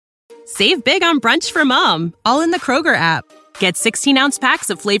Save big on brunch for mom, all in the Kroger app. Get 16-ounce packs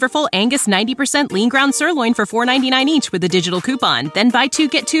of flavorful Angus 90% lean ground sirloin for $4.99 each with a digital coupon. Then buy 2,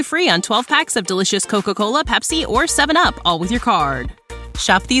 get 2 free on 12 packs of delicious Coca-Cola, Pepsi, or 7-Up, all with your card.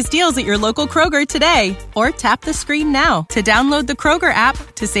 Shop these deals at your local Kroger today, or tap the screen now to download the Kroger app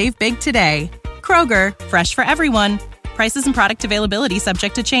to save big today. Kroger, fresh for everyone. Prices and product availability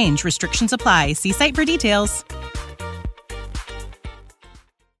subject to change. Restrictions apply. See site for details.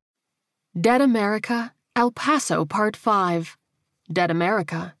 Dead America, El Paso Part 5. Dead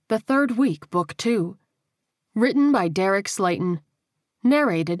America, The Third Week, Book 2. Written by Derek Slayton.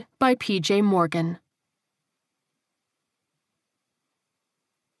 Narrated by P.J. Morgan.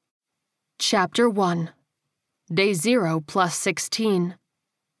 Chapter 1. Day 0 plus 16.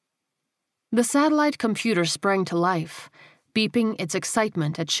 The satellite computer sprang to life, beeping its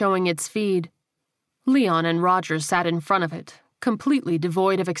excitement at showing its feed. Leon and Roger sat in front of it, completely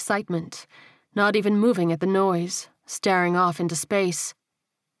devoid of excitement, not even moving at the noise, staring off into space.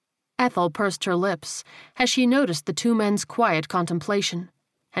 Ethel pursed her lips as she noticed the two men's quiet contemplation,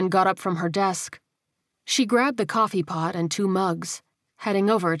 and got up from her desk. She grabbed the coffee pot and 2 mugs, heading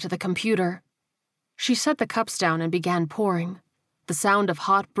over to the computer. She set the cups down and began pouring, the sound of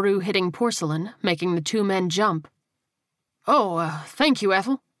hot brew hitting porcelain making the 2 men jump. Thank you,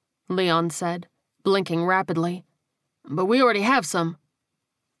 Ethel, Leon said, blinking rapidly. But we already have some.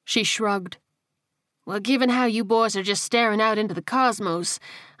 She shrugged. Well, given how you boys are just staring out into the cosmos,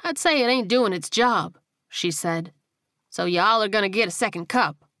 I'd say it ain't doing its job, she said. So y'all are gonna get a second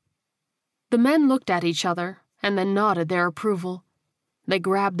cup. The men looked at each other and then nodded their approval. They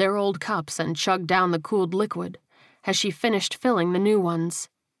grabbed their old cups and chugged down the cooled liquid as she finished filling the new ones.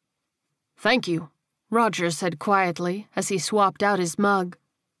 Thank you, Roger said quietly as he swapped out his mug.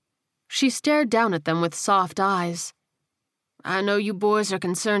 She stared down at them with soft eyes. I know you boys are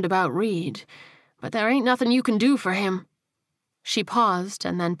concerned about Reed, but there ain't nothing you can do for him. She paused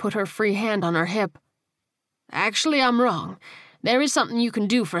and then put her free hand on her hip. Actually, I'm wrong. There is something you can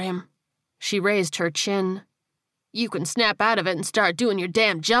do for him. She raised her chin. You can snap out of it and start doing your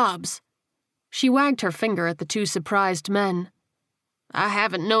damn jobs. She wagged her finger at the 2 surprised men. I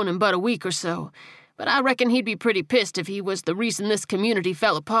haven't known him but a week or so, but I reckon he'd be pretty pissed if he was the reason this community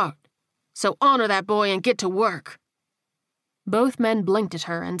fell apart. So honor that boy and get to work. Both men blinked at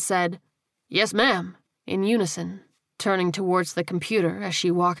her and said, Yes, ma'am, in unison, turning towards the computer as she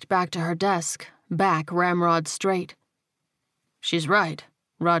walked back to her desk, back ramrod straight. She's right,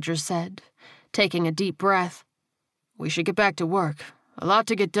 Roger said, taking a deep breath. We should get back to work. A lot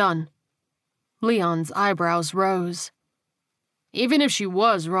to get done. Leon's eyebrows rose. Even if she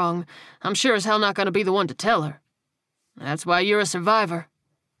was wrong, I'm sure as hell not going to be the one to tell her. That's why you're a survivor,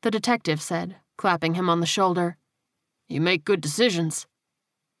 the detective said, clapping him on the shoulder. You make good decisions.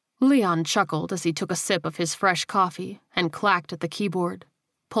 Leon chuckled as he took a sip of his fresh coffee and clacked at the keyboard,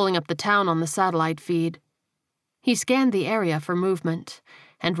 pulling up the town on the satellite feed. He scanned the area for movement,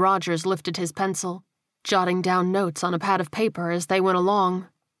 and Rogers lifted his pencil, jotting down notes on a pad of paper as they went along.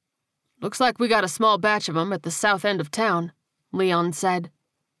 Looks like we got a small batch of them at the south end of town, Leon said.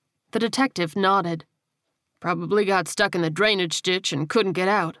 The detective nodded. Probably got stuck in the drainage ditch and couldn't get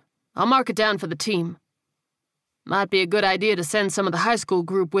out. I'll mark it down for the team. Might be a good idea to send some of the high school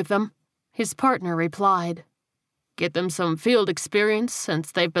group with them, his partner replied. Get them some field experience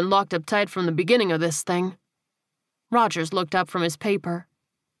since they've been locked up tight from the beginning of this thing. Rogers looked up from his paper.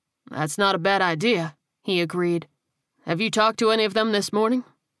 That's not a bad idea, he agreed. Have you talked to any of them this morning?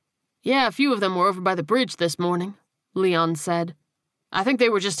 Yeah, a few of them were over by the bridge this morning, Leon said. I think they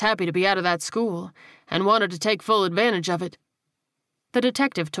were just happy to be out of that school and wanted to take full advantage of it. The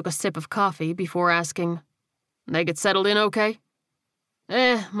detective took a sip of coffee before asking, They get settled in okay?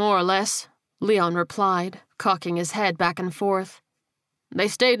 More or less, Leon replied, cocking his head back and forth. They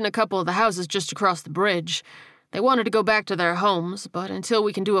stayed in a couple of the houses just across the bridge. They wanted to go back to their homes, but until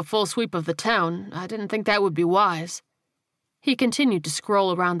we can do a full sweep of the town, I didn't think that would be wise. He continued to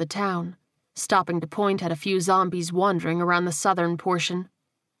scroll around the town, stopping to point at a few zombies wandering around the southern portion.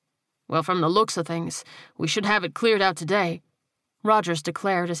 Well, from the looks of things, we should have it cleared out today, Rogers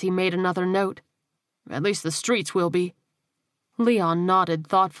declared as he made another note. At least the streets will be. Leon nodded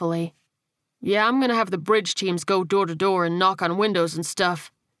thoughtfully. Yeah, I'm gonna have the bridge teams go door to door and knock on windows and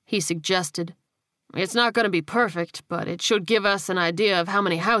stuff, he suggested. It's not gonna be perfect, but it should give us an idea of how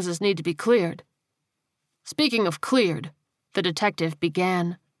many houses need to be cleared. Speaking of cleared, the detective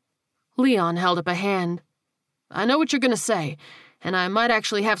began. Leon held up a hand. I know what you're gonna say, and I might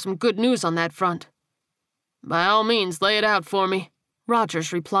actually have some good news on that front. By all means, lay it out for me,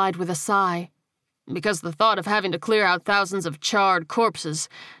 Rogers replied with a sigh. because the thought of having to clear out thousands of charred corpses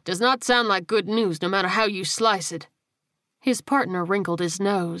does not sound like good news no matter how you slice it." His partner wrinkled his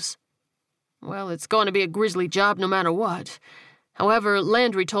nose. "Well, it's going to be a grisly job no matter what. However,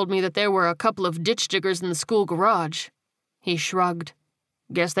 Landry told me that there were a couple of ditch diggers in the school garage." He shrugged.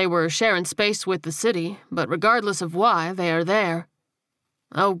 "Guess they were sharing space with the city, but regardless of why, they are there."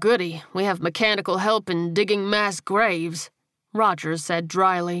 "Oh, goody, we have mechanical help in digging mass graves," Rogers said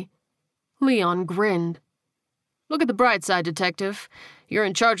dryly. Leon grinned. "Look at the bright side, Detective. You're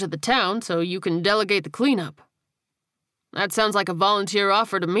in charge of the town, so you can delegate the cleanup." "That sounds like a volunteer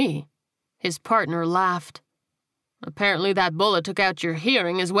offer to me." His partner laughed. "Apparently that bullet took out your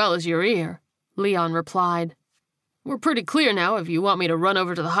hearing as well as your ear," Leon replied. "We're pretty clear now if you want me to run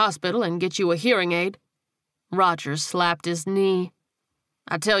over to the hospital and get you a hearing aid." Rogers slapped his knee.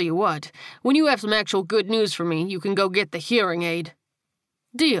 "I tell you what, when you have some actual good news for me, you can go get the hearing aid."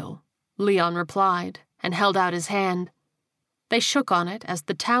 "Deal," Leon replied, and held out his hand. They shook on it as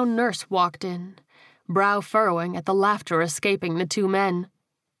the town nurse walked in, brow furrowing at the laughter escaping the two men.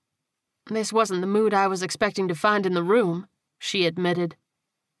 "This wasn't the mood I was expecting to find in the room," she admitted.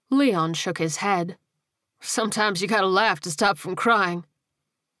 Leon shook his head. "Sometimes you gotta laugh to stop from crying."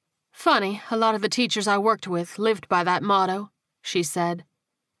 "Funny, a lot of the teachers I worked with lived by that motto," she said.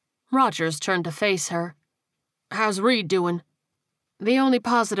 Rogers turned to face her. "How's Reed doing?" "The only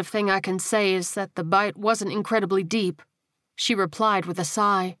positive thing I can say is that the bite wasn't incredibly deep," she replied with a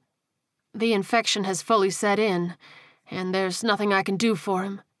sigh. "The infection has fully set in, and there's nothing I can do for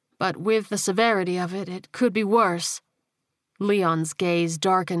him, but with the severity of it, it could be worse." Leon's gaze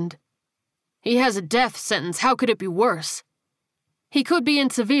darkened. "He has a death sentence. How could it be worse?" "He could be in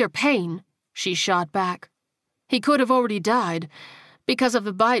severe pain," she shot back. "He could have already died. Because of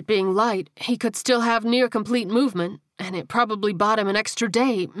the bite being light, he could still have near-complete movement, and it probably bought him an extra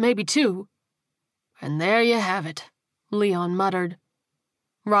day, maybe 2. "And there you have it," Leon muttered.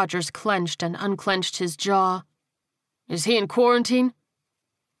 Rogers clenched and unclenched his jaw. "Is he in quarantine?"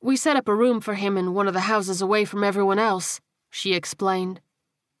 "We set up a room for him in one of the houses away from everyone else," she explained.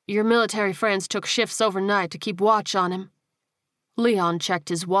 "Your military friends took shifts overnight to keep watch on him." Leon checked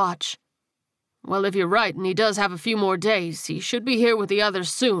his watch. "Well, if you're right and he does have a few more days, he should be here with the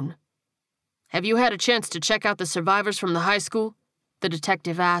others soon." "Have you had a chance to check out the survivors from the high school?" the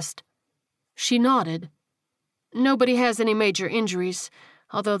detective asked. She nodded. "Nobody has any major injuries,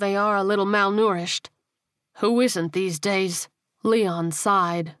 although they are a little malnourished." "Who isn't these days?" Leon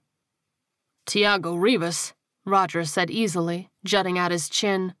sighed. "Tiago Rivas," Rogers said easily, jutting out his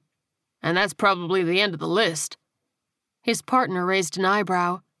chin. "And that's probably the end of the list." His partner raised an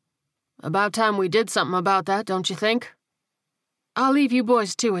eyebrow. "About time we did something about that, don't you think?" "I'll leave you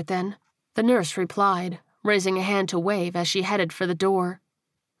boys to it, then," the nurse replied, raising a hand to wave as she headed for the door.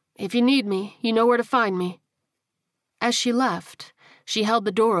 "If you need me, you know where to find me." As she left, she held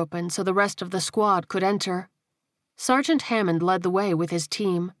the door open so the rest of the squad could enter. Sergeant Hammond led the way with his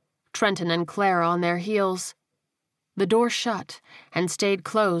team, Trenton and Clara on their heels. The door shut and stayed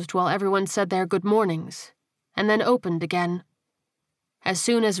closed while everyone said their good mornings, and then opened again. As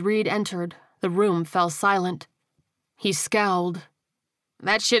soon as Reed entered, the room fell silent. He scowled.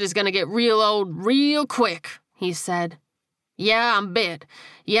 "That shit is gonna get real old real quick," he said. "Yeah, I'm bit.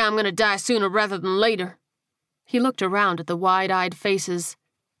 Yeah, I'm gonna die sooner rather than later." He looked around at the wide-eyed faces.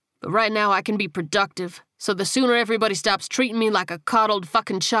 "But right now I can be productive, so the sooner everybody stops treating me like a coddled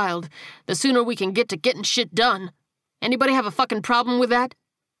fucking child, the sooner we can get to getting shit done. Anybody have a fucking problem with that?"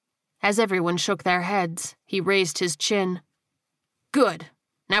 As everyone shook their heads, he raised his chin. "Good.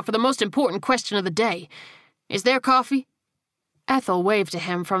 Now for the most important question of the day. Is there coffee?" Ethel waved to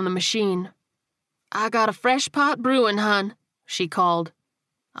him from the machine. "I got a fresh pot brewing, hon," she called.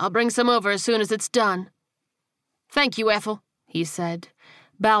 "I'll bring some over as soon as it's done." "Thank you, Ethel," he said,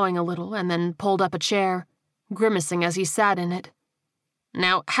 bowing a little and then pulled up a chair, grimacing as he sat in it.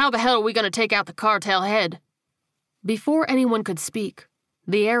 "Now, how the hell are we going to take out the cartel head?" Before anyone could speak,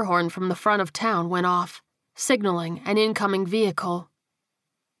 the air horn from the front of town went off, signaling an incoming vehicle.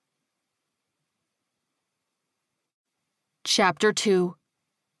 Chapter 2.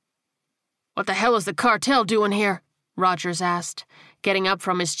 "What the hell is the cartel doing here?" Rogers asked, getting up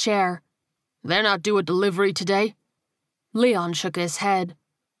from his chair. "They're not due a delivery today." Leon shook his head.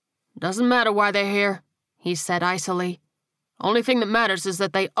 "Doesn't matter why they're here," he said icily. "Only thing that matters is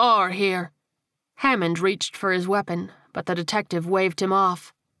that they are here." Hammond reached for his weapon, but the detective waved him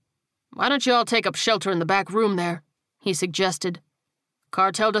off. "Why don't you all take up shelter in the back room there?" he suggested.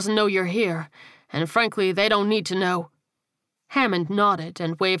 "Cartel doesn't know you're here, and frankly, they don't need to know." Hammond nodded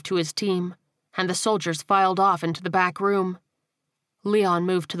and waved to his team, and the soldiers filed off into the back room. Leon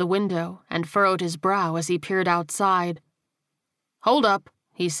moved to the window and furrowed his brow as he peered outside. "Hold up,"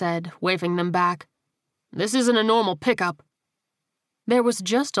 he said, waving them back. "This isn't a normal pickup." There was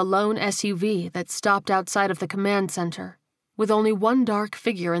just a lone SUV that stopped outside of the command center, with only one dark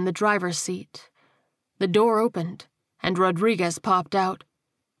figure in the driver's seat. The door opened, and Rodriguez popped out.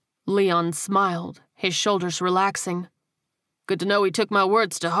 Leon smiled, his shoulders relaxing. "Good to know he took my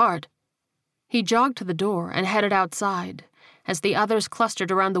words to heart." He jogged to the door and headed outside, as the others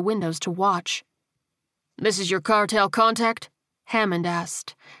clustered around the windows to watch. "This is your cartel contact?" Hammond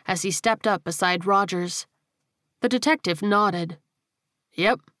asked, as he stepped up beside Rogers. The detective nodded.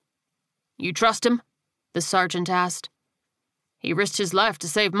 "Yep." "You trust him?" the sergeant asked. "He risked his life to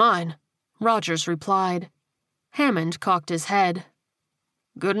save mine," Rogers replied. Hammond cocked his head.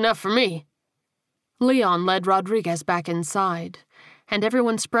 "Good enough for me." Leon led Rodriguez back inside, and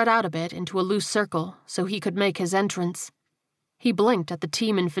everyone spread out a bit into a loose circle so he could make his entrance. He blinked at the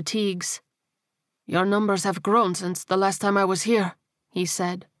team in fatigues. "Your numbers have grown since the last time I was here," he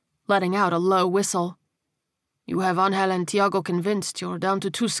said, letting out a low whistle. "You have Angel and Tiago convinced you're down to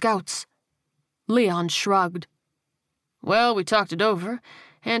 2 scouts." Leon shrugged. "Well, we talked it over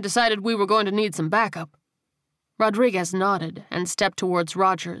and decided we were going to need some backup." Rodriguez nodded and stepped towards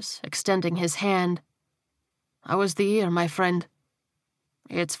Rogers, extending his hand. "How was the ear, my friend?"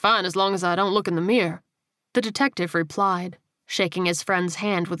 "It's fine as long as I don't look in the mirror," the detective replied, shaking his friend's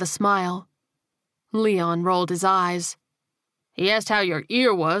hand with a smile. Leon rolled his eyes. "He asked how your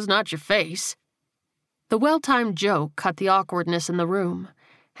ear was, not your face." The well-timed joke cut the awkwardness in the room,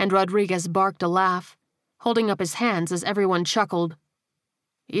 and Rodriguez barked a laugh, holding up his hands as everyone chuckled.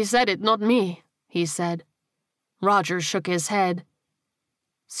 "He said it, not me," he said. Rogers shook his head.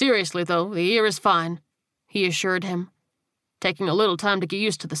 "Seriously, though, the ear is fine," he assured him. "Taking a little time to get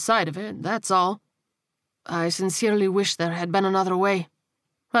used to the sight of it, that's all." "I sincerely wish there had been another way."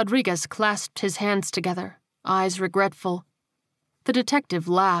 Rodriguez clasped his hands together, eyes regretful. The detective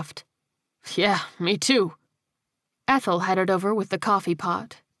laughed. "Yeah, me too." Ethel headed over with the coffee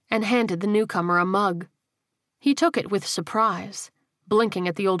pot and handed the newcomer a mug. He took it with surprise, blinking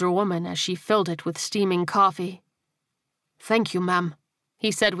at the older woman as she filled it with steaming coffee. "Thank you, ma'am,"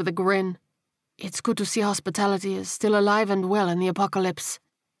 he said with a grin. "It's good to see hospitality is still alive and well in the apocalypse."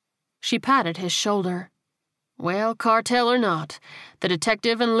 She patted his shoulder. "Well, cartel or not, the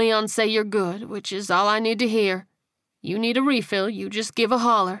detective and Leon say you're good, which is all I need to hear. You need a refill, you just give a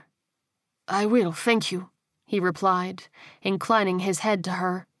holler." "I will, thank you," he replied, inclining his head to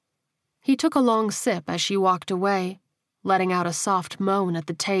her. He took a long sip as she walked away, letting out a soft moan at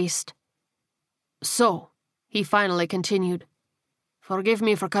the taste. "So," he finally continued, "forgive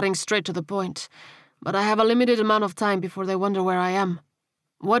me for cutting straight to the point, but I have a limited amount of time before they wonder where I am.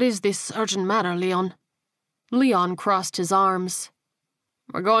 What is this urgent matter, Leon?" Leon crossed his arms.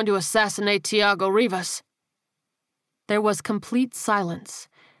 "We're going to assassinate Tiago Rivas." There was complete silence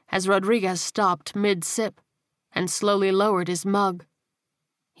as Rodriguez stopped mid-sip and slowly lowered his mug.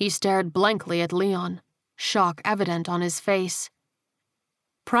 He stared blankly at Leon, shock evident on his face.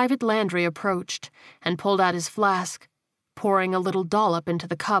 Private Landry approached and pulled out his flask, pouring a little dollop into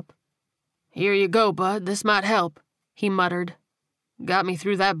the cup. "Here you go, bud, this might help," he muttered. "Got me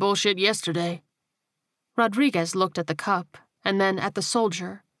through that bullshit yesterday." Rodriguez looked at the cup, and then at the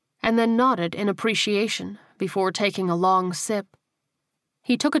soldier, and then nodded in appreciation before taking a long sip.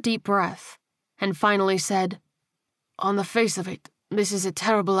 He took a deep breath, and finally said, "On the face of it, this is a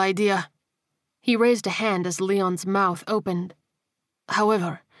terrible idea." He raised a hand as Leon's mouth opened.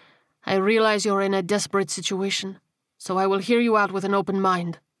 "However, I realize you're in a desperate situation, so I will hear you out with an open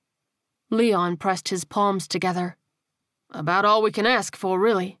mind." Leon pressed his palms together. "About all we can ask for,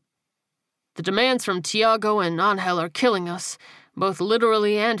 really. The demands from Tiago and Angel are killing us, both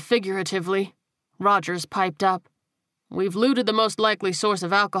literally and figuratively," Rogers piped up. "We've looted the most likely source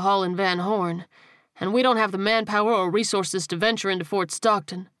of alcohol in Van Horn, and we don't have the manpower or resources to venture into Fort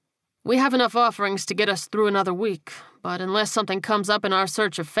Stockton. We have enough offerings to get us through another week, but unless something comes up in our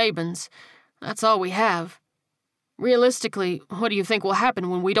search of Fabens, that's all we have. Realistically, what do you think will happen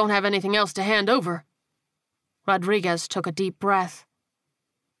when we don't have anything else to hand over?" Rodriguez took a deep breath.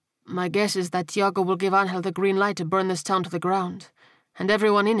 "My guess is that Tiago will give Angel the green light to burn this town to the ground, and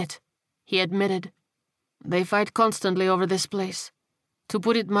everyone in it," he admitted. "They fight constantly over this place. To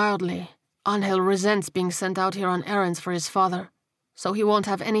put it mildly, Angel resents being sent out here on errands for his father, so he won't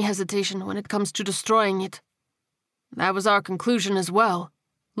have any hesitation when it comes to destroying it." "That was our conclusion as well,"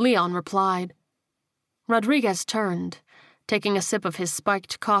 Leon replied. Rodriguez turned, taking a sip of his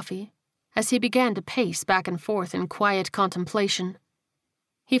spiked coffee, as he began to pace back and forth in quiet contemplation.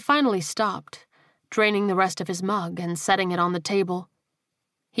 He finally stopped, draining the rest of his mug and setting it on the table.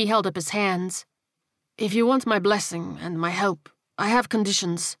 He held up his hands. "If you want my blessing and my help, I have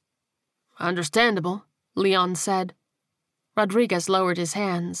conditions." "Understandable," Leon said. Rodriguez lowered his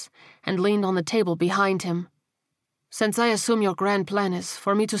hands and leaned on the table behind him. "Since I assume your grand plan is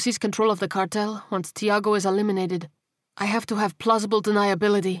for me to seize control of the cartel once Tiago is eliminated, I have to have plausible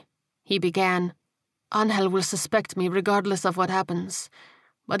deniability," he began. "Angel will suspect me regardless of what happens,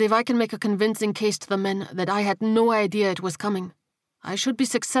 but if I can make a convincing case to the men that I had no idea it was coming, I should be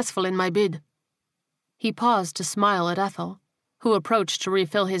successful in my bid." He paused to smile at Ethel, who approached to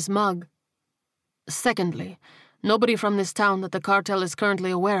refill his mug. "Secondly, nobody from this town that the cartel is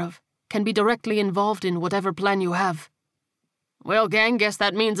currently aware of can be directly involved in whatever plan you have." "Well, gang, guess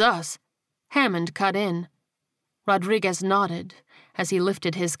that means us," Hammond cut in. Rodriguez nodded as he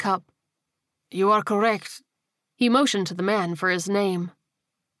lifted his cup. "You are correct." He motioned to the man for his name.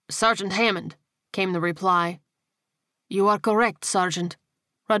 "Sergeant Hammond," came the reply. "You are correct, Sergeant,"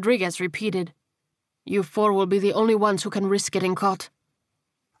 Rodriguez repeated. "You four will be the only ones who can risk getting caught."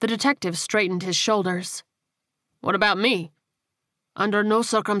 The detective straightened his shoulders. "What about me?" "Under no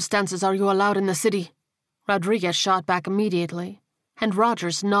circumstances are you allowed in the city," Rodriguez shot back immediately, and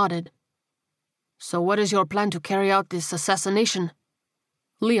Rogers nodded. "So what is your plan to carry out this assassination?"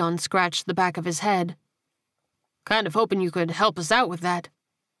 Leon scratched the back of his head. "Kind of hoping you could help us out with that.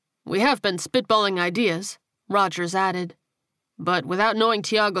 We have been spitballing ideas," Rogers added. "But without knowing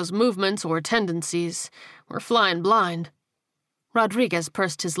Tiago's movements or tendencies, we're flying blind." Rodriguez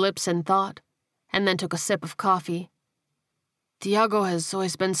pursed his lips in thought, and then took a sip of coffee. "Tiago has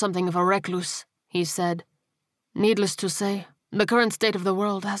always been something of a recluse," he said. "Needless to say, the current state of the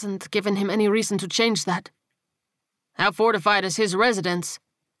world hasn't given him any reason to change that." "How fortified is his residence?"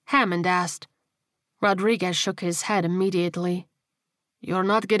 Hammond asked. Rodriguez shook his head immediately. "You're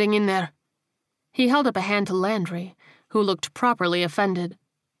not getting in there." He held up a hand to Landry, who looked properly offended.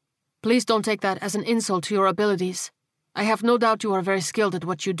 "Please don't take that as an insult to your abilities. I have no doubt you are very skilled at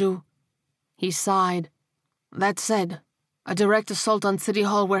what you do." He sighed. "That said, a direct assault on City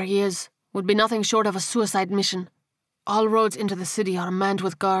Hall where he is would be nothing short of a suicide mission. All roads into the city are manned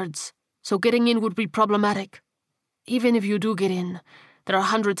with guards, so getting in would be problematic. Even if you do get in, there are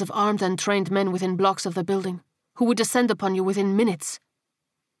hundreds of armed and trained men within blocks of the building who would descend upon you within minutes."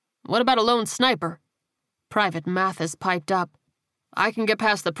 "What about a lone sniper?" Private Mathis piped up. "I can get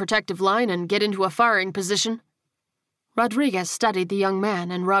past the protective line and get into a firing position." Rodriguez studied the young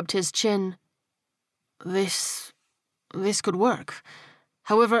man and rubbed his chin. This could work.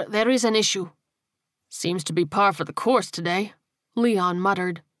 However, there is an issue." "Seems to be par for the course today," Leon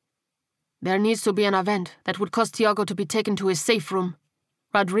muttered. "There needs to be an event that would cause Tiago to be taken to his safe room,"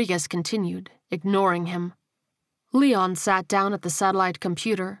 Rodriguez continued, ignoring him. Leon sat down at the satellite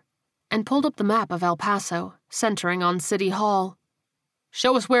computer and pulled up the map of El Paso, centering on City Hall.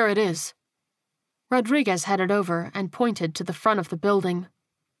 "Show us where it is." Rodriguez headed over and pointed to the front of the building.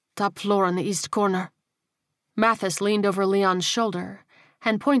 "Top floor in the east corner." Mathis leaned over Leon's shoulder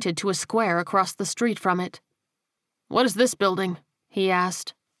and pointed to a square across the street from it. "What is this building?" he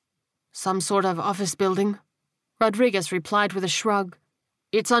asked. "Some sort of office building," Rodriguez replied with a shrug.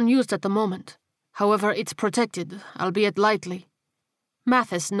 "It's unused at the moment. However, it's protected, albeit lightly."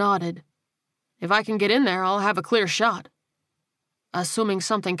 Mathis nodded. "If I can get in there, I'll have a clear shot." "Assuming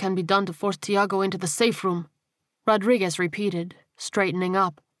something can be done to force Tiago into the safe room," Rodriguez repeated, straightening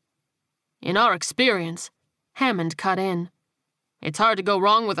up. "In our experience," Hammond cut in, "it's hard to go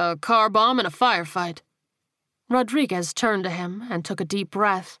wrong with a car bomb and a firefight." Rodriguez turned to him and took a deep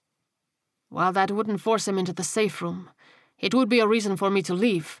breath. "While that wouldn't force him into the safe room, it would be a reason for me to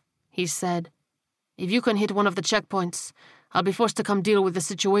leave," he said. "If you can hit one of the checkpoints, I'll be forced to come deal with the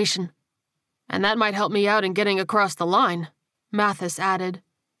situation." "And that might help me out in getting across the line," Mathis added.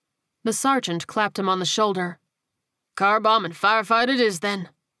 The sergeant clapped him on the shoulder. "Car bomb and firefight it is, then."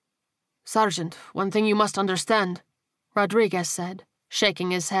 "Sergeant, one thing you must understand," Rodriguez said,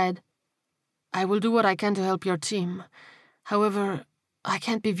 shaking his head. "I will do what I can to help your team. However, I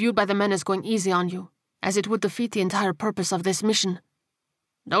can't be viewed by the men as going easy on you, as it would defeat the entire purpose of this mission."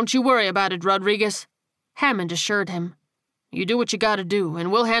 "Don't you worry about it, Rodriguez," Hammond assured him. "You do what you gotta do,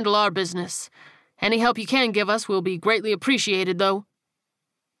 and we'll handle our business. Any help you can give us will be greatly appreciated, though."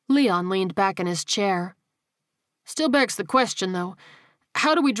 Leon leaned back in his chair. "Still begs the question, though.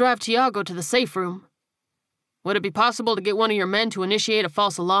 How do we drive Tiago to the safe room?" "Would it be possible to get one of your men to initiate a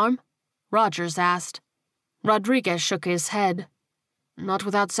false alarm?" Rogers asked. Rodriguez shook his head. "Not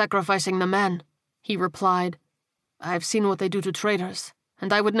without sacrificing the man," he replied. "I've seen what they do to traitors,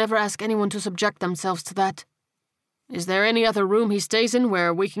 and I would never ask anyone to subject themselves to that." "Is there any other room he stays in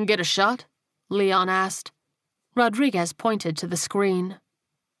where we can get a shot?" Leon asked. Rodriguez pointed to the screen.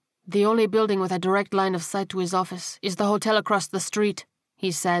 "The only building with a direct line of sight to his office is the hotel across the street,"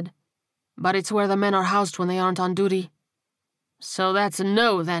 he said. "But it's where the men are housed when they aren't on duty." "So that's a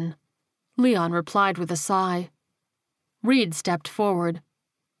no, then," Leon replied with a sigh. Reed stepped forward.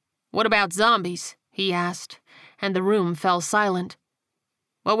 "What about zombies?" he asked, and the room fell silent.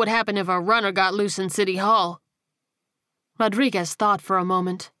 "What would happen if a runner got loose in City Hall?" Rodriguez thought for a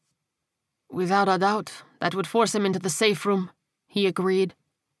moment. "Without a doubt, that would force him into the safe room," he agreed.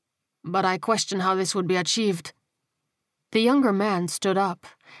 "But I question how this would be achieved." The younger man stood up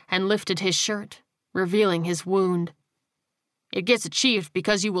and lifted his shirt, revealing his wound. "It gets achieved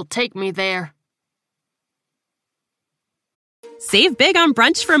because you will take me there." Save big on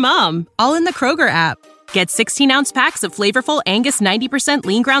brunch for mom, all in the Kroger app. Get 16-ounce packs of flavorful Angus 90%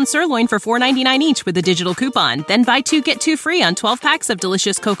 lean ground sirloin for $4.99 each with a digital coupon. Then buy 2, get 2 free on 12 packs of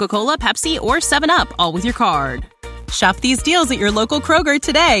delicious Coca-Cola, Pepsi, or 7-Up, all with your card. Shop these deals at your local Kroger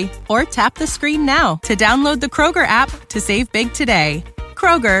today, or tap the screen now to download the Kroger app to save big today.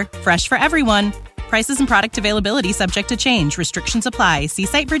 Kroger, fresh for everyone. Prices and product availability subject to change. Restrictions apply. See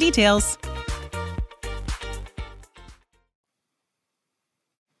site for details.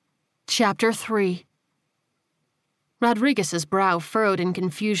 Chapter 3. Rodriguez's brow furrowed in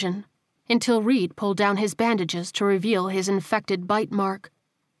confusion until Reed pulled down his bandages to reveal his infected bite mark.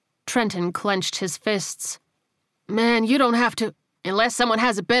 Trenton clenched his fists. "Man, you don't have to, unless someone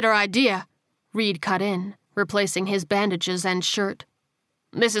has a better idea," Reed cut in, replacing his bandages and shirt.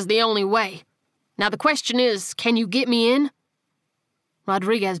 "This is the only way. Now the question is, can you get me in?"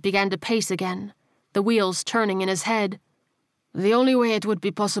 Rodriguez began to pace again, the wheels turning in his head. "The only way it would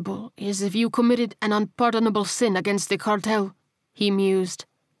be possible is if you committed an unpardonable sin against the cartel," he mused.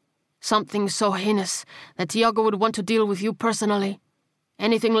 "Something so heinous that Tiago would want to deal with you personally.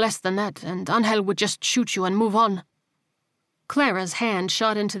 Anything less than that, and Angel would just shoot you and move on." Clara's hand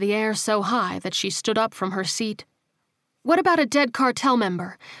shot into the air so high that she stood up from her seat. "What about a dead cartel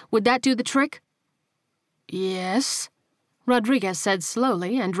member? Would that do the trick?" "Yes," Rodriguez said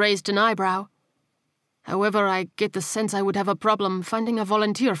slowly and raised an eyebrow. "However, I get the sense I would have a problem finding a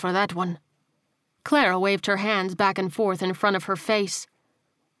volunteer for that one." Clara waved her hands back and forth in front of her face.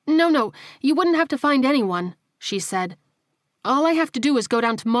 No, you wouldn't have to find anyone," she said. "All I have to do is go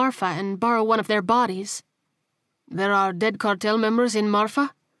down to Marfa and borrow one of their bodies." "There are dead cartel members in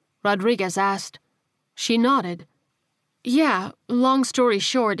Marfa?" Rodriguez asked. She nodded. "Yeah, long story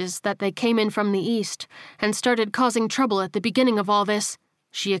short is that they came in from the east and started causing trouble at the beginning of all this,"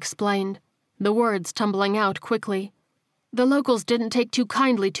 she explained, the words tumbling out quickly. "The locals didn't take too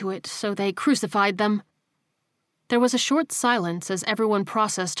kindly to it, so they crucified them." There was a short silence as everyone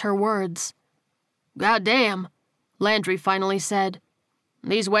processed her words. "Goddamn," Landry finally said.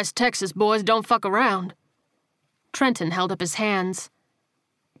 "These West Texas boys don't fuck around." Trenton held up his hands.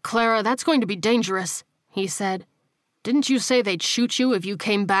 "Clara, that's going to be dangerous," he said. "Didn't you say they'd shoot you if you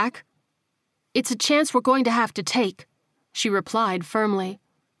came back?" "It's a chance we're going to have to take," she replied firmly.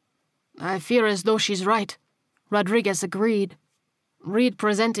 "I fear as though she's right," Rodriguez agreed. "Reed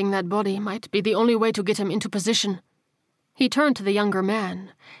presenting that body might be the only way to get him into position." He turned to the younger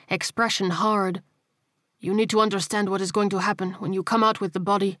man, expression hard. "You need to understand what is going to happen when you come out with the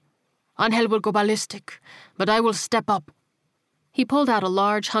body. Angel will go ballistic, but I will step up." He pulled out a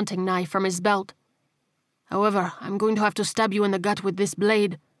large hunting knife from his belt. "However, I'm going to have to stab you in the gut with this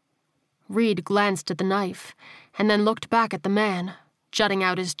blade." Reed glanced at the knife, and then looked back at the man, jutting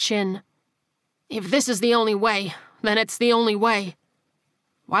out his chin. "If this is the only way, then it's the only way."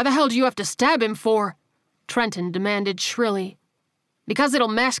 "Why the hell do you have to stab him for?" Trenton demanded shrilly. "Because it'll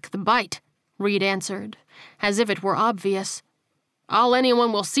mask the bite," Reed answered, as if it were obvious. "All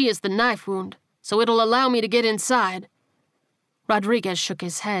anyone will see is the knife wound, so it'll allow me to get inside." Rodriguez shook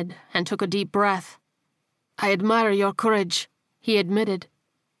his head and took a deep breath. "I admire your courage," he admitted.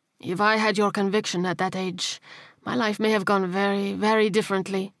 "If I had your conviction at that age, my life may have gone very, very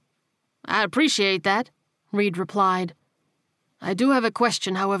differently." "I appreciate that," Reed replied. "I do have a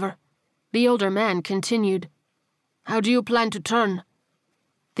question, however," the older man continued. "How do you plan to turn?"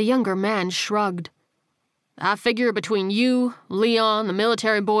 The younger man shrugged. "I figure between you, Leon, the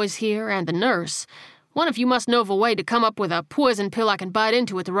military boys here, and the nurse, one of you must know of a way to come up with a poison pill I can bite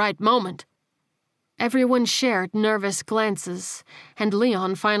into at the right moment." Everyone shared nervous glances, and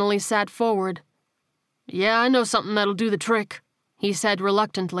Leon finally sat forward. "Yeah, I know something that'll do the trick," he said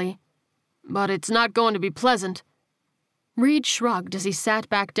reluctantly. "But it's not going to be pleasant." Reed shrugged as he sat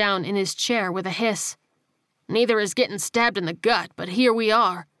back down in his chair with a hiss. "Neither is getting stabbed in the gut, but here we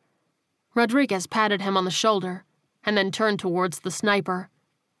are." Rodriguez patted him on the shoulder, and then turned towards the sniper.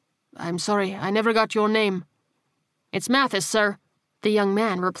 "I'm sorry, I never got your name." "It's Mathis, sir," The young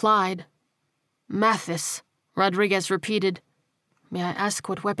man replied. Mathis, Rodriguez repeated. May I ask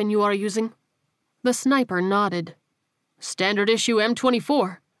what weapon you are using? The sniper nodded. Standard issue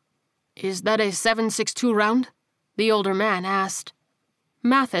M24. Is that a 7.62 round? The older man asked.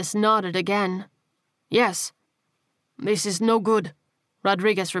 Mathis nodded again. Yes. This is no good,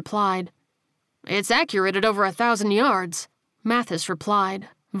 Rodriguez replied. It's accurate at over 1,000 yards, Mathis replied,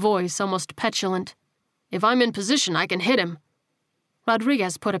 voice almost petulant. If I'm in position, I can hit him.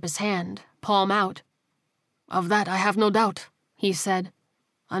 Rodriguez put up his hand, palm out. Of that I have no doubt, he said.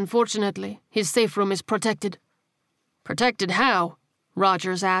 Unfortunately, his safe room is protected. Protected how?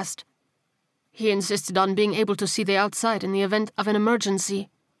 Rogers asked. He insisted on being able to see the outside in the event of an emergency,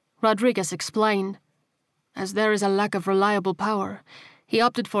 Rodriguez explained. As there is a lack of reliable power, he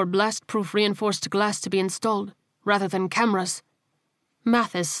opted for blast-proof reinforced glass to be installed, rather than cameras.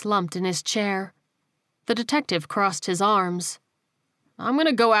 Mathis slumped in his chair. The detective crossed his arms. I'm going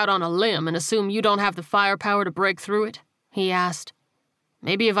to go out on a limb and assume you don't have the firepower to break through it, he asked.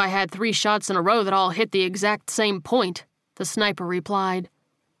 Maybe if I had 3 shots in a row that all hit the exact same point, the sniper replied.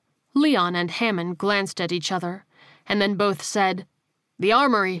 Leon and Hammond glanced at each other, and then both said, The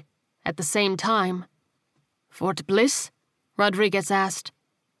armory, at the same time. Fort Bliss? Rodriguez asked.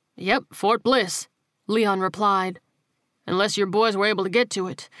 Yep, Fort Bliss, Leon replied. Unless your boys were able to get to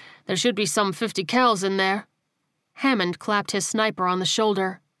it, there should be some 50 cals in there. Hammond clapped his sniper on the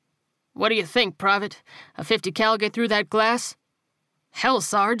shoulder. What do you think, Private? A 50 cal get through that glass? Hell,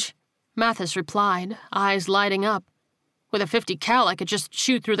 Sarge, Mathis replied, eyes lighting up. With a 50 cal, I could just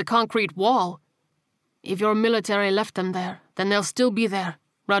shoot through the concrete wall. If your military left them there, then they'll still be there,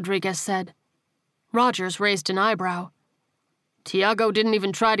 Rodriguez said. Rogers raised an eyebrow. Tiago didn't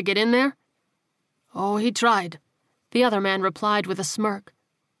even try to get in there? Oh, he tried, the other man replied with a smirk.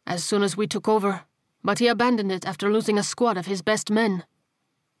 As soon as we took over, but he abandoned it after losing a squad of his best men.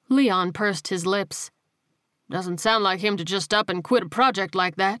 Leon pursed his lips. Doesn't sound like him to just up and quit a project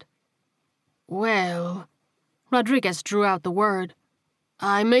like that. Well, Rodriguez drew out the word.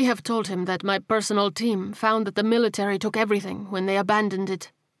 I may have told him that my personal team found that the military took everything when they abandoned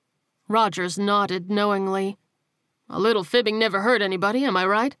it. Rogers nodded knowingly. A little fibbing never hurt anybody, am I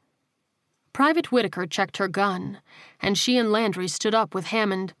right? Private Whitaker checked her gun, and she and Landry stood up with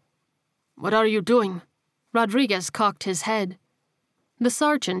Hammond. What are you doing? Rodriguez cocked his head. The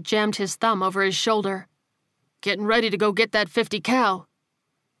sergeant jammed his thumb over his shoulder. Getting ready to go get that 50 cal.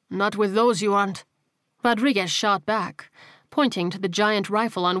 Not with those you aren't. Rodriguez shot back, pointing to the giant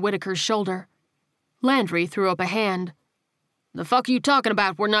rifle on Whitaker's shoulder. Landry threw up a hand. The fuck you talking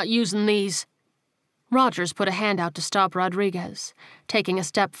about? We're not using these. Rogers put a hand out to stop Rodriguez, taking a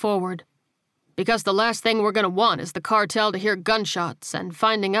step forward. Because the last thing we're going to want is the cartel to hear gunshots and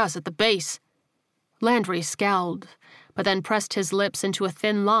finding us at the base. Landry scowled, but then pressed his lips into a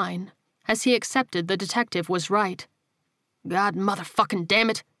thin line, as he accepted the detective was right. God motherfucking damn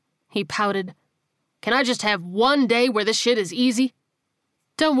it, he pouted. Can I just have one day where this shit is easy?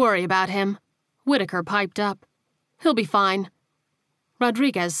 Don't worry about him, Whitaker piped up. He'll be fine.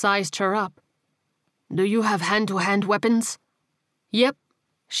 Rodriguez sized her up. Do you have hand-to-hand weapons? Yep,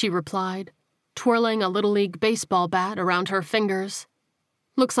 she replied, twirling a Little League baseball bat around her fingers.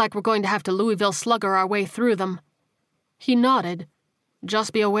 Looks like we're going to have to Louisville Slugger our way through them. He nodded.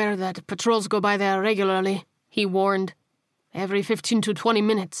 Just be aware that patrols go by there regularly, he warned. Every 15 to 20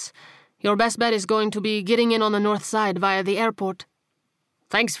 minutes. Your best bet is going to be getting in on the north side via the airport.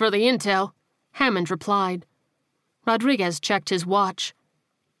 Thanks for the intel, Hammond replied. Rodriguez checked his watch.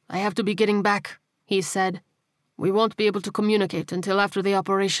 I have to be getting back, he said. We won't be able to communicate until after the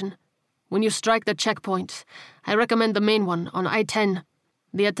operation. When you strike the checkpoint, I recommend the main one on I-10.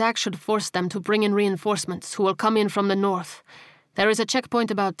 The attack should force them to bring in reinforcements who will come in from the north. There is a checkpoint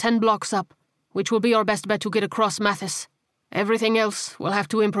about 10 blocks up, which will be our best bet to get across Mathis. Everything else we'll have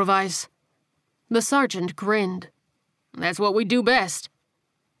to improvise. The sergeant grinned. That's what we do best.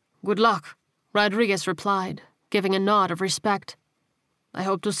 Good luck, Rodriguez replied, giving a nod of respect. I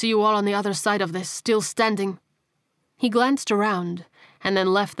hope to see you all on the other side of this, still standing. He glanced around, and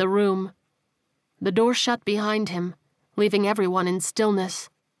then left the room. The door shut behind him, leaving everyone in stillness.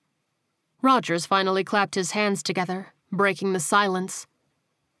 Rogers finally clapped his hands together, breaking the silence.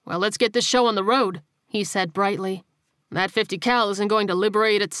 Well, let's get this show on the road, he said brightly. That 50 cal isn't going to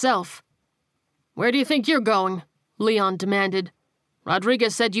liberate itself. Where do you think you're going? Leon demanded.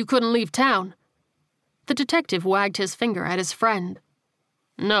 Rodriguez said you couldn't leave town. The detective wagged his finger at his friend.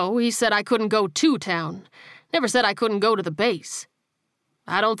 No, he said I couldn't go to town. Never said I couldn't go to the base.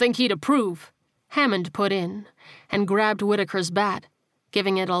 I don't think he'd approve, Hammond put in, and grabbed Whitaker's bat,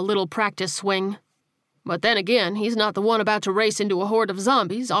 giving it a little practice swing. But then again, he's not the one about to race into a horde of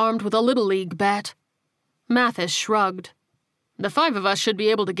zombies armed with a Little League bat. Mathis shrugged. The 5 of us should be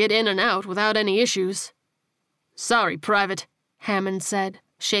able to get in and out without any issues. Sorry, Private, Hammond said,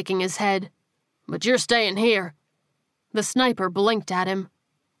 shaking his head. But you're staying here. The sniper blinked at him.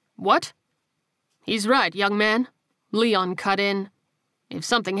 What? He's right, young man. Leon cut in. If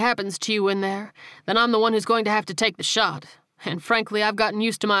something happens to you in there, then I'm the one who's going to have to take the shot. And frankly, I've gotten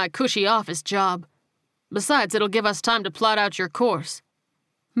used to my cushy office job. Besides, it'll give us time to plot out your course.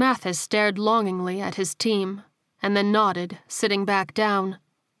 Mathis stared longingly at his team, and then nodded, sitting back down.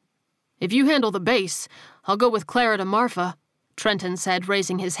 If you handle the base, I'll go with Clara to Marfa, Trenton said,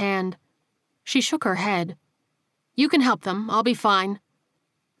 raising his hand. She shook her head. You can help them, I'll be fine.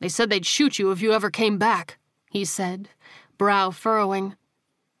 They said they'd shoot you if you ever came back, he said, brow furrowing.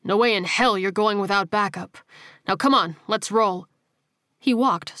 No way in hell you're going without backup. Now come on, let's roll. He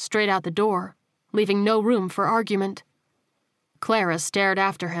walked straight out the door, leaving no room for argument. Clara stared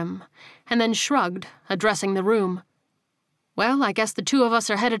after him, and then shrugged, addressing the room. Well, I guess the 2 of us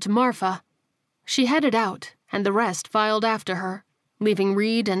are headed to Marfa. She headed out, and the rest filed after her, leaving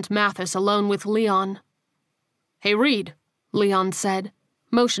Reed and Mathis alone with Leon. Hey, Reed, Leon said,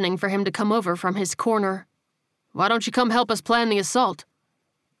 motioning for him to come over from his corner. Why don't you come help us plan the assault?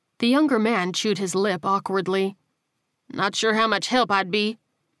 The younger man chewed his lip awkwardly. Not sure how much help I'd be.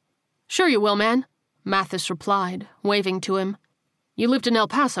 Sure you will, man, Mathis replied, waving to him. You lived in El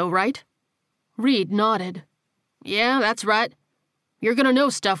Paso, right? Reed nodded. Yeah, that's right. You're gonna know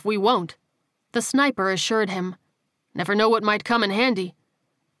stuff we won't, the sniper assured him. Never know what might come in handy.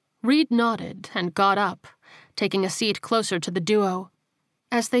 Reed nodded and got up, taking a seat closer to the duo.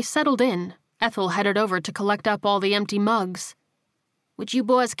 As they settled in, Ethel headed over to collect up all the empty mugs. Would you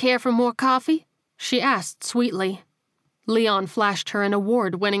boys care for more coffee? She asked sweetly. Leon flashed her an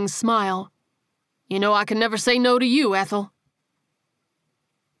award-winning smile. You know I can never say no to you, Ethel.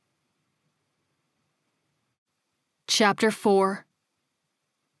 Chapter 4.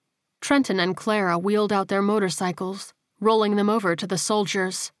 Trenton and Clara wheeled out their motorcycles, rolling them over to the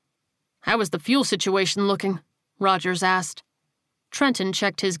soldiers. How is the fuel situation looking? Rogers asked. Trenton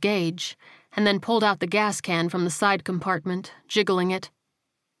checked his gauge, and then pulled out the gas can from the side compartment, jiggling it.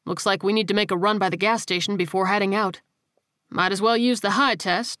 Looks like we need to make a run by the gas station before heading out. Might as well use the high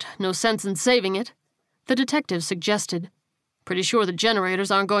test, no sense in saving it, the detective suggested. Pretty sure the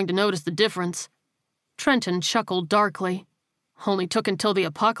generators aren't going to notice the difference. Trenton chuckled darkly. Only took until the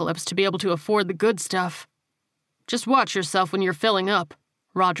apocalypse to be able to afford the good stuff. Just watch yourself when you're filling up,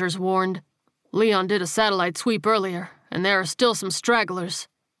 Rogers warned. Leon did a satellite sweep earlier, and there are still some stragglers.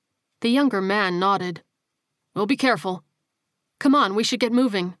 The younger man nodded. We'll be careful. Come on, we should get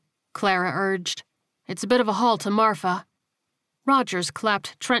moving, Clara urged. It's a bit of a haul to Marfa. Rogers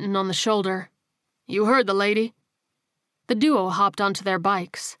clapped Trenton on the shoulder. You heard the lady. The duo hopped onto their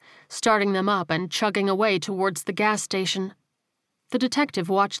bikes, starting them up and chugging away towards the gas station. The detective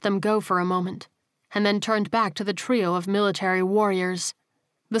watched them go for a moment, and then turned back to the trio of military warriors.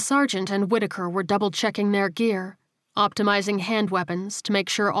 The sergeant and Whitaker were double-checking their gear, optimizing hand weapons to make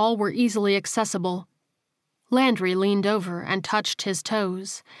sure all were easily accessible. Landry leaned over and touched his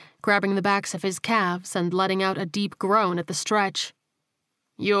toes, grabbing the backs of his calves and letting out a deep groan at the stretch.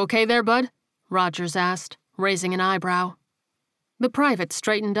 You okay there, bud? Rogers asked, raising an eyebrow. The private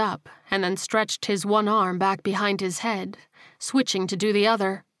straightened up and then stretched his one arm back behind his head, switching to do the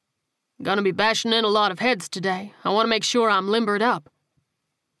other. Gonna be bashing in a lot of heads today. I want to make sure I'm limbered up.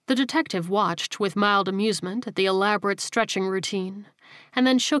 The detective watched with mild amusement at the elaborate stretching routine, and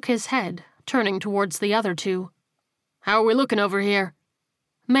then shook his head, turning towards the other 2. How are we looking over here?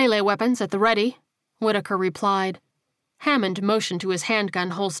 Melee weapons at the ready, Whitaker replied. Hammond motioned to his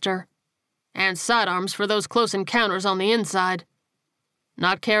handgun holster. And sidearms for those close encounters on the inside.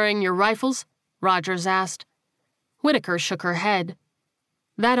 Not carrying your rifles? Rogers asked. Whitaker shook her head.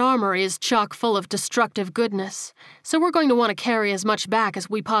 That armory is chock full of destructive goodness, so we're going to want to carry as much back as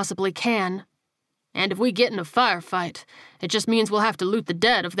we possibly can. And if we get in a firefight, it just means we'll have to loot the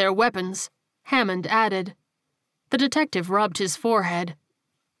dead of their weapons, Hammond added. The detective rubbed his forehead.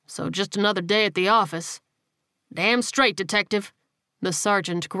 So just another day at the office. Damn straight, detective. The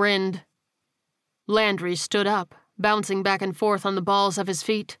sergeant grinned. Landry stood up, bouncing back and forth on the balls of his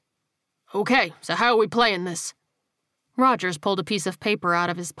feet. Okay, so how are we playing this? Rogers pulled a piece of paper out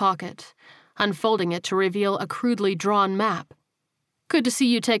of his pocket, unfolding it to reveal a crudely drawn map. Good to see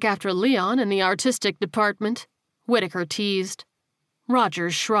you take after Leon in the artistic department, Whitaker teased.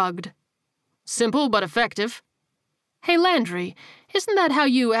 Rogers shrugged. Simple but effective. Hey, Landry, isn't that how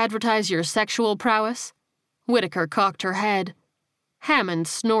you advertise your sexual prowess? Whitaker cocked her head. Hammond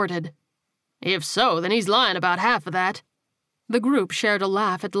snorted. If so, then he's lying about half of that. The group shared a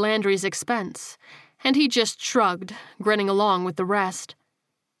laugh at Landry's expense, and he just shrugged, grinning along with the rest.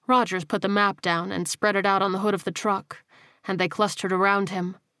 Rogers put the map down and spread it out on the hood of the truck, and they clustered around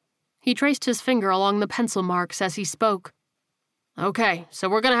him. He traced his finger along the pencil marks as he spoke. Okay, so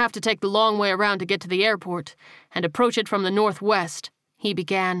we're going to have to take the long way around to get to the airport, and approach it from the northwest, he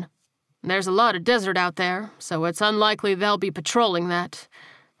began. There's a lot of desert out there, so it's unlikely they'll be patrolling that.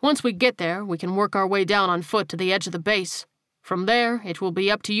 Once we get there, we can work our way down on foot to the edge of the base. From there, it will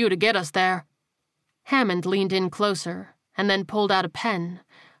be up to you to get us there. Hammond leaned in closer, and then pulled out a pen,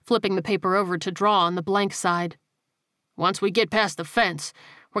 flipping the paper over to draw on the blank side. Once we get past the fence,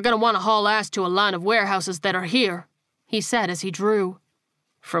 we're going to want to haul ass to a line of warehouses that are here, he said as he drew.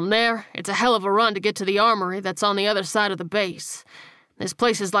 From there, it's a hell of a run to get to the armory that's on the other side of the base. This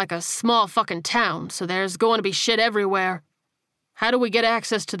place is like a small fucking town, so there's going to be shit everywhere. How do we get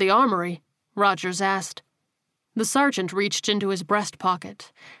access to the armory? Rogers asked. The sergeant reached into his breast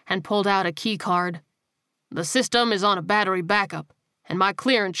pocket and pulled out a key card. The system is on a battery backup, and my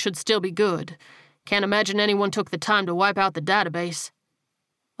clearance should still be good. Can't imagine anyone took the time to wipe out the database.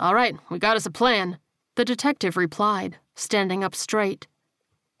 All right, we got us a plan, the detective replied, standing up straight.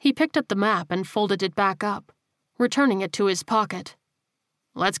 He picked up the map and folded it back up, returning it to his pocket.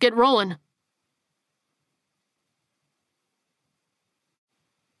 Let's get rolling.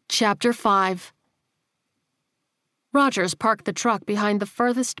 Chapter 5. Rogers parked the truck behind the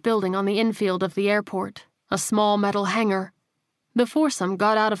furthest building on the infield of the airport, a small metal hangar. The foursome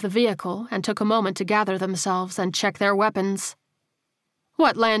got out of the vehicle and took a moment to gather themselves and check their weapons.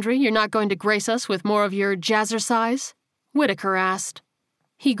 "What, Landry, you're not going to grace us with more of your jazzercise?" Whitaker asked.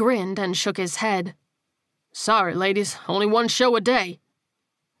 He grinned and shook his head. "Sorry, ladies, only one show a day."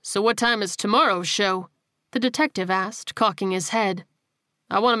 "So what time is tomorrow's show?" the detective asked, cocking his head.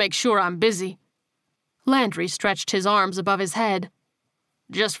 "I want to make sure I'm busy." Landry stretched his arms above his head.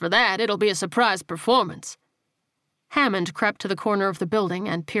 "Just for that, it'll be a surprise performance." Hammond crept to the corner of the building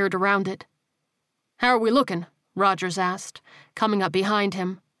and peered around it. "How are we looking?" Rogers asked, coming up behind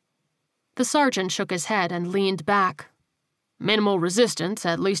him. The sergeant shook his head and leaned back. "Minimal resistance,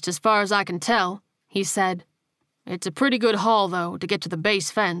 at least as far as I can tell," he said. "It's a pretty good haul, though, to get to the base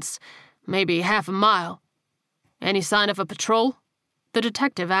fence. Maybe half a mile. Any sign of a patrol?" the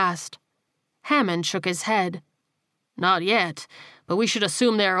detective asked. Hammond shook his head. "Not yet, but we should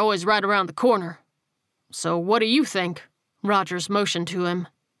assume they're always right around the corner. So what do you think?" Rogers motioned to him.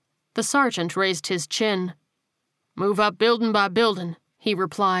 The sergeant raised his chin. "Move up building by building," he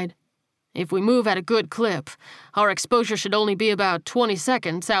replied. "If we move at a good clip, our exposure should only be about 20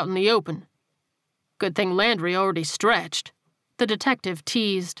 seconds out in the open. Good thing Landry already stretched," the detective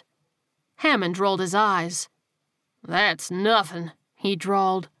teased. Hammond rolled his eyes. "That's nothing," he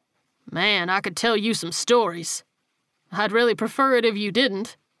drawled. "Man, I could tell you some stories." "I'd really prefer it if you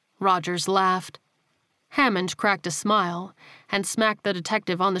didn't," Rogers laughed. Hammond cracked a smile and smacked the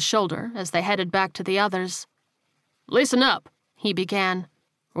detective on the shoulder as they headed back to the others. "Listen up," he began.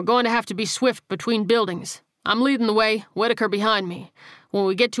 "We're going to have to be swift between buildings. I'm leading the way, Whitaker behind me. When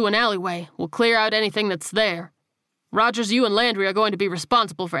we get to an alleyway, we'll clear out anything that's there. Rogers, you and Landry are going to be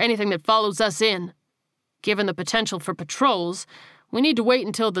responsible for anything that follows us in. Given the potential for patrols, we need to wait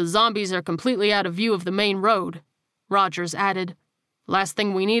until the zombies are completely out of view of the main road," Rogers added. "Last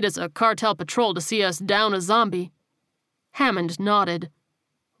thing we need is a cartel patrol to see us down a zombie." Hammond nodded.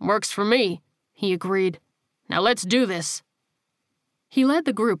 "Works for me," he agreed. "Now let's do this." He led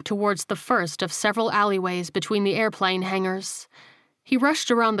the group towards the first of several alleyways between the airplane hangars. He rushed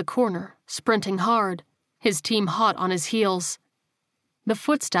around the corner, sprinting hard, his team hot on his heels. The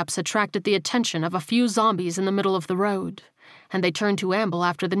footsteps attracted the attention of a few zombies in the middle of the road, and they turned to amble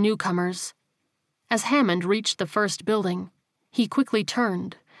after the newcomers. As Hammond reached the first building, he quickly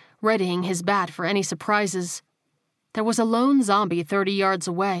turned, readying his bat for any surprises. There was a lone zombie 30 yards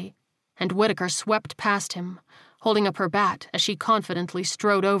away, and Whitaker swept past him, holding up her bat as she confidently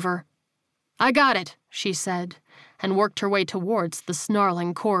strode over. "I got it," she said, and worked her way towards the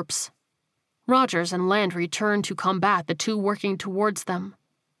snarling corpse. Rogers and Landry turned to combat the two working towards them,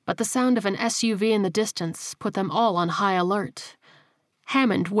 but the sound of an SUV in the distance put them all on high alert.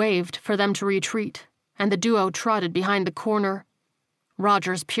 Hammond waved for them to retreat, and the duo trotted behind the corner.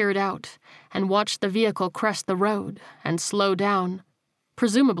 Rogers peered out and watched the vehicle crest the road and slow down,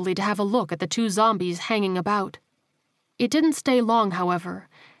 presumably to have a look at the two zombies hanging about. It didn't stay long, however,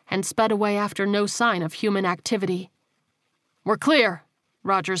 and sped away after no sign of human activity. "We're clear,"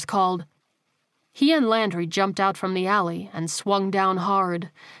 Rogers called. He and Landry jumped out from the alley and swung down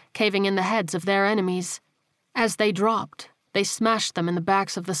hard, caving in the heads of their enemies. As they dropped, They smashed them in the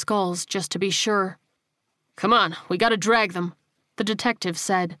backs of the skulls just to be sure. "Come on, we gotta drag them," the detective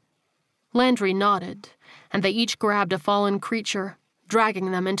said. Landry nodded, and they each grabbed a fallen creature,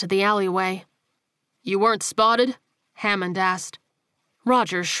 dragging them into the alleyway. "You weren't spotted?" Hammond asked.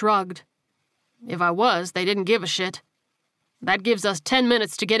 Rogers shrugged. "If I was, they didn't give a shit. That gives us 10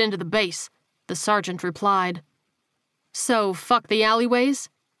 minutes to get into the base," the sergeant replied. "So, fuck the alleyways?"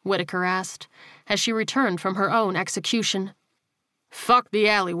 Whitaker asked, as she returned from her own execution. "Fuck the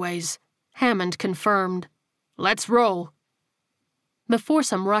alleyways," Hammond confirmed. "Let's roll." The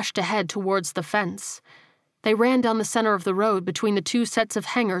foursome rushed ahead towards the fence. They ran down the center of the road between the two sets of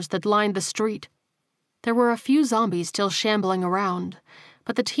hangars that lined the street. There were a few zombies still shambling around,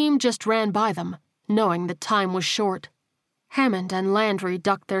 but the team just ran by them, knowing that time was short. Hammond and Landry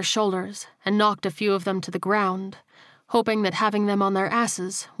ducked their shoulders and knocked a few of them to the ground, hoping that having them on their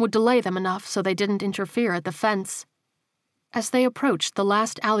asses would delay them enough so they didn't interfere at the fence. As they approached the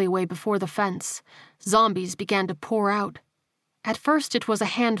last alleyway before the fence, zombies began to pour out. At first it was a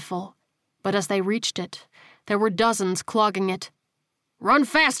handful, but as they reached it, there were dozens clogging it. "Run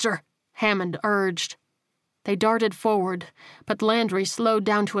faster," Hammond urged. They darted forward, but Landry slowed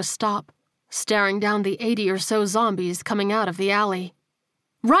down to a stop, staring down the 80 or so zombies coming out of the alley.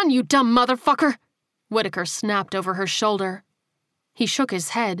 "Run, you dumb motherfucker!" Whitaker snapped over her shoulder. He shook his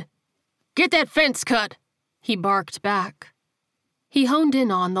head. "Get that fence cut!" he barked back. He honed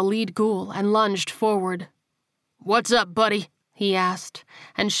in on the lead ghoul and lunged forward. "What's up, buddy?" he asked,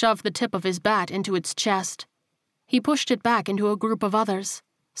 and shoved the tip of his bat into its chest. He pushed it back into a group of others,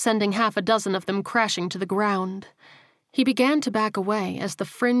 sending half a dozen of them crashing to the ground. He began to back away as the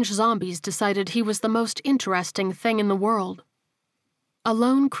fringe zombies decided he was the most interesting thing in the world. A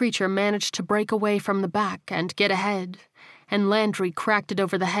lone creature managed to break away from the back and get ahead, and Landry cracked it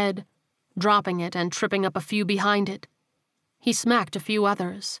over the head, dropping it and tripping up a few behind it. He smacked a few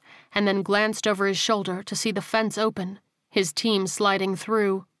others, and then glanced over his shoulder to see the fence open, his team sliding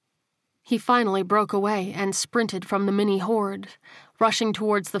through. He finally broke away and sprinted from the mini horde, rushing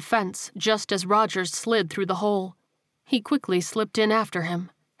towards the fence just as Rogers slid through the hole. He quickly slipped in after him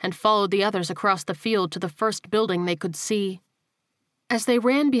and followed the others across the field to the first building they could see. As they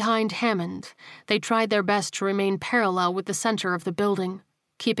ran behind Hammond, they tried their best to remain parallel with the center of the building,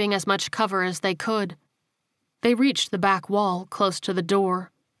 keeping as much cover as they could. They reached the back wall close to the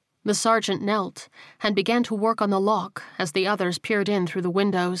door. The sergeant knelt and began to work on the lock as the others peered in through the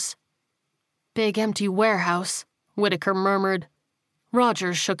windows. "Big empty warehouse," Whitaker murmured.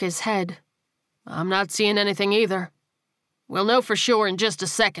 Rogers shook his head. "I'm not seeing anything either." "We'll know for sure in just a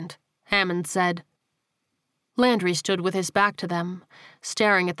second," Hammond said. Landry stood with his back to them,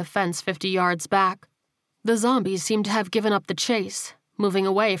 staring at the fence 50 yards back. The zombies seemed to have given up the chase, moving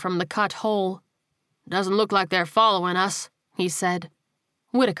away from the cut hole. "Doesn't look like they're following us," he said.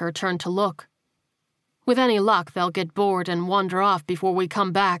 Whitaker turned to look. "With any luck, they'll get bored and wander off before we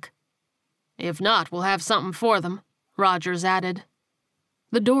come back." "If not, we'll have something for them," Rogers added.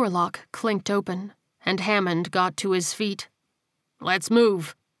 The door lock clinked open, and Hammond got to his feet. "Let's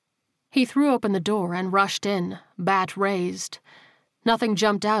move." He threw open the door and rushed in, bat raised. Nothing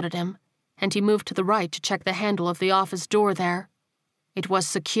jumped out at him, and he moved to the right to check the handle of the office door there. It was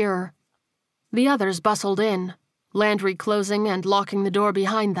secure. The others bustled in, Landry closing and locking the door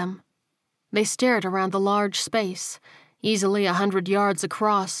behind them. They stared around the large space, easily 100 yards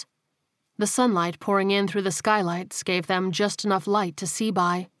across. The sunlight pouring in through the skylights gave them just enough light to see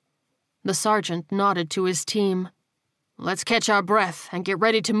by. The sergeant nodded to his team. "Let's catch our breath and get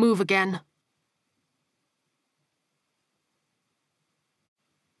ready to move again."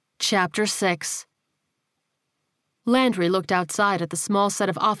 Chapter 6. Landry looked outside at the small set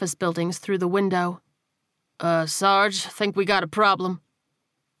of office buildings through the window. Sarge, think we got a problem."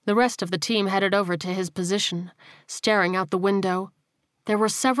 The rest of the team headed over to his position, staring out the window. There were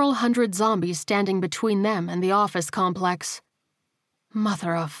several hundred zombies standing between them and the office complex.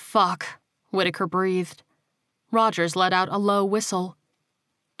 "Mother of fuck," Whitaker breathed. Rogers let out a low whistle.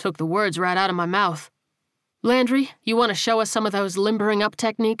 "Took the words right out of my mouth." "Landry, you want to show us some of those limbering up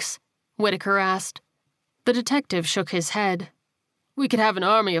techniques?" Whitaker asked. The detective shook his head. "We could have an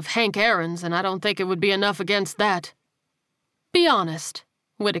army of Hank Aarons, and I don't think it would be enough against that." "Be honest,"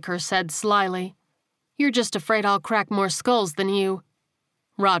 Whitaker said slyly. "You're just afraid I'll crack more skulls than you."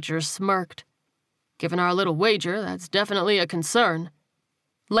 Rogers smirked. "Given our little wager, that's definitely a concern."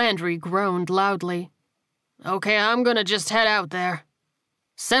 Landry groaned loudly. "Okay, I'm gonna just head out there."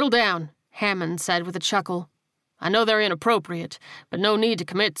 "Settle down," Hammond said with a chuckle. "I know they're inappropriate, but no need to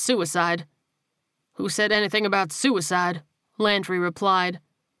commit suicide." "Who said anything about suicide?" Landry replied.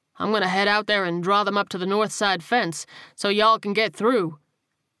 I'm gonna head out there and draw them up to the north side fence so y'all can get through.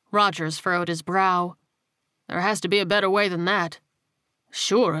 Rogers furrowed his brow. There has to be a better way than that.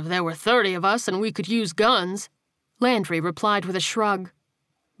 Sure, if there were 30 of us and we could use guns, Landry replied with a shrug.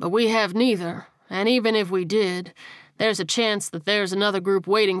 But we have neither, and even if we did, there's a chance that there's another group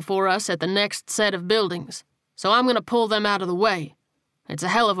waiting for us at the next set of buildings, so I'm gonna pull them out of the way. It's a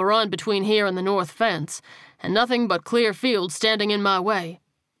hell of a run between here and the north fence, and nothing but clear field standing in my way.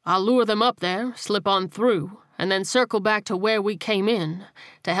 I'll lure them up there, slip on through, and then circle back to where we came in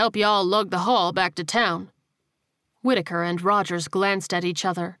to help y'all lug the haul back to town. Whitaker and Rogers glanced at each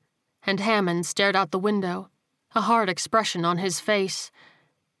other, and Hammond stared out the window, a hard expression on his face.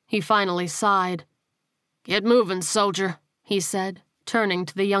 He finally sighed. "Get moving, soldier," he said, turning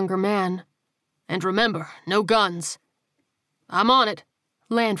to the younger man. "And remember, no guns." "I'm on it,"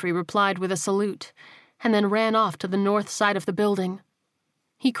 Landry replied with a salute, and then ran off to the north side of the building.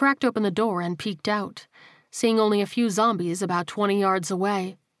 He cracked open the door and peeked out, seeing only a few zombies about 20 yards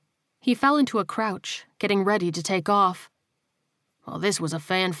away. He fell into a crouch, getting ready to take off. "Well, this was a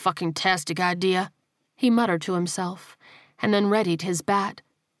fan-fucking-tastic idea," he muttered to himself, and then readied his bat.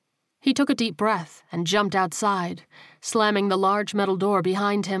 He took a deep breath and jumped outside, slamming the large metal door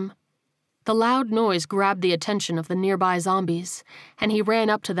behind him. The loud noise grabbed the attention of the nearby zombies, and he ran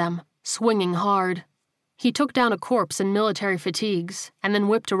up to them, swinging hard. He took down a corpse in military fatigues and then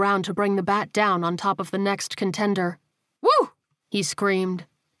whipped around to bring the bat down on top of the next contender. "Woo!" he screamed,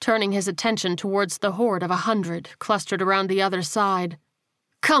 turning his attention towards the horde of 100 clustered around the other side.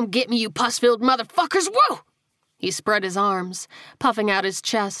 "Come get me, you pus-filled motherfuckers, woo!" He spread his arms, puffing out his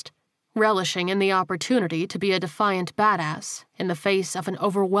chest, relishing in the opportunity to be a defiant badass in the face of an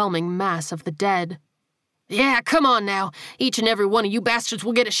overwhelming mass of the dead. "Yeah, come on now. Each and every one of you bastards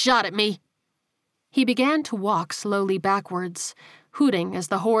will get a shot at me." He began to walk slowly backwards, hooting as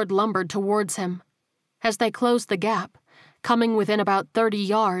the horde lumbered towards him. As they closed the gap, coming within about 30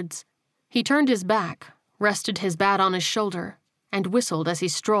 yards, he turned his back, rested his bat on his shoulder, and whistled as he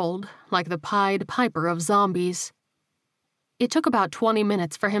strolled, like the Pied Piper of zombies. It took about 20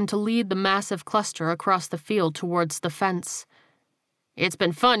 minutes for him to lead the massive cluster across the field towards the fence. "It's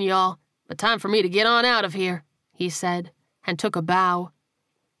been fun, y'all, but time for me to get on out of here," he said, and took a bow.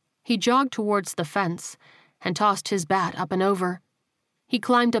 He jogged towards the fence and tossed his bat up and over. He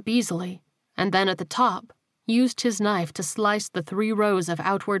climbed up easily, and then at the top, used his knife to slice the 3 rows of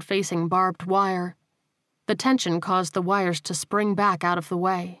outward-facing barbed wire. The tension caused the wires to spring back out of the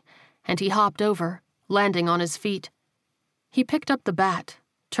way, and he hopped over, landing on his feet. He picked up the bat,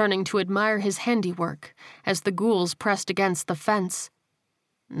 turning to admire his handiwork as the ghouls pressed against the fence.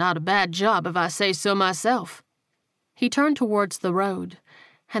 "Not a bad job, if I say so myself." He turned towards the road,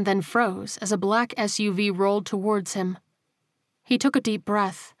 and then froze as a black SUV rolled towards him. He took a deep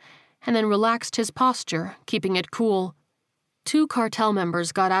breath, and then relaxed his posture, keeping it cool. 2 cartel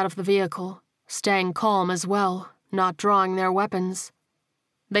members got out of the vehicle, staying calm as well, not drawing their weapons.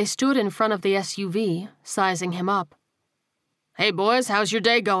 They stood in front of the SUV, sizing him up. "Hey boys, how's your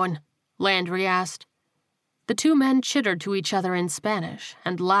day going?" Landry asked. The 2 men chittered to each other in Spanish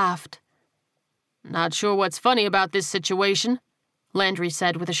and laughed. "Not sure what's funny about this situation," Landry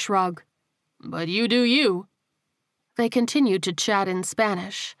said with a shrug. "But you do you." They continued to chat in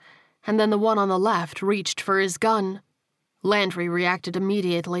Spanish, and then the one on the left reached for his gun. Landry reacted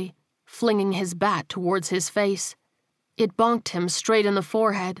immediately, flinging his bat towards his face. It bonked him straight in the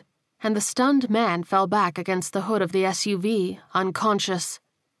forehead, and the stunned man fell back against the hood of the SUV, unconscious.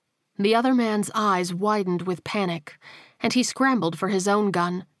 The other man's eyes widened with panic, and he scrambled for his own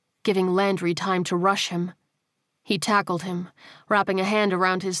gun, giving Landry time to rush him. He tackled him, wrapping a hand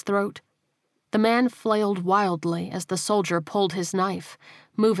around his throat. The man flailed wildly as the soldier pulled his knife,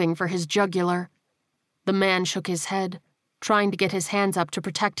 moving for his jugular. The man shook his head, trying to get his hands up to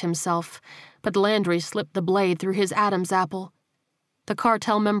protect himself, but Landry slipped the blade through his Adam's apple. The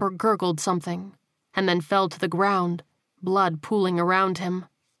cartel member gurgled something, and then fell to the ground, blood pooling around him.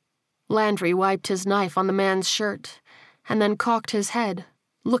 Landry wiped his knife on the man's shirt, and then cocked his head,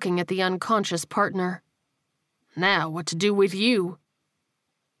 looking at the unconscious partner. "Now what to do with you?"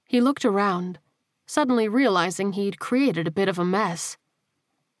 He looked around, suddenly realizing he'd created a bit of a mess.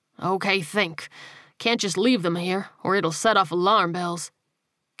 "Okay, think. Can't just leave them here, or it'll set off alarm bells.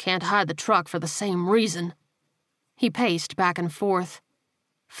 Can't hide the truck for the same reason." He paced back and forth.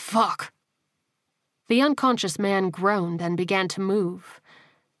 "Fuck." The unconscious man groaned and began to move.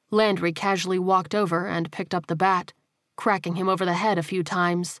 Landry casually walked over and picked up the bat, cracking him over the head a few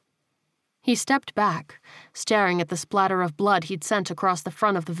times. He stepped back, staring at the splatter of blood he'd sent across the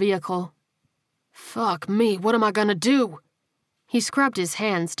front of the vehicle. "Fuck me, what am I gonna do?" He scrubbed his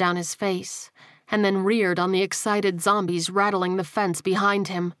hands down his face, and then reared on the excited zombies rattling the fence behind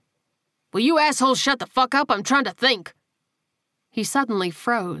him. Will you assholes shut the fuck up? I'm trying to think. He suddenly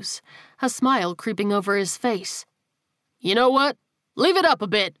froze, a smile creeping over his face. You know what? Leave it up a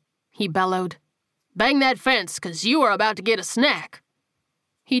bit, he bellowed. Bang that fence, 'cause you are about to get a snack.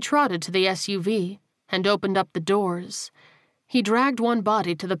 He trotted to the SUV and opened up the doors. He dragged one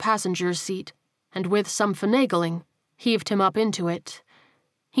body to the passenger's seat, and with some finagling, heaved him up into it.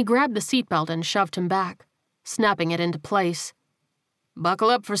 He grabbed the seatbelt and shoved him back, snapping it into place.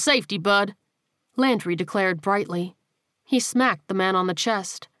 Buckle up for safety, bud, Landry declared brightly. He smacked the man on the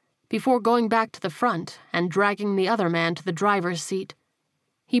chest, before going back to the front and dragging the other man to the driver's seat.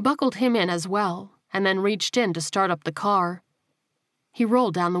 He buckled him in as well, and then reached in to start up the car. He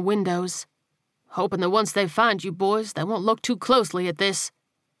rolled down the windows. Hoping that once they find you boys, they won't look too closely at this.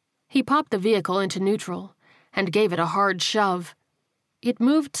 He popped the vehicle into neutral and gave it a hard shove. It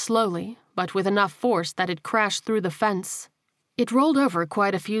moved slowly, but with enough force that it crashed through the fence. It rolled over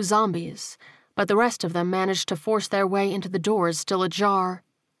quite a few zombies, but the rest of them managed to force their way into the doors still ajar.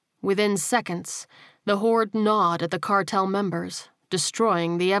 Within seconds, the horde gnawed at the cartel members,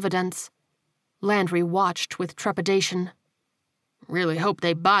 destroying the evidence. Landry watched with trepidation. Really hope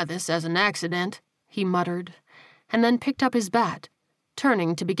they buy this as an accident, he muttered, and then picked up his bat,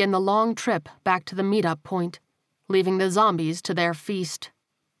 turning to begin the long trip back to the meet-up point, leaving the zombies to their feast.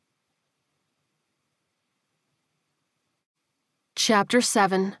 Chapter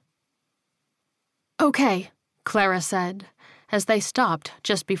 7. "Okay," Clara said, as they stopped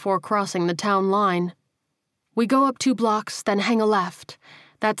just before crossing the town line. "We go up 2 blocks, then hang a left.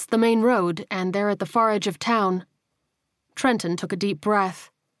 That's the main road, and they're at the far edge of town." Trenton took a deep breath.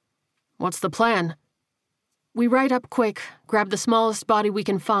 "What's the plan?" "We ride up quick, grab the smallest body we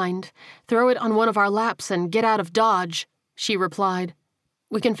can find, throw it on one of our laps, and get out of Dodge," she replied.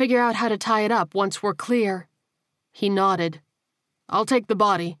 "We can figure out how to tie it up once we're clear." He nodded. "I'll take the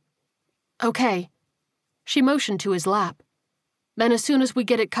body." "Okay." She motioned to his lap. "Then as soon as we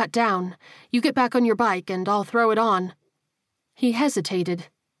get it cut down, you get back on your bike and I'll throw it on." He hesitated.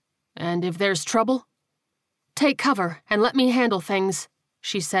 "And if there's trouble?" "Take cover and let me handle things,"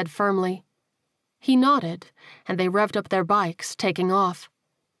 she said firmly. He nodded, and they revved up their bikes, taking off.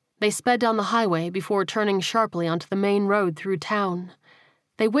 They sped down the highway before turning sharply onto the main road through town.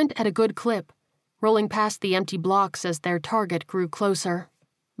 They went at a good clip, rolling past the empty blocks as their target grew closer.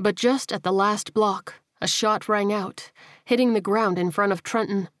 But just at the last block, a shot rang out, hitting the ground in front of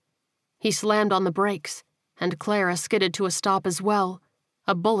Trenton. He slammed on the brakes, and Clara skidded to a stop as well,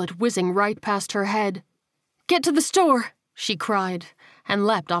 a bullet whizzing right past her head. "Get to the store!" she cried, and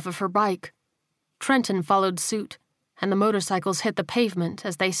leapt off of her bike. Trenton followed suit, and the motorcycles hit the pavement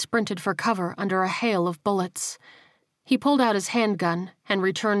as they sprinted for cover under a hail of bullets. He pulled out his handgun and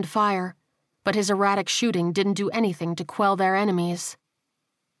returned fire, but his erratic shooting didn't do anything to quell their enemies.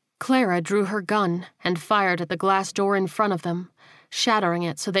 Clara drew her gun and fired at the glass door in front of them, shattering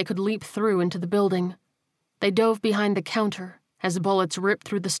it so they could leap through into the building. They dove behind the counter as bullets ripped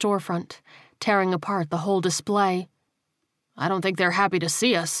through the storefront, tearing apart the whole display. "I don't think they're happy to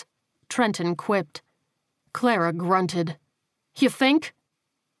see us," Trenton quipped. Clara grunted. "You think?"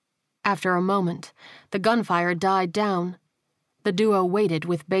 After a moment, the gunfire died down. The duo waited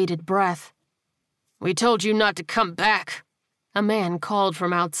with bated breath. "We told you not to come back," a man called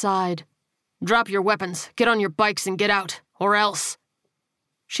from outside. "Drop your weapons, get on your bikes and get out, or else."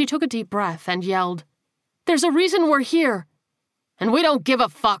 She took a deep breath and yelled, "There's a reason we're here." "And we don't give a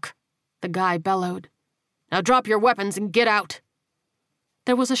fuck," the guy bellowed. "Now drop your weapons and get out."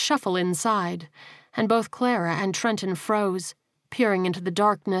 There was a shuffle inside, and both Clara and Trenton froze, peering into the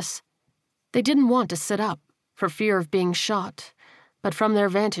darkness. They didn't want to sit up, for fear of being shot, but from their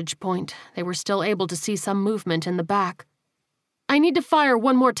vantage point, they were still able to see some movement in the back. "I need to fire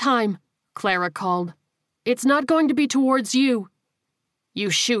one more time," Clara called. "It's not going to be towards you." "You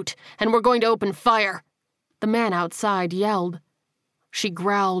shoot, and we're going to open fire," the man outside yelled. She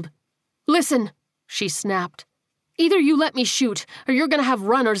growled. "Listen," she snapped. "Either you let me shoot, or you're going to have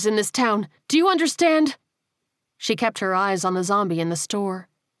runners in this town. Do you understand?" She kept her eyes on the zombie in the store,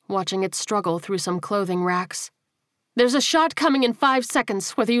 watching it struggle through some clothing racks. "There's a shot coming in 5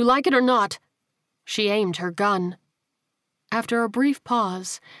 seconds, whether you like it or not." She aimed her gun. After a brief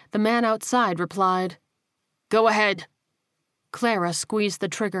pause, the man outside replied, "Go ahead." Clara squeezed the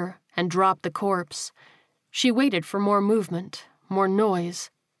trigger and dropped the corpse. She waited for more movement, more noise,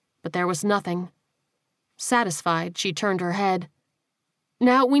 but there was nothing. Satisfied, she turned her head.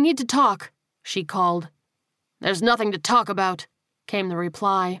 "Now we need to talk," she called. "There's nothing to talk about," came the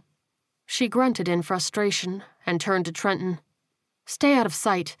reply. She grunted in frustration and turned to Trenton. Stay out of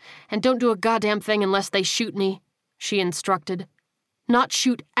sight, and don't do a goddamn thing unless they shoot me, she instructed. Not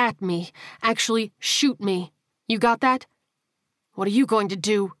shoot at me, actually shoot me. You got that? What are you going to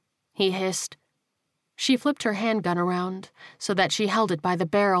do? He hissed. She flipped her handgun around so that she held it by the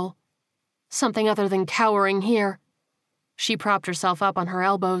barrel. Something other than cowering here. She propped herself up on her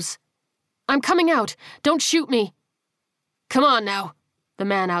elbows. I'm coming out! Don't shoot me! Come on now, the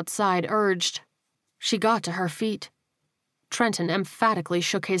man outside urged. She got to her feet. Trenton emphatically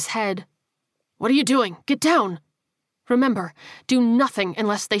shook his head. What are you doing? Get down! Remember, do nothing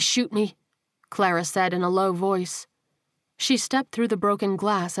unless they shoot me, Clara said in a low voice. She stepped through the broken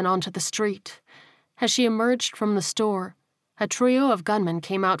glass and onto the street. As she emerged from the store, a trio of gunmen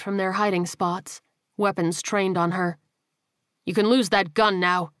came out from their hiding spots, weapons trained on her. You can lose that gun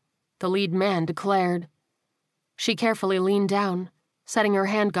now, the lead man declared. She carefully leaned down, setting her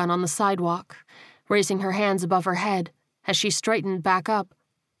handgun on the sidewalk, raising her hands above her head as she straightened back up.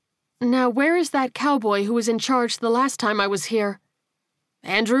 Now, where is that cowboy who was in charge the last time I was here?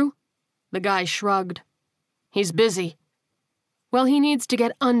 Andrew? The guy shrugged. He's busy. Well, he needs to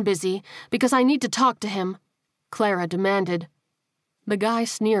get unbusy, because I need to talk to him, Clara demanded. The guy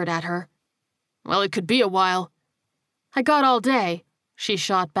sneered at her. Well, it could be a while. I got all day, she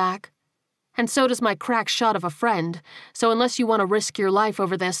shot back. And so does my crack shot of a friend, so unless you want to risk your life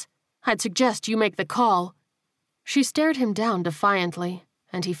over this, I'd suggest you make the call. She stared him down defiantly,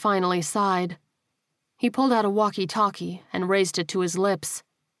 and he finally sighed. He pulled out a walkie-talkie and raised it to his lips.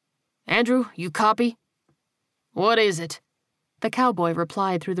 Andrew, you copy? What is it? The cowboy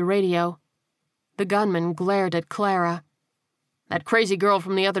replied through the radio. The gunman glared at Clara. That crazy girl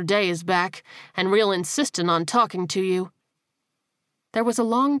from the other day is back, and real insistent on talking to you. There was a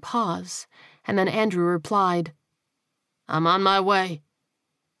long pause, and then Andrew replied, I'm on my way.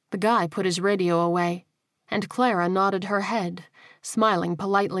 The guy put his radio away, and Clara nodded her head, smiling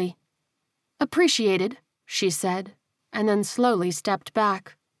politely. Appreciated, she said, and then slowly stepped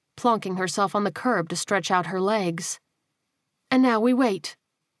back, plonking herself on the curb to stretch out her legs. And now we wait.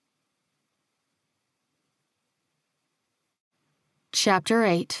 Chapter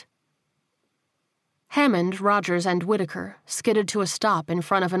 8. Hammond, Rogers, and Whitaker skidded to a stop in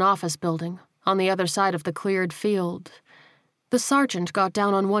front of an office building on the other side of the cleared field. The sergeant got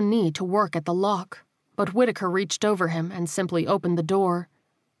down on one knee to work at the lock, but Whitaker reached over him and simply opened the door.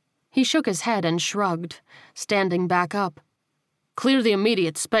 He shook his head and shrugged, standing back up. Clear the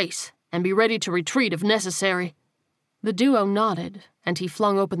immediate space, and be ready to retreat if necessary. The duo nodded, and he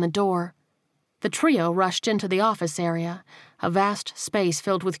flung open the door. The trio rushed into the office area, a vast space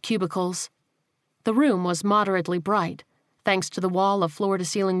filled with cubicles. The room was moderately bright, thanks to the wall of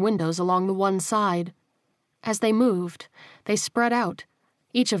floor-to-ceiling windows along the one side. As they moved, they spread out,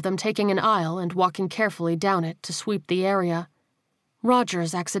 each of them taking an aisle and walking carefully down it to sweep the area.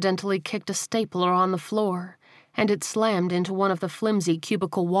 Rogers accidentally kicked a stapler on the floor, and it slammed into one of the flimsy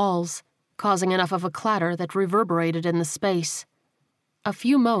cubicle walls, causing enough of a clatter that reverberated in the space. A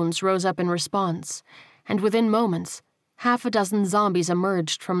few moans rose up in response, and within moments, half a dozen zombies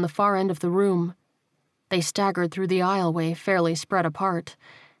emerged from the far end of the room. They staggered through the aisleway fairly spread apart,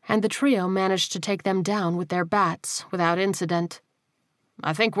 and the trio managed to take them down with their bats without incident.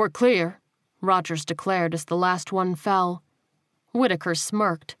 I think we're clear, Rogers declared as the last one fell. Whitaker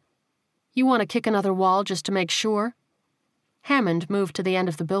smirked. You want to kick another wall just to make sure? Hammond moved to the end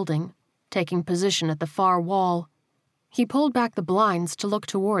of the building, taking position at the far wall. He pulled back the blinds to look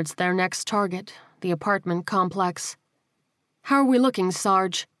towards their next target, the apartment complex. How are we looking,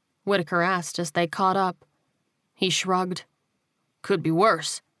 Sarge? Whitaker asked as they caught up. He shrugged. Could be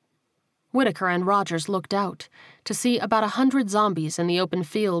worse. Whitaker and Rogers looked out to see about 100 zombies in the open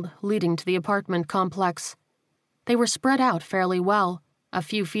field leading to the apartment complex. They were spread out fairly well, a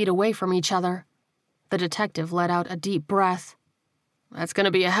few feet away from each other. The detective let out a deep breath. That's going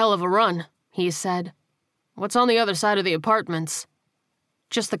to be a hell of a run, he said. What's on the other side of the apartments?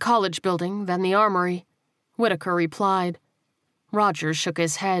 Just the college building, then the armory, Whitaker replied. Rogers shook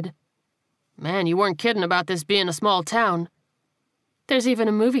his head. Man, you weren't kidding about this being a small town. There's even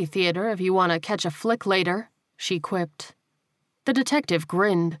a movie theater if you want to catch a flick later, she quipped. The detective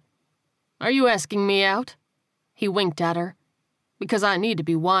grinned. Are you asking me out? He winked at her. Because I need to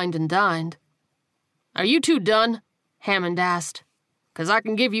be wined and dined. Are you two done? Hammond asked. 'Cause I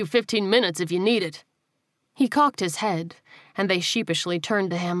can give you 15 minutes if you need it. He cocked his head, and they sheepishly turned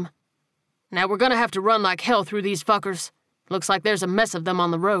to him. Now we're gonna have to run like hell through these fuckers. Looks like there's a mess of them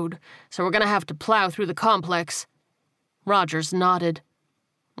on the road, so we're gonna have to plow through the complex. Rogers nodded.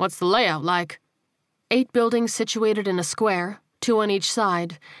 What's the layout like? 8 buildings situated in a square, 2 on each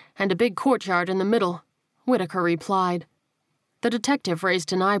side, and a big courtyard in the middle, Whitaker replied. The detective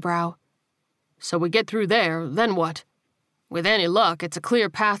raised an eyebrow. So we get through there, then what? With any luck, it's a clear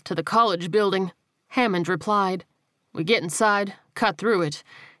path to the college building, Hammond replied. We get inside, cut through it,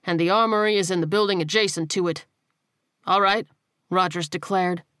 and the armory is in the building adjacent to it. All right, Rogers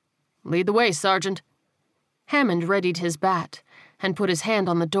declared. Lead the way, Sergeant. Hammond readied his bat and put his hand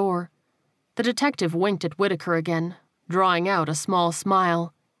on the door. The detective winked at Whitaker again, drawing out a small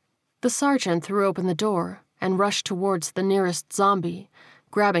smile. The sergeant threw open the door and rushed towards the nearest zombie,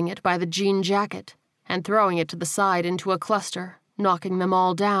 grabbing it by the jean jacket and throwing it to the side into a cluster, knocking them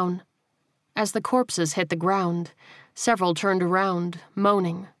all down. As the corpses hit the ground, several turned around,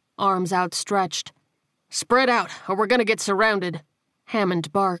 moaning, arms outstretched. Spread out, or we're gonna get surrounded,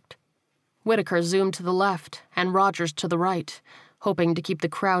 Hammond barked. Whitaker zoomed to the left and Rogers to the right, hoping to keep the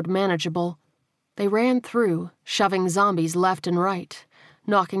crowd manageable. They ran through, shoving zombies left and right,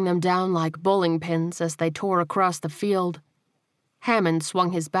 knocking them down like bowling pins as they tore across the field. Hammond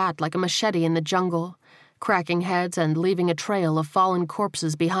swung his bat like a machete in the jungle, cracking heads and leaving a trail of fallen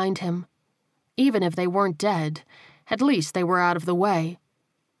corpses behind him. Even if they weren't dead, at least they were out of the way.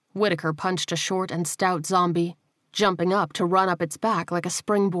 Whitaker punched a short and stout zombie, jumping up to run up its back like a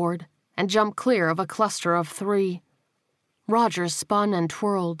springboard and jump clear of a cluster of 3. Rogers spun and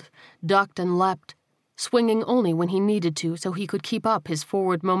twirled, ducked and leapt, swinging only when he needed to so he could keep up his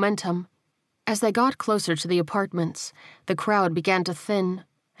forward momentum. As they got closer to the apartments, the crowd began to thin,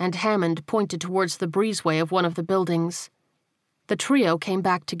 and Hammond pointed towards the breezeway of one of the buildings. The trio came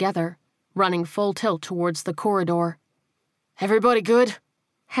back together, running full tilt towards the corridor. Everybody good?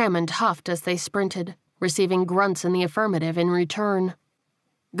 Hammond huffed as they sprinted, receiving grunts in the affirmative in return.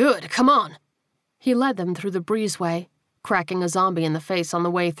 Good, come on. He led them through the breezeway, cracking a zombie in the face on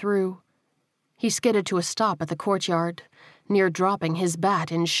the way through. He skidded to a stop at the courtyard, near dropping his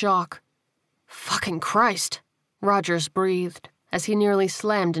bat in shock. Fucking Christ, Rogers breathed as he nearly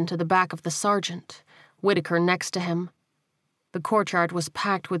slammed into the back of the sergeant, Whitaker next to him. The courtyard was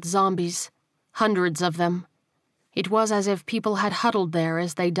packed with zombies, hundreds of them. It was as if people had huddled there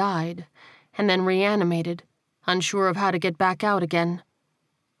as they died, and then reanimated, unsure of how to get back out again.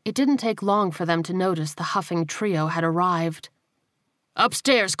 It didn't take long for them to notice the huffing trio had arrived.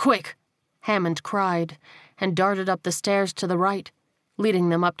 Upstairs, quick! Hammond cried, and darted up the stairs to the right, leading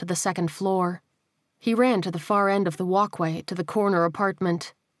them up to the second floor. He ran to the far end of the walkway to the corner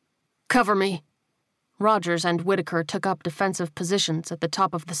apartment. Cover me! Rogers and Whitaker took up defensive positions at the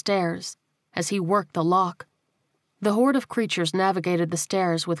top of the stairs as he worked the lock. The horde of creatures navigated the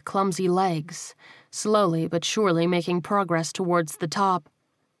stairs with clumsy legs, slowly but surely making progress towards the top.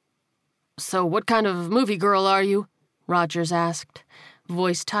 So what kind of movie girl are you? Rogers asked,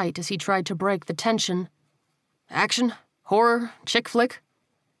 voice tight as he tried to break the tension. Action? Horror? Chick flick?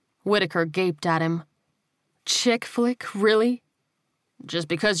 Whitaker gaped at him. Chick flick, really? Just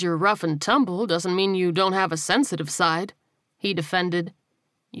because you're rough and tumble doesn't mean you don't have a sensitive side, he defended.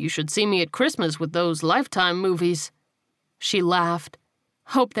 You should see me at Christmas with those Lifetime movies. She laughed.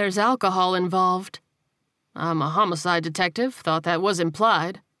 Hope there's alcohol involved. I'm a homicide detective, thought that was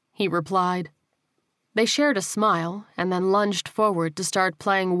implied, he replied. They shared a smile and then lunged forward to start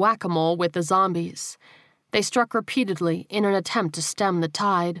playing whack-a-mole with the zombies. They struck repeatedly in an attempt to stem the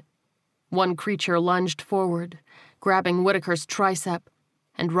tide. One creature lunged forward, grabbing Whitaker's tricep,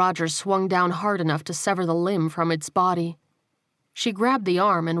 and Rogers swung down hard enough to sever the limb from its body. She grabbed the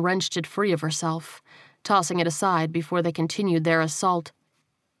arm and wrenched it free of herself, tossing it aside before they continued their assault.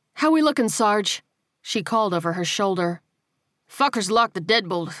 How we looking, Sarge? She called over her shoulder. Fuckers locked the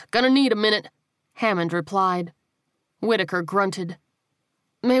deadbolt. Gonna need a minute, Hammond replied. Whitaker grunted.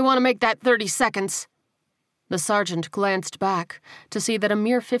 May want to make that 30 seconds. The sergeant glanced back to see that a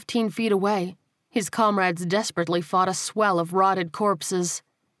mere 15 feet away, his comrades desperately fought a swell of rotted corpses.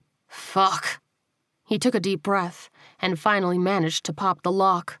 Fuck. He took a deep breath and finally managed to pop the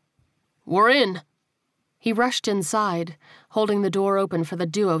lock. We're in. He rushed inside, holding the door open for the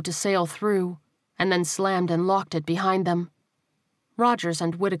duo to sail through, and then slammed and locked it behind them. Rogers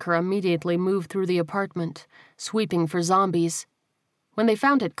and Whitaker immediately moved through the apartment, sweeping for zombies. When they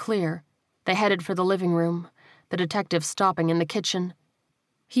found it clear, they headed for the living room, the detective stopping in the kitchen.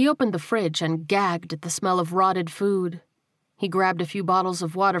 He opened the fridge and gagged at the smell of rotted food. He grabbed a few bottles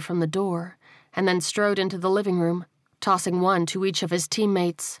of water from the door and then strode into the living room, tossing one to each of his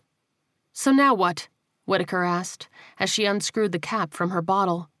teammates. "So now what?" Whitaker asked, as she unscrewed the cap from her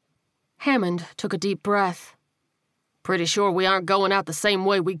bottle. Hammond took a deep breath. "Pretty sure we aren't going out the same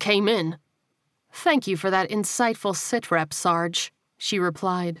way we came in." "Thank you for that insightful sit-rep, Sarge," she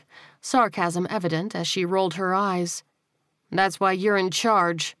replied, sarcasm evident as she rolled her eyes. "That's why you're in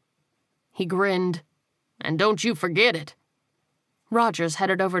charge." He grinned. "And don't you forget it." Rogers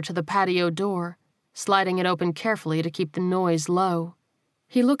headed over to the patio door, sliding it open carefully to keep the noise low.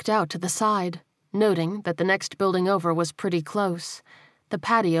 He looked out to the side, noting that the next building over was pretty close, the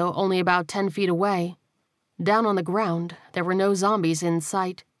patio only about 10 feet away. Down on the ground, there were no zombies in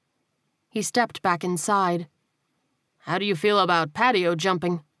sight. He stepped back inside. How do you feel about patio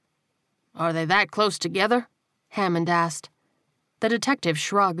jumping? Are they that close together? Hammond asked. The detective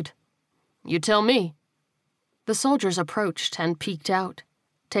shrugged. You tell me. The soldiers approached and peeked out,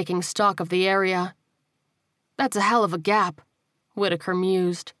 taking stock of the area. That's a hell of a gap, Whitaker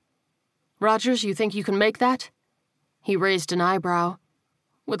mused. Rogers, you think you can make that? He raised an eyebrow.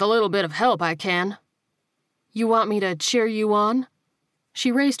 With a little bit of help, I can. You want me to cheer you on?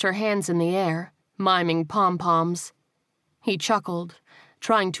 She raised her hands in the air, miming pom-poms. He chuckled,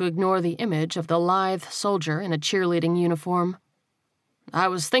 trying to ignore the image of the lithe soldier in a cheerleading uniform. I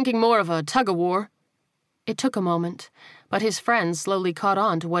was thinking more of a tug-of-war. It took a moment, but his friends slowly caught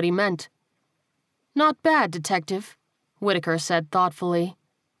on to what he meant. Not bad, Detective, Whitaker said thoughtfully.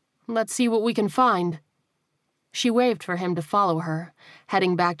 Let's see what we can find. She waved for him to follow her,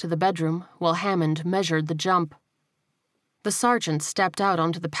 heading back to the bedroom while Hammond measured the jump. The sergeant stepped out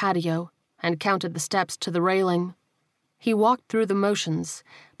onto the patio and counted the steps to the railing. He walked through the motions,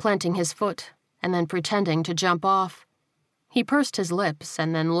 planting his foot and then pretending to jump off. He pursed his lips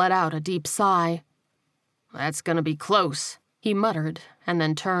and then let out a deep sigh. That's gonna be close, he muttered, and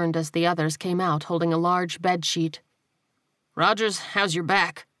then turned as the others came out holding a large bedsheet. Rogers, how's your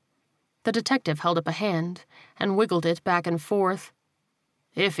back? The detective held up a hand and wiggled it back and forth.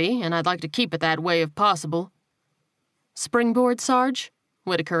 Iffy, and I'd like to keep it that way if possible. Springboard, Sarge?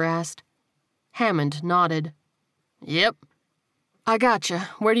 Whitaker asked. Hammond nodded. Yep. I gotcha.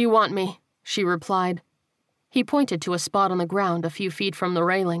 Where do you want me? She replied. He pointed to a spot on the ground a few feet from the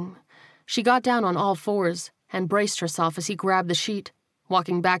railing. She got down on all fours and braced herself as he grabbed the sheet,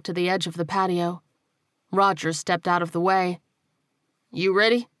 walking back to the edge of the patio. Rogers stepped out of the way. You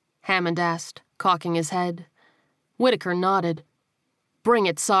ready? Hammond asked, cocking his head. Whitaker nodded. Bring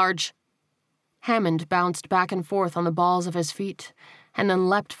it, Sarge. Hammond bounced back and forth on the balls of his feet, and then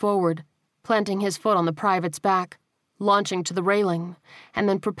leapt forward, planting his foot on the private's back, launching to the railing, and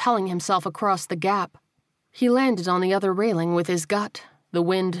then propelling himself across the gap. He landed on the other railing with his gut, the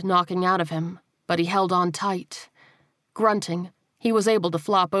wind knocking out of him, but he held on tight. Grunting, he was able to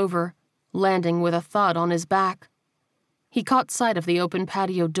flop over, landing with a thud on his back. He caught sight of the open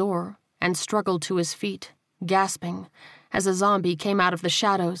patio door and struggled to his feet, gasping, as a zombie came out of the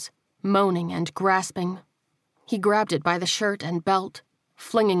shadows, moaning and grasping. He grabbed it by the shirt and belt,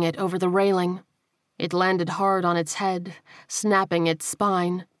 flinging it over the railing. It landed hard on its head, snapping its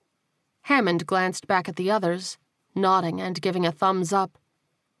spine. Hammond glanced back at the others, nodding and giving a thumbs up.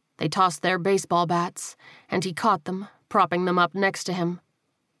 They tossed their baseball bats, and he caught them, propping them up next to him.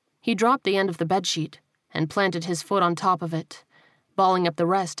 He dropped the end of the bedsheet and planted his foot on top of it, balling up the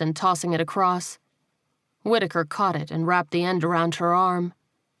rest and tossing it across. Whitaker caught it and wrapped the end around her arm.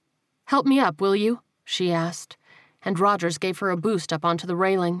 "Help me up, will you?" she asked, and Rogers gave her a boost up onto the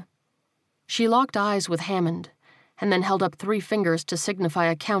railing. She locked eyes with Hammond, and then held up 3 fingers to signify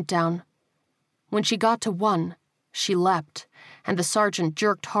a countdown. When she got to 1, she leapt, and the sergeant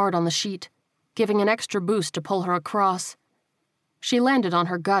jerked hard on the sheet, giving an extra boost to pull her across. She landed on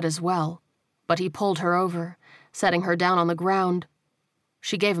her gut as well, but he pulled her over, setting her down on the ground.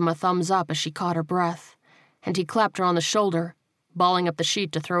 She gave him a thumbs up as she caught her breath, and he clapped her on the shoulder, balling up the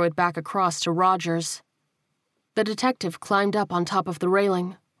sheet to throw it back across to Rogers. The detective climbed up on top of the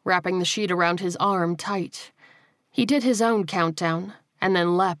railing, wrapping the sheet around his arm tight. He did his own countdown, and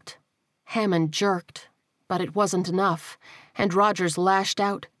then leapt. Hammond jerked, but it wasn't enough, and Rogers lashed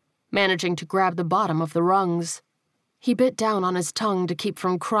out, managing to grab the bottom of the rungs. He bit down on his tongue to keep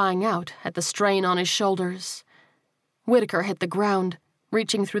from crying out at the strain on his shoulders. Whitaker hit the ground,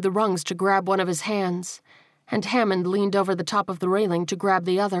 reaching through the rungs to grab one of his hands, and Hammond leaned over the top of the railing to grab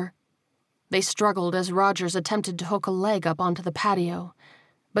the other. They struggled as Rogers attempted to hook a leg up onto the patio,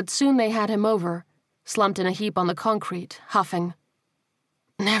 but soon they had him over, slumped in a heap on the concrete, huffing.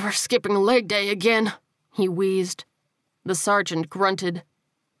 "Never skipping leg day again," he wheezed. The sergeant grunted.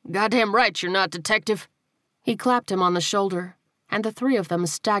 "Goddamn right you're not, Detective." He clapped him on the shoulder, and the 3 of them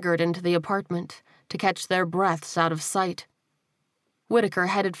staggered into the apartment to catch their breaths out of sight. Whitaker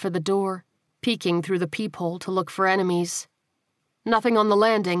headed for the door, peeking through the peephole to look for enemies. "Nothing on the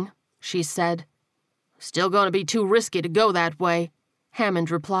landing," she said. "Still gonna be too risky to go that way,"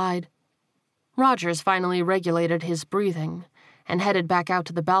 Hammond replied. Rogers finally regulated his breathing and headed back out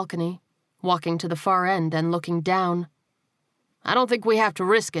to the balcony, walking to the far end and looking down. "I don't think we have to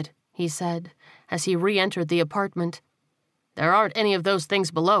risk it," he said, as he re-entered the apartment. There aren't any of those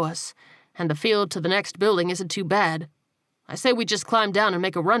things below us, and the field to the next building isn't too bad. I say we just climb down and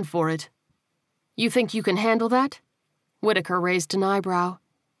make a run for it." "You think you can handle that?" Whitaker raised an eyebrow.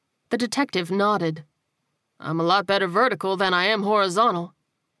 The detective nodded. "I'm a lot better vertical than I am horizontal."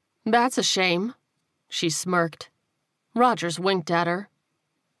 "That's a shame." She smirked. Rogers winked at her.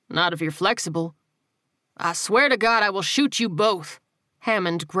 "Not if you're flexible." "I swear to God I will shoot you both,"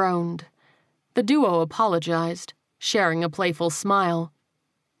 Hammond groaned. The duo apologized, sharing a playful smile.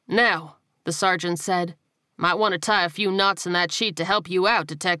 "Now," the sergeant said, "might want to tie a few knots in that sheet to help you out,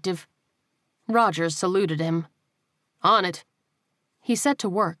 Detective." Rogers saluted him. "On it." He set to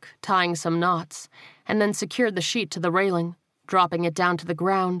work, tying some knots, and then secured the sheet to the railing, dropping it down to the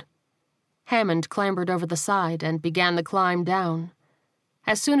ground. Hammond clambered over the side and began the climb down.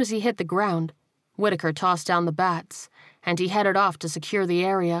 As soon as he hit the ground, Whitaker tossed down the bats, and he headed off to secure the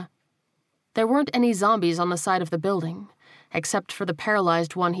area. There weren't any zombies on the side of the building, except for the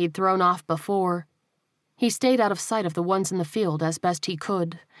paralyzed one he'd thrown off before. He stayed out of sight of the ones in the field as best he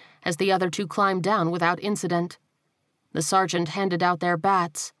could, as the other two climbed down without incident. The sergeant handed out their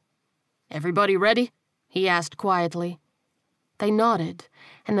bats. "Everybody ready?" he asked quietly. They nodded,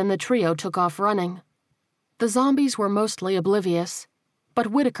 and then the trio took off running. The zombies were mostly oblivious, but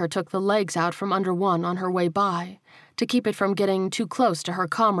Whitaker took the legs out from under one on her way by to keep it from getting too close to her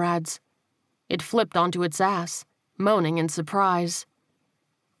comrades. It flipped onto its ass, moaning in surprise.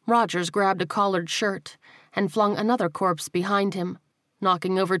 Rogers grabbed a collared shirt and flung another corpse behind him,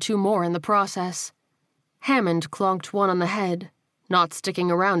 knocking over two more in the process. Hammond clonked one on the head, not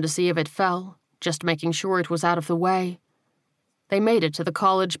sticking around to see if it fell, just making sure it was out of the way. They made it to the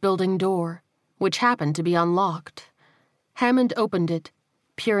college building door, which happened to be unlocked. Hammond opened it,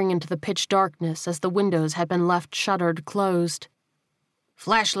 peering into the pitch darkness as the windows had been left shuttered closed.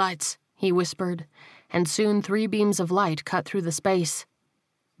 "Flashlights," he whispered, and soon 3 beams of light cut through the space.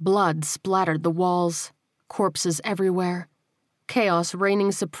 Blood splattered the walls, corpses everywhere, chaos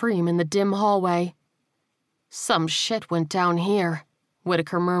reigning supreme in the dim hallway. "Some shit went down here,"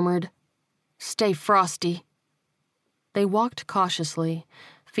 Whitaker murmured. "Stay frosty." They walked cautiously,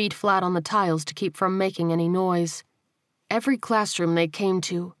 feet flat on the tiles to keep from making any noise. Every classroom they came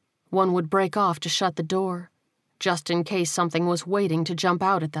to, one would break off to shut the door, just in case something was waiting to jump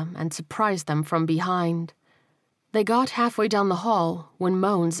out at them and surprise them from behind. They got halfway down the hall when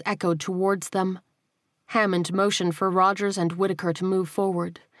moans echoed towards them. Hammond motioned for Rogers and Whitaker to move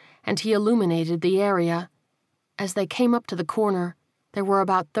forward, and he illuminated the area. As they came up to the corner, there were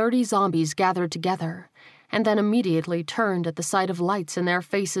about 30 zombies gathered together, and then immediately turned at the sight of lights in their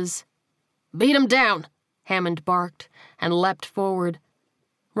faces. "Beat 'em down!" Hammond barked, and leapt forward.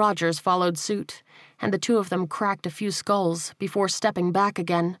 Rogers followed suit, and the two of them cracked a few skulls before stepping back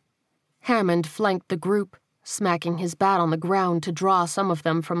again. Hammond flanked the group, smacking his bat on the ground to draw some of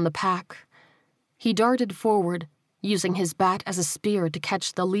them from the pack. He darted forward, using his bat as a spear to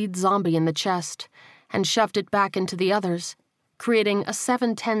catch the lead zombie in the chest, and shoved it back into the others, creating a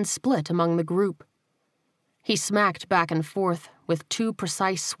 7-10 split among the group. He smacked back and forth with 2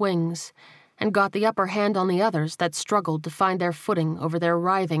 precise swings, and got the upper hand on the others that struggled to find their footing over their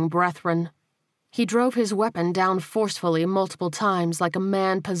writhing brethren. He drove his weapon down forcefully multiple times like a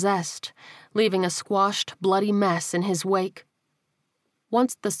man possessed, leaving a squashed, bloody mess in his wake.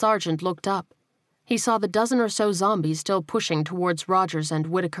 Once the sergeant looked up, he saw the dozen or so zombies still pushing towards Rogers and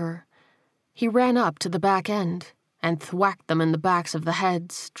Whitaker. He ran up to the back end and thwacked them in the backs of the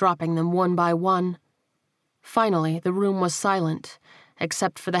heads, dropping them one by one. Finally, the room was silent,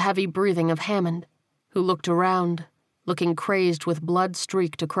 except for the heavy breathing of Hammond, who looked around, looking crazed with blood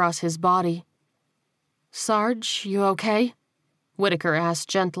streaked across his body. "Sarge, you okay?" Whitaker asked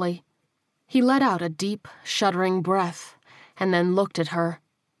gently. He let out a deep, shuddering breath, and then looked at her.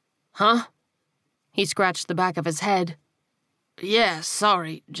 "Huh?" He scratched the back of his head. "Yeah,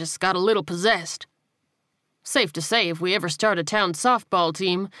 sorry, just got a little possessed." "Safe to say if we ever start a town softball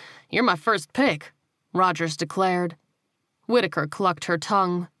team, you're my first pick," Rogers declared. Whitaker clucked her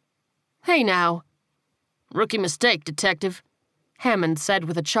tongue. "Hey now." "Rookie mistake, Detective," Hammond said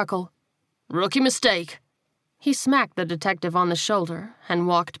with a chuckle. "Rookie mistake." He smacked the detective on the shoulder and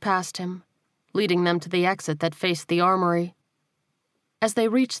walked past him, leading them to the exit that faced the armory. As they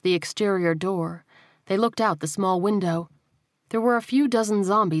reached the exterior door, they looked out the small window. There were a few dozen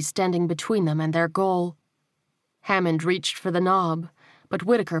zombies standing between them and their goal. Hammond reached for the knob, but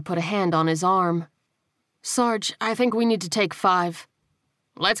Whitaker put a hand on his arm. "Sarge, I think we need to take 5.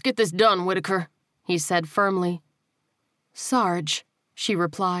 "Let's get this done, Whitaker," he said firmly. "Sarge," she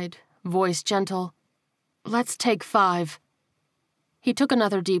replied, voice gentle. "Let's take 5. He took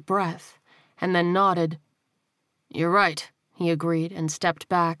another deep breath, and then nodded. "You're right," he agreed and stepped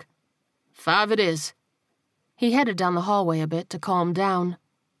back. 5 it is. He headed down the hallway a bit to calm down.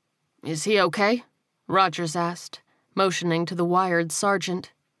 Is he okay? Rogers asked, motioning to the wired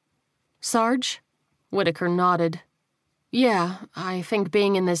sergeant. Sarge? Whitaker nodded. Yeah, I think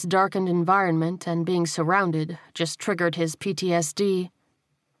being in this darkened environment and being surrounded just triggered his PTSD.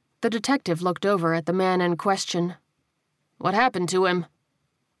 The detective looked over at the man in question. What happened to him?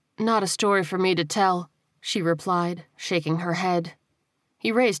 Not a story for me to tell, she replied, shaking her head.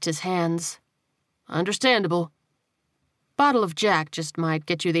 He raised his hands. Understandable. Bottle of Jack just might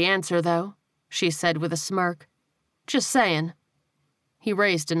get you the answer, though, she said with a smirk. Just saying. He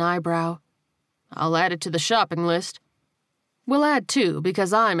raised an eyebrow. I'll add it to the shopping list. We'll add 2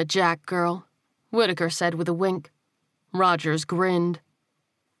 because I'm a Jack girl, Whitaker said with a wink. Rogers grinned.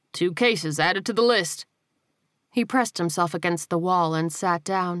 2 cases added to the list. He pressed himself against the wall and sat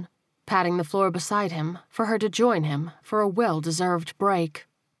down, patting the floor beside him for her to join him for a well-deserved break.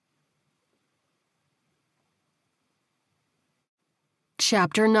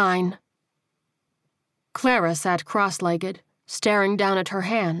 Chapter 9. Clara sat cross-legged, staring down at her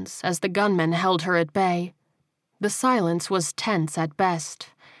hands as the gunmen held her at bay. The silence was tense at best,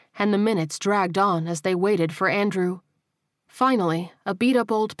 and the minutes dragged on as they waited for Andrew. Finally, a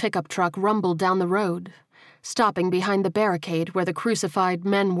beat-up old pickup truck rumbled down the road, stopping behind the barricade where the crucified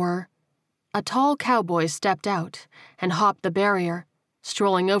men were. A tall cowboy stepped out and hopped the barrier,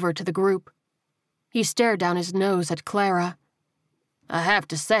 strolling over to the group. He stared down his nose at Clara. I have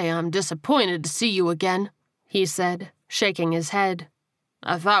to say I'm disappointed to see you again, he said, shaking his head.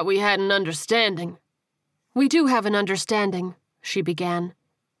 I thought we had an understanding. We do have an understanding, she began.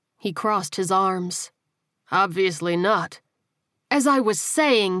 He crossed his arms. Obviously not. As I was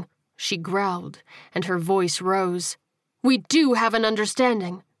saying, she growled, and her voice rose. We do have an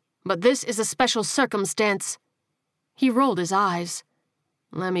understanding, but this is a special circumstance. He rolled his eyes.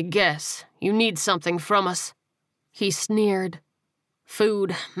 Let me guess, you need something from us. He sneered.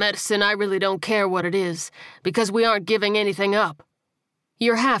 Food, medicine, I really don't care what it is, because we aren't giving anything up.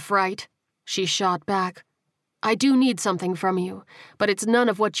 You're half right, she shot back. I do need something from you, but it's none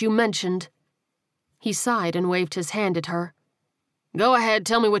of what you mentioned. He sighed and waved his hand at her. Go ahead,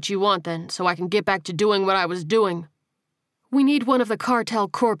 tell me what you want then, so I can get back to doing what I was doing. We need one of the cartel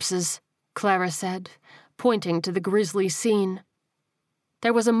corpses, Clara said, pointing to the grisly scene.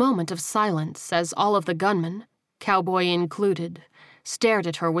 There was a moment of silence as all of the gunmen, cowboy included, stared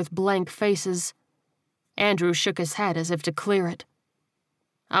at her with blank faces. Andrew shook his head as if to clear it.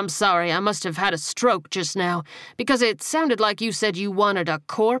 I'm sorry, I must have had a stroke just now, because it sounded like you said you wanted a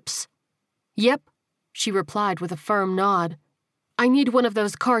corpse. Yep, she replied with a firm nod. I need one of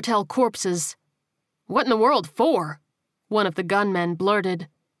those cartel corpses. What in the world for? One of the gunmen blurted.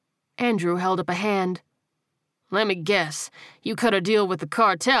 Andrew held up a hand. Let me guess, you cut a deal with the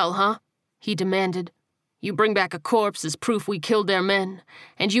cartel, huh? He demanded. You bring back a corpse as proof we killed their men,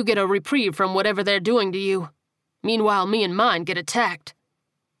 and you get a reprieve from whatever they're doing to you. Meanwhile, me and mine get attacked.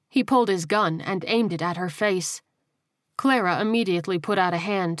 He pulled his gun and aimed it at her face. Clara immediately put out a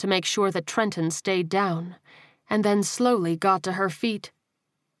hand to make sure that Trenton stayed down, and then slowly got to her feet.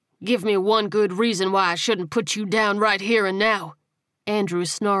 Give me one good reason why I shouldn't put you down right here and now, Andrew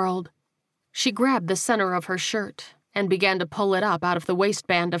snarled. She grabbed the center of her shirt and began to pull it up out of the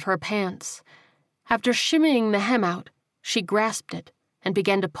waistband of her pants. After shimmying the hem out, she grasped it and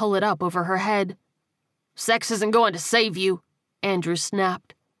began to pull it up over her head. Sex isn't going to save you, Andrew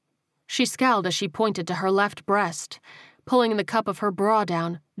snapped. She scowled as she pointed to her left breast, pulling the cup of her bra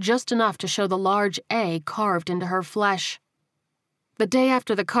down just enough to show the large A carved into her flesh. The day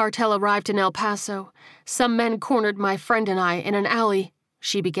after the cartel arrived in El Paso, some men cornered my friend and I in an alley,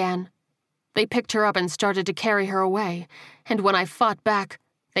 she began. They picked her up and started to carry her away, and when I fought back,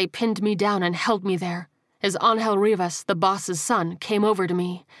 they pinned me down and held me there, as Angel Rivas, the boss's son, came over to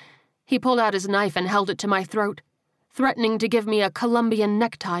me. He pulled out his knife and held it to my throat, threatening to give me a Colombian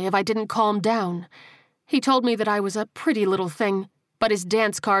necktie if I didn't calm down. He told me that I was a pretty little thing, but his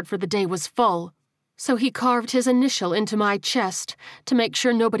dance card for the day was full, so he carved his initial into my chest to make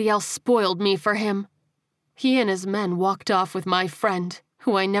sure nobody else spoiled me for him. He and his men walked off with my friend,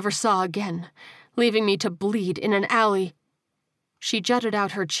 who I never saw again, leaving me to bleed in an alley. She jutted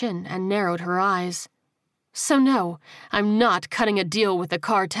out her chin and narrowed her eyes. So no, I'm not cutting a deal with the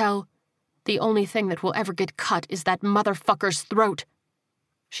cartel. The only thing that will ever get cut is that motherfucker's throat.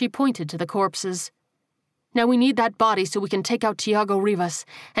 She pointed to the corpses. Now we need that body so we can take out Tiago Rivas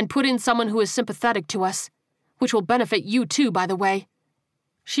and put in someone who is sympathetic to us, which will benefit you too, by the way.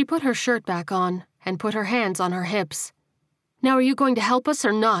 She put her shirt back on and put her hands on her hips. Now are you going to help us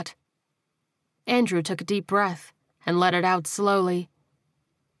or not? Andrew took a deep breath, and let it out slowly.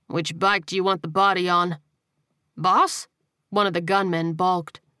 "Which bike do you want the body on?" "Boss?" One of the gunmen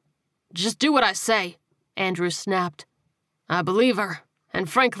balked. "Just do what I say," Andrew snapped. "I believe her, and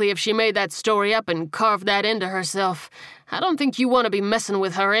frankly, if she made that story up and carved that into herself, I don't think you want to be messing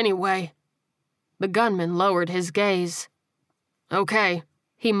with her anyway." The gunman lowered his gaze. "Okay,"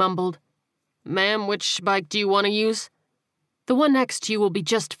 he mumbled. "Ma'am, which bike do you want to use?" "The one next to you will be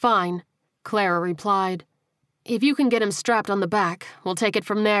just fine," Clara replied. "If you can get him strapped on the back, we'll take it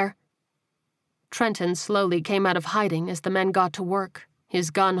from there." Trenton slowly came out of hiding as the men got to work, his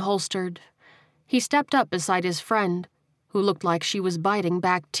gun holstered. He stepped up beside his friend, who looked like she was biting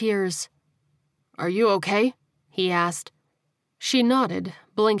back tears. "Are you okay?" he asked. She nodded,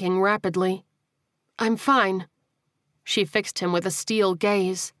 blinking rapidly. "I'm fine." She fixed him with a steel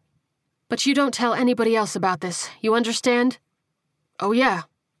gaze. "But you don't tell anybody else about this, you understand?" "Oh yeah,"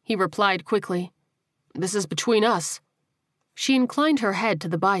 he replied quickly. "This is between us." She inclined her head to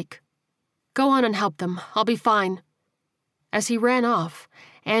the bike. "Go on and help them. I'll be fine." As he ran off,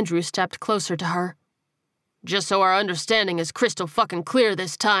 Andrew stepped closer to her. "Just so our understanding is crystal fucking clear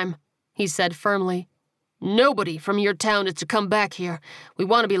this time," he said firmly. "Nobody from your town is to come back here. We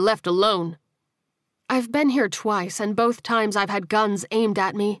want to be left alone." "I've been here twice, and both times I've had guns aimed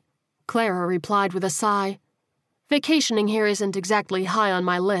at me," Clara replied with a sigh. "Vacationing here isn't exactly high on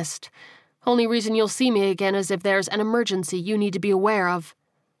my list. Only reason you'll see me again is if there's an emergency you need to be aware of."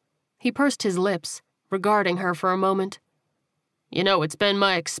 He pursed his lips, regarding her for a moment. "You know, it's been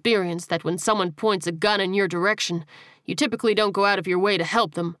my experience that when someone points a gun in your direction, you typically don't go out of your way to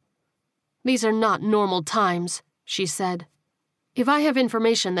help them." "These are not normal times," she said. "If I have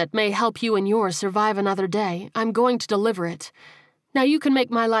information that may help you and yours survive another day, I'm going to deliver it. Now you can make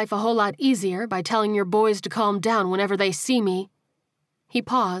my life a whole lot easier by telling your boys to calm down whenever they see me." He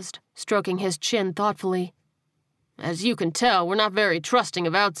paused, stroking his chin thoughtfully. "As you can tell, we're not very trusting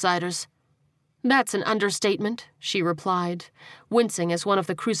of outsiders." "That's an understatement," she replied, wincing as one of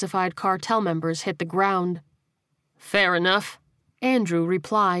the crucified cartel members hit the ground. "Fair enough," Andrew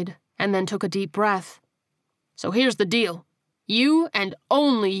replied, and then took a deep breath. "So here's the deal. You, and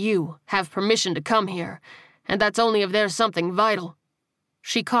only you, have permission to come here, and that's only if there's something vital."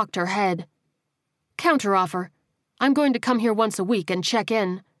 She cocked her head. "Counteroffer. I'm going to come here once a week and check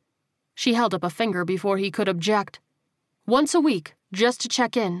in." She held up a finger before he could object. "Once a week, just to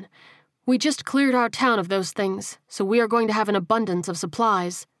check in. We just cleared our town of those things, so we are going to have an abundance of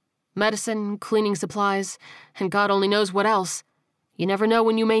supplies. Medicine, cleaning supplies, and God only knows what else. You never know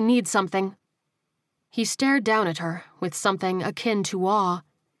when you may need something." He stared down at her with something akin to awe.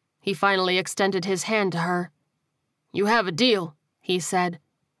 He finally extended his hand to her. "You have a deal," he said.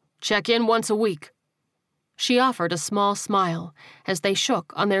 "Check in once a week." She offered a small smile as they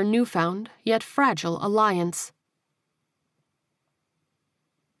shook on their newfound yet fragile alliance.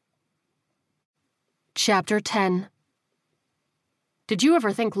 Chapter 10. "Did you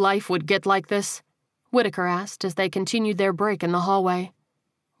ever think life would get like this?" Whitaker asked as they continued their break in the hallway.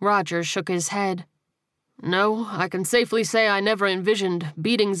 Rogers shook his head. "No, I can safely say I never envisioned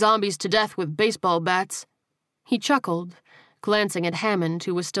beating zombies to death with baseball bats." He chuckled, glancing at Hammond,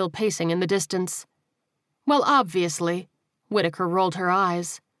 who was still pacing in the distance. "Well, obviously," Whitaker rolled her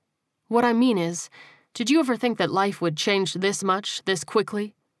eyes. "What I mean is, did you ever think that life would change this much, this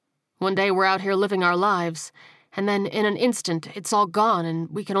quickly? One day we're out here living our lives, and then in an instant it's all gone and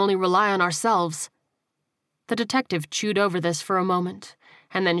we can only rely on ourselves." The detective chewed over this for a moment,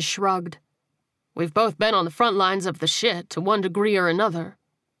 and then shrugged. "We've both been on the front lines of the shit to one degree or another.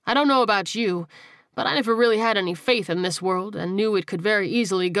 I don't know about you, but I never really had any faith in this world and knew it could very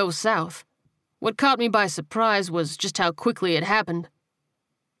easily go south. What caught me by surprise was just how quickly it happened."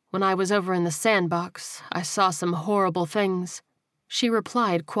 "When I was over in the sandbox, I saw some horrible things," she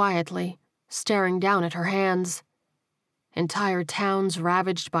replied quietly, staring down at her hands. "Entire towns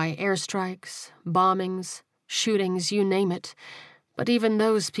ravaged by airstrikes, bombings, shootings, you name it. But even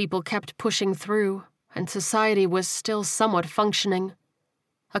those people kept pushing through, and society was still somewhat functioning.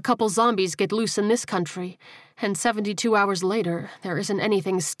 A couple zombies get loose in this country, and 72 hours later, there isn't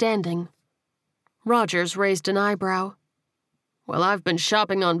anything standing." Rogers raised an eyebrow. "Well, I've been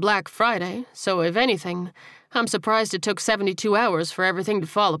shopping on Black Friday, so if anything, I'm surprised it took 72 hours for everything to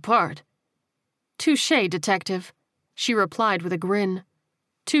fall apart." "Touché, detective," she replied with a grin.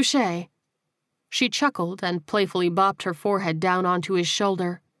 "Touché." She chuckled and playfully bopped her forehead down onto his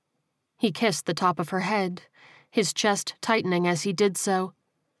shoulder. He kissed the top of her head, his chest tightening as he did so.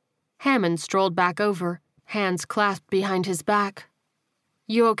 Hammond strolled back over, hands clasped behind his back.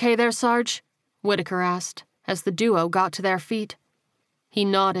 "You okay there, Sarge?" Whitaker asked, as the duo got to their feet. He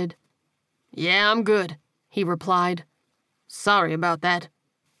nodded. "Yeah, I'm good," he replied. Sorry about that.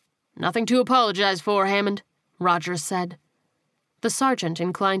 Nothing to apologize for, Hammond, Rogers said. The sergeant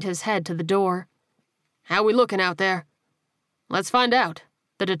inclined his head to the door. How we looking out there? Let's find out,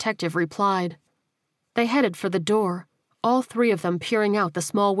 the detective replied. They headed for the door, all three of them peering out the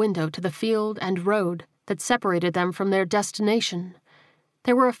small window to the field and road that separated them from their destination.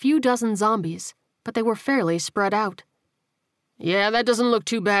 There were a few dozen zombies, but they were fairly spread out. Yeah, that doesn't look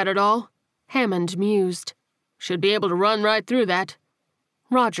too bad at all, Hammond mused. Should be able to run right through that.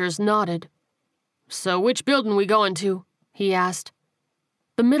 Rogers nodded. So which building we going to? He asked.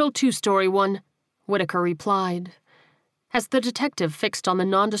 The middle two-story one, Whitaker replied. As the detective fixed on the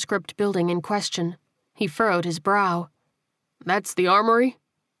nondescript building in question, he furrowed his brow. That's the armory?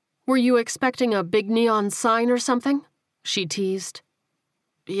 Were you expecting a big neon sign or something? She teased.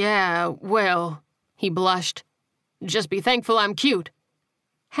 Yeah, well, he blushed. Just be thankful I'm cute.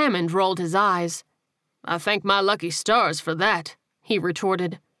 Hammond rolled his eyes. I thank my lucky stars for that, he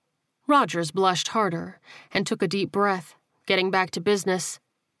retorted. Rogers blushed harder and took a deep breath, getting back to business.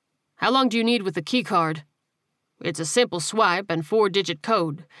 How long do you need with the keycard? It's a simple swipe and 4-digit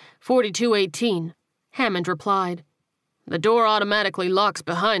code, 4218, Hammond replied. The door automatically locks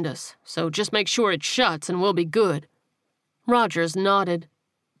behind us, so just make sure it shuts and we'll be good. Rogers nodded.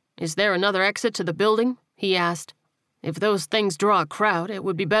 Is there another exit to the building? He asked. If those things draw a crowd, it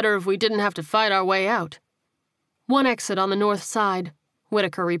would be better if we didn't have to fight our way out. One exit on the north side,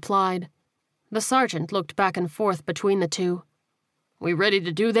 Whitaker replied. The sergeant looked back and forth between the two. We ready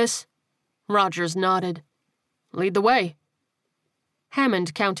to do this? Rogers nodded. Lead the way.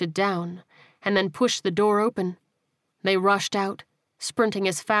 Hammond counted down, and then pushed the door open. They rushed out, sprinting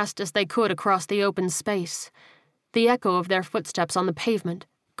as fast as they could across the open space. The echo of their footsteps on the pavement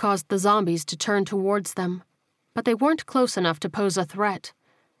caused the zombies to turn towards them, but they weren't close enough to pose a threat.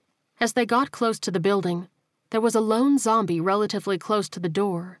 As they got close to the building, there was a lone zombie relatively close to the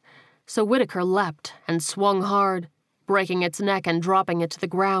door, so Whitaker leapt and swung hard, breaking its neck and dropping it to the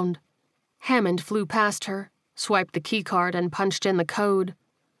ground. Hammond flew past her, swiped the keycard and punched in the code.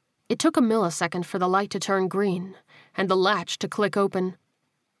 It took a millisecond for the light to turn green and the latch to click open.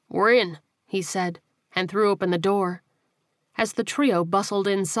 We're in, he said, and threw open the door. As the trio bustled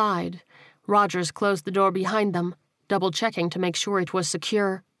inside, Rogers closed the door behind them, double-checking to make sure it was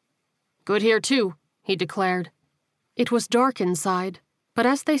secure. Good here, too, he declared. It was dark inside, but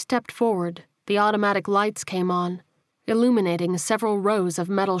as they stepped forward, the automatic lights came on, illuminating several rows of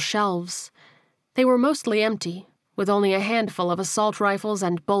metal shelves. They were mostly empty, with only a handful of assault rifles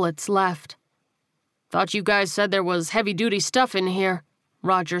and bullets left. Thought you guys said there was heavy-duty stuff in here,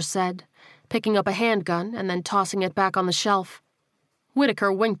 Rogers said, picking up a handgun and then tossing it back on the shelf.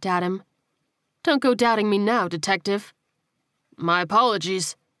 Whitaker winked at him. Don't go doubting me now, detective. My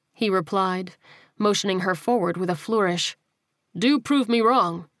apologies, he replied, motioning her forward with a flourish. Do prove me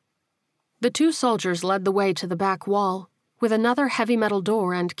wrong. The two soldiers led the way to the back wall, with another heavy metal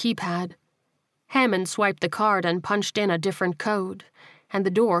door and keypad. Hammond swiped the card and punched in a different code, and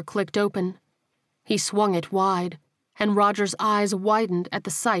the door clicked open. He swung it wide, and Rogers' eyes widened at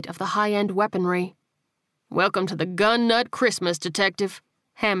the sight of the high-end weaponry. Welcome to the gun nut Christmas, detective,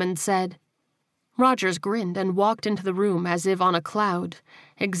 Hammond said. Rogers grinned and walked into the room as if on a cloud,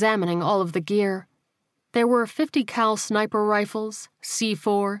 examining all of the gear. There were 50 cal sniper rifles,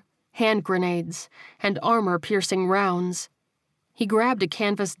 C4, hand grenades, and armor-piercing rounds. He grabbed a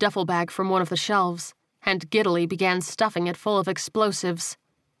canvas duffel bag from one of the shelves and giddily began stuffing it full of explosives.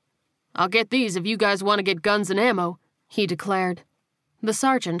 I'll get these if you guys want to get guns and ammo, he declared. The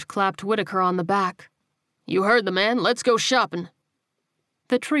sergeant clapped Whitaker on the back. You heard the man, let's go shopping.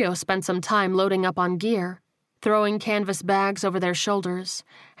 The trio spent some time loading up on gear, throwing canvas bags over their shoulders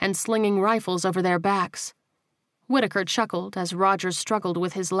and slinging rifles over their backs. Whitaker chuckled as Rogers struggled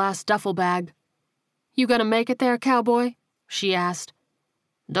with his last duffel bag. You gonna make it there, cowboy? She asked.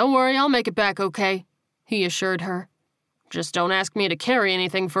 Don't worry, I'll make it back okay, he assured her. Just don't ask me to carry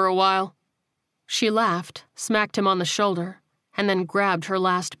anything for a while. She laughed, smacked him on the shoulder, and then grabbed her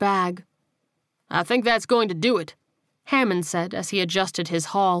last bag. I think that's going to do it, Hammond said as he adjusted his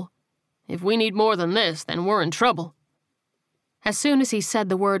haul. If we need more than this, then we're in trouble. As soon as he said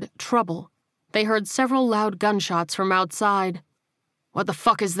the word trouble, they heard several loud gunshots from outside. What the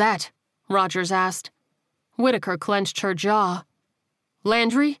fuck is that? Rogers asked. Whitaker clenched her jaw.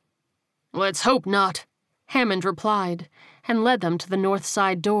 Landry? Let's hope not, Hammond replied, and led them to the north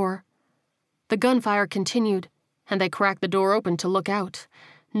side door. The gunfire continued, and they cracked the door open to look out,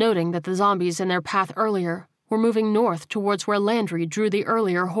 noting that the zombies in their path earlier were moving north towards where Landry drew the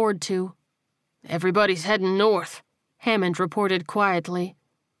earlier horde to. Everybody's heading north, Hammond reported quietly.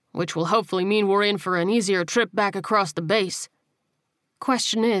 which will hopefully mean we're in for an easier trip back across the base.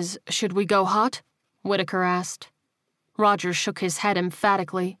 Question is, should we go hot? Whitaker asked. Rogers shook his head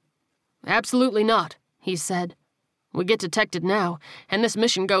emphatically. Absolutely not, he said. We get detected now, and this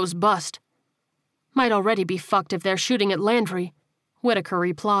mission goes bust. Might already be fucked if they're shooting at Landry, Whitaker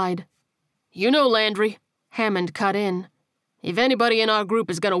replied. You know Landry, Hammond cut in. If anybody in our group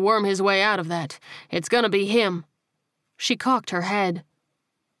is going to worm his way out of that, it's going to be him. She cocked her head.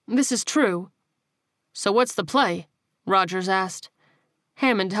 This is true. So what's the play? Rogers asked.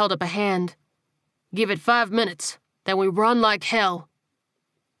 Hammond held up a hand. Give it 5 minutes, then we run like hell.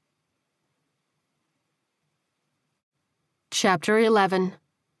 Chapter 11.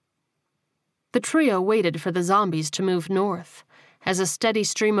 The trio waited for the zombies to move north, as a steady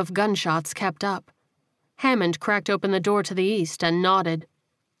stream of gunshots kept up. Hammond cracked open the door to the east and nodded.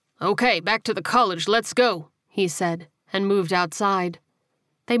 Okay, back to the college, let's go, he said, and moved outside.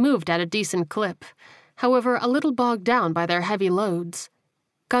 They moved at a decent clip, however a little bogged down by their heavy loads.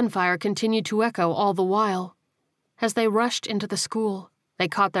 Gunfire continued to echo all the while. As they rushed into the school, they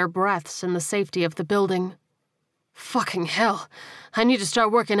caught their breaths in the safety of the building. Fucking hell, I need to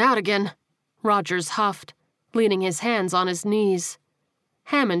start working out again, Rogers huffed, leaning his hands on his knees.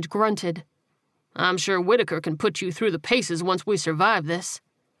 Hammond grunted. I'm sure Whitaker can put you through the paces once we survive this.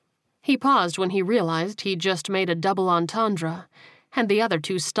 He paused when he realized he'd just made a double entendre, and the other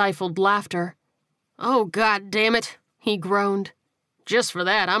two stifled laughter. Oh, God damn it, he groaned. Just for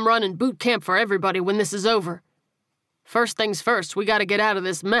that, I'm running boot camp for everybody when this is over. First things first, we gotta get out of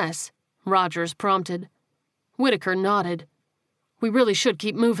this mess, Rogers prompted. Whitaker nodded. We really should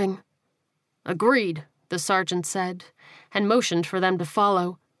keep moving. Agreed, the sergeant said, and motioned for them to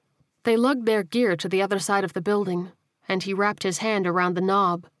follow. They lugged their gear to the other side of the building, and he wrapped his hand around the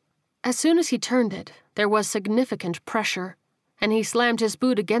knob. As soon as he turned it, there was significant pressure, and he slammed his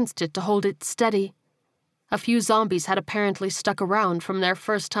boot against it to hold it steady. A few zombies had apparently stuck around from their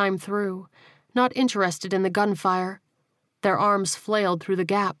first time through, not interested in the gunfire. Their arms flailed through the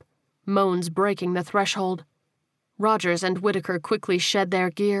gap, moans breaking the threshold. Rogers and Whitaker quickly shed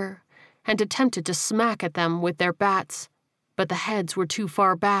their gear and attempted to smack at them with their bats, but the heads were too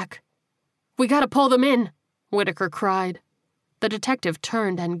far back. We gotta pull them in, Whitaker cried. The detective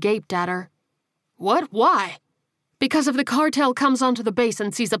turned and gaped at her. What? Why? Because if the cartel comes onto the base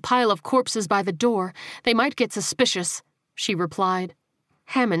and sees a pile of corpses by the door, they might get suspicious, she replied.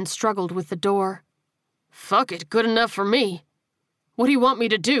 Hammond struggled with the door. Fuck it, good enough for me. What do you want me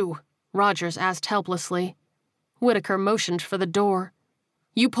to do? Rogers asked helplessly. Whitaker motioned for the door.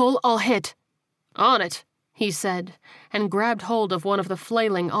 You pull, I'll hit. On it, he said, and grabbed hold of one of the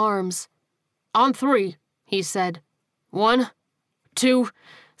flailing arms. On 3, he said. 1, 2,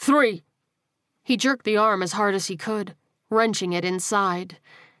 3. He jerked the arm as hard as he could, wrenching it inside.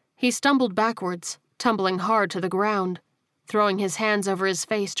 He stumbled backwards, tumbling hard to the ground, throwing his hands over his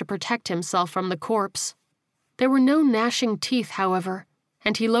face to protect himself from the corpse. There were no gnashing teeth, however,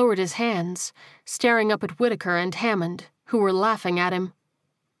 and he lowered his hands, staring up at Whitaker and Hammond, who were laughing at him.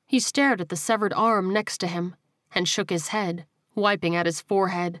 He stared at the severed arm next to him and shook his head, wiping at his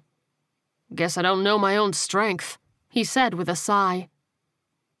forehead. Guess I don't know my own strength, he said with a sigh.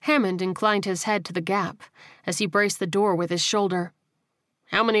 Hammond inclined his head to the gap as he braced the door with his shoulder.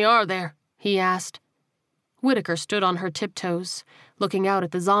 How many are there? He asked. Whitaker stood on her tiptoes, looking out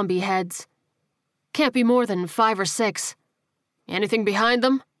at the zombie heads. Can't be more than 5 or 6. Anything behind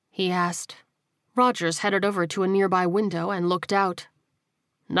them? He asked. Rogers headed over to a nearby window and looked out.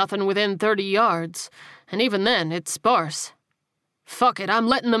 Nothing within 30 yards, and even then, it's sparse. Fuck it, I'm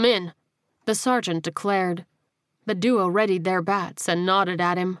letting them in, the sergeant declared. The duo readied their bats and nodded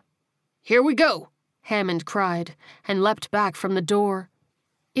at him. Here we go, Hammond cried, and leapt back from the door.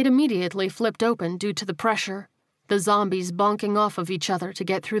 It immediately flipped open due to the pressure, the zombies bonking off of each other to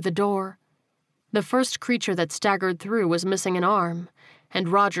get through the door. The first creature that staggered through was missing an arm, and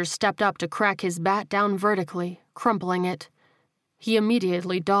Rogers stepped up to crack his bat down vertically, crumpling it. He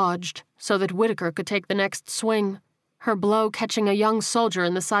immediately dodged so that Whitaker could take the next swing, her blow catching a young soldier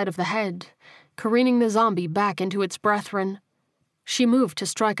in the side of the head, careening the zombie back into its brethren. She moved to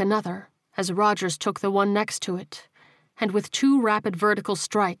strike another as Rogers took the one next to it, and with 2 rapid vertical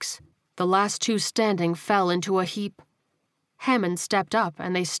strikes, the last 2 standing fell into a heap. Hammond stepped up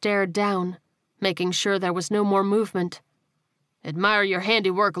and they stared down, making sure there was no more movement. Admire your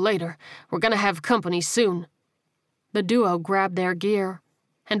handiwork later. We're gonna have company soon. The duo grabbed their gear,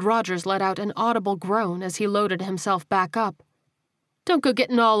 and Rogers let out an audible groan as he loaded himself back up. Don't go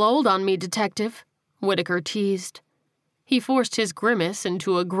getting all old on me, detective, Whitaker teased. He forced his grimace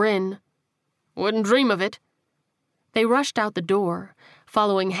into a grin. Wouldn't dream of it. They rushed out the door,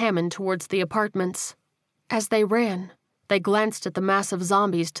 following Hammond towards the apartments. As they ran, they glanced at the massive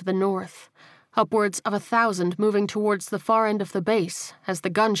zombies to the north, upwards of 1,000 moving towards the far end of the base as the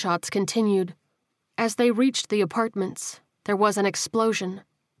gunshots continued. As they reached the apartments, there was an explosion,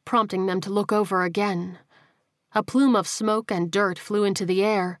 prompting them to look over again. A plume of smoke and dirt flew into the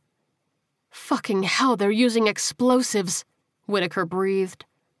air. "Fucking hell, they're using explosives," Whitaker breathed.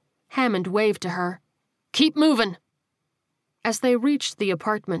 Hammond waved to her. "Keep moving." As they reached the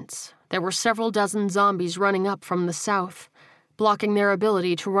apartments, there were several dozen zombies running up from the south, blocking their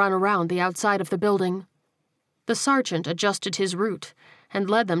ability to run around the outside of the building. The sergeant adjusted his route and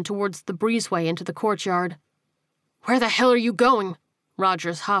led them towards the breezeway into the courtyard. "Where the hell are you going?"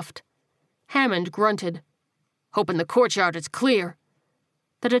 Rogers huffed. Hammond grunted. "Hoping the courtyard is clear."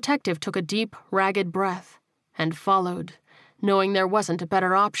 The detective took a deep, ragged breath and followed, knowing there wasn't a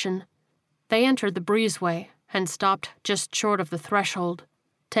better option. They entered the breezeway and stopped just short of the threshold,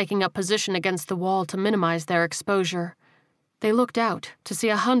 taking up position against the wall to minimize their exposure. They looked out to see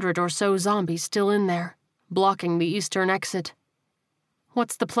 100 or so zombies still in there, blocking the eastern exit.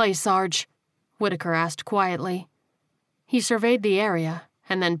 "What's the play, Sarge?" Whitaker asked quietly. He surveyed the area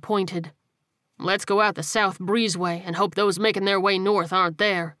and then pointed. "Let's go out the south breezeway and hope those making their way north aren't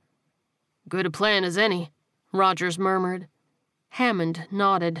there." "Good a plan as any," Rogers murmured. Hammond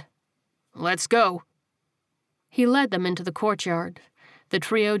nodded. "Let's go." He led them into the courtyard, the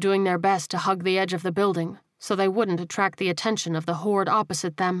trio doing their best to hug the edge of the building so they wouldn't attract the attention of the horde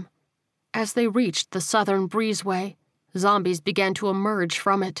opposite them. As they reached the southern breezeway, zombies began to emerge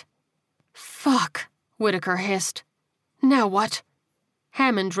from it. "Fuck," Whitaker hissed. "Now what?"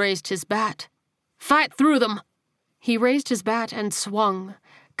 Hammond raised his bat. "Fight through them!" He raised his bat and swung,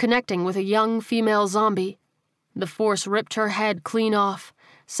 connecting with a young female zombie. The force ripped her head clean off,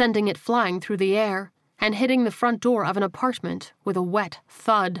 sending it flying through the air and hitting the front door of an apartment with a wet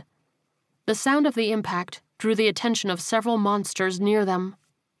thud. The sound of the impact drew the attention of several monsters near them.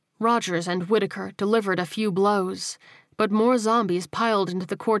 Rogers and Whitaker delivered a few blows, but more zombies piled into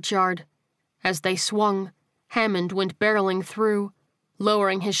the courtyard. As they swung, Hammond went barreling through,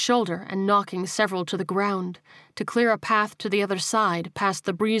 lowering his shoulder and knocking several to the ground to clear a path to the other side past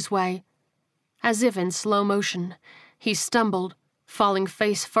the breezeway. As if in slow motion, he stumbled, falling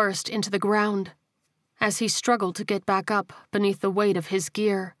face first into the ground. As he struggled to get back up beneath the weight of his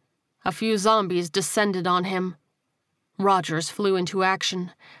gear, a few zombies descended on him. Rogers flew into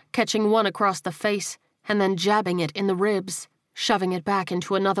action, catching one across the face and then jabbing it in the ribs, shoving it back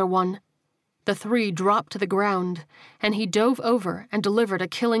into another one. The three dropped to the ground, and he dove over and delivered a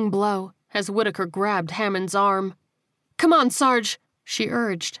killing blow as Whitaker grabbed Hammond's arm. "Come on, Sarge," she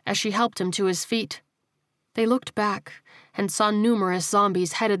urged as she helped him to his feet. They looked back and saw numerous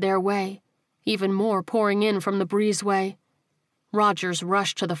zombies headed their way, even more pouring in from the breezeway. Rogers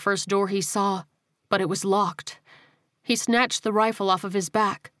rushed to the first door he saw, but it was locked. He snatched the rifle off of his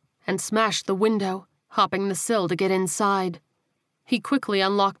back and smashed the window, hopping the sill to get inside. He quickly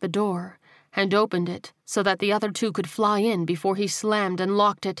unlocked the door and opened it so that the other two could fly in before he slammed and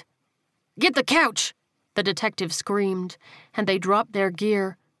locked it. "Get the couch!" the detective screamed, and they dropped their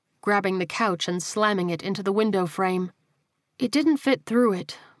gear, grabbing the couch and slamming it into the window frame. It didn't fit through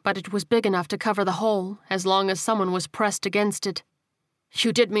it, but it was big enough to cover the hole as long as someone was pressed against it.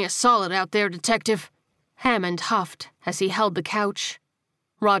 "You did me a solid out there, Detective," Hammond huffed as he held the couch.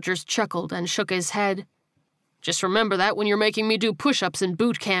 Rogers chuckled and shook his head. "Just remember that when you're making me do push-ups in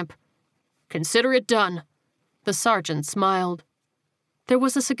boot camp." "Consider it done." The sergeant smiled. There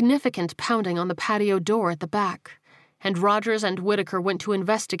was a significant pounding on the patio door at the back, and Rogers and Whitaker went to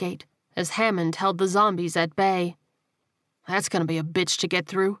investigate as Hammond held the zombies at bay. "That's going to be a bitch to get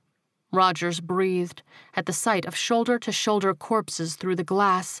through," Rogers breathed at the sight of shoulder-to-shoulder corpses through the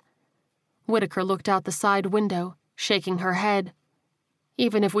glass. Whitaker looked out the side window, shaking her head.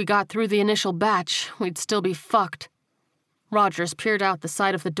 "Even if we got through the initial batch, we'd still be fucked." Rogers peered out the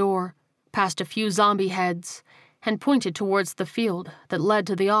side of the door, past a few zombie heads, and pointed towards the field that led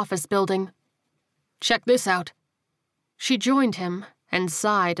to the office building. "Check this out." She joined him and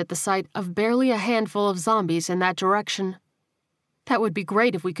sighed at the sight of barely a handful of zombies in that direction. "That would be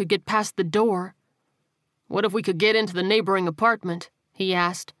great if we could get past the door." "What if we could get into the neighboring apartment?" he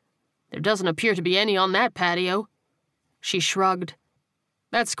asked. "There doesn't appear to be any on that patio." She shrugged.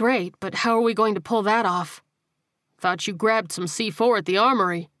 "That's great, but how are we going to pull that off?" "Thought you grabbed some C4 at the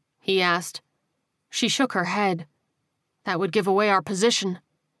armory," he asked. She shook her head. "That would give away our position."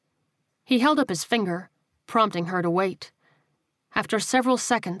 He held up his finger, prompting her to wait. After several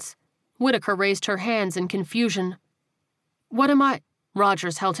seconds, Whitaker raised her hands in confusion. "What am I—"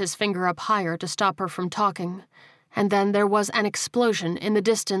 Rogers held his finger up higher to stop her from talking, and then there was an explosion in the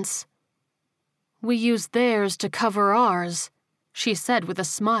distance. "We used theirs to cover ours," she said with a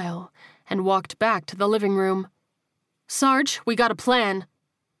smile, and walked back to the living room. "Sarge, we got a plan."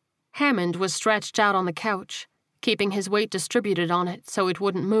 Hammond was stretched out on the couch, keeping his weight distributed on it so it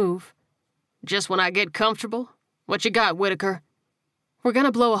wouldn't move. "Just when I get comfortable? What you got, Whitaker?" "We're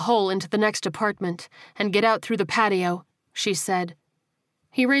gonna blow a hole into the next apartment and get out through the patio," she said.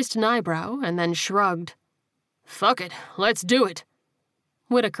 He raised an eyebrow and then shrugged. "Fuck it, let's do it."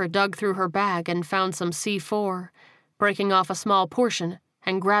 Whitaker dug through her bag and found some C4, breaking off a small portion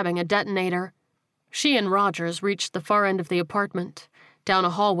and grabbing a detonator. She and Rogers reached the far end of the apartment, down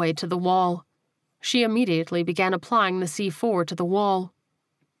a hallway to the wall. She immediately began applying the C4 to the wall.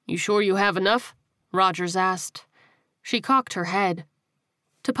 "You sure you have enough?" Rogers asked. She cocked her head.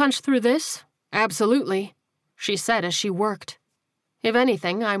 "To punch through this? Absolutely," she said as she worked. "If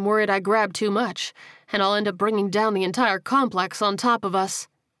anything, I'm worried I grabbed too much, and I'll end up bringing down the entire complex on top of us."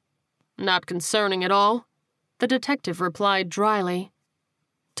 "Not concerning at all?" The detective replied dryly.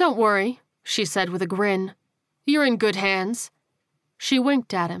 "Don't worry," she said with a grin. "You're in good hands." She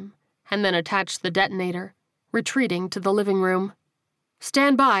winked at him, and then attached the detonator, retreating to the living room.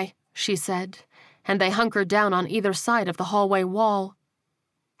 "Stand by," she said, and they hunkered down on either side of the hallway wall.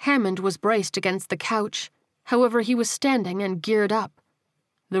 Hammond was braced against the couch, however he was standing and geared up.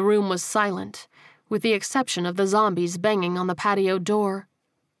 The room was silent, with the exception of the zombies banging on the patio door.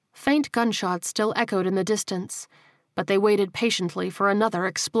 Faint gunshots still echoed in the distance, but they waited patiently for another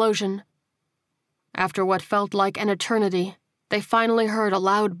explosion. After what felt like an eternity, they finally heard a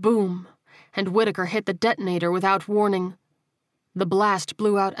loud boom, and Whitaker hit the detonator without warning. The blast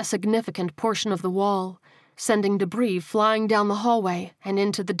blew out a significant portion of the wall, sending debris flying down the hallway and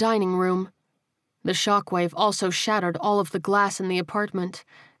into the dining room. The shockwave also shattered all of the glass in the apartment,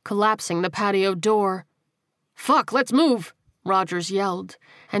 collapsing the patio door. "Fuck, let's move!" Rogers yelled,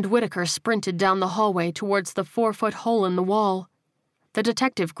 and Whitaker sprinted down the hallway towards the 4-foot hole in the wall. The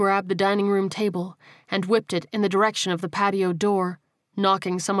detective grabbed the dining room table and whipped it in the direction of the patio door,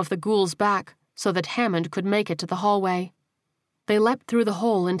 knocking some of the ghouls back so that Hammond could make it to the hallway. They leapt through the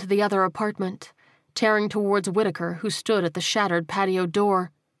hole into the other apartment, tearing towards Whitaker, who stood at the shattered patio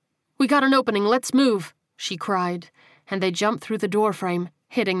door. "We got an opening, let's move," she cried, and they jumped through the doorframe,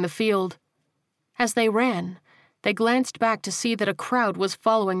 hitting the field. As they ran, they glanced back to see that a crowd was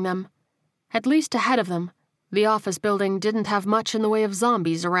following them. At least ahead of them, the office building didn't have much in the way of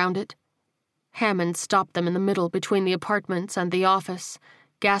zombies around it. Hammond stopped them in the middle between the apartments and the office,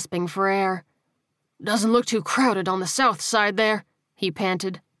 gasping for air. "Doesn't look too crowded on the south side there," he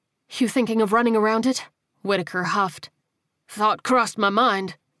panted. "You thinking of running around it?" Whitaker huffed. "Thought crossed my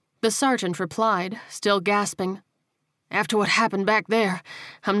mind," the sergeant replied, still gasping. "After what happened back there,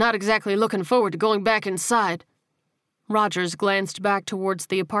 I'm not exactly looking forward to going back inside." Rogers glanced back towards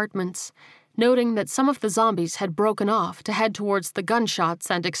the apartments, noting that some of the zombies had broken off to head towards the gunshots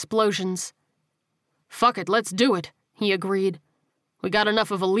and explosions. "Fuck it, let's do it," he agreed. "We got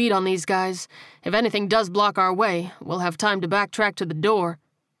enough of a lead on these guys. If anything does block our way, we'll have time to backtrack to the door."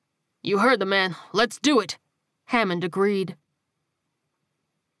 "You heard the man. Let's do it," Hammond agreed.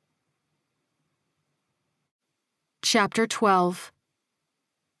 Chapter 12.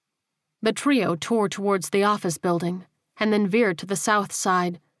 The trio tore towards the office building, and then veered to the south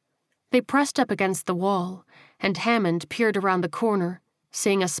side. They pressed up against the wall, and Hammond peered around the corner,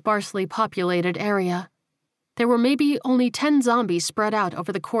 seeing a sparsely populated area. There were maybe only 10 zombies spread out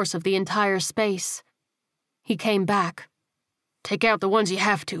over the course of the entire space. He came back. "Take out the ones you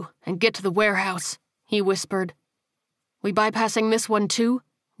have to, and get to the warehouse," he whispered. "We bypassing this one too?"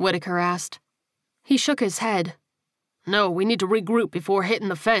 Whitaker asked. He shook his head. "No, we need to regroup before hitting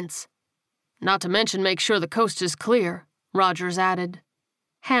the fence. Not to mention make sure the coast is clear," Rogers added.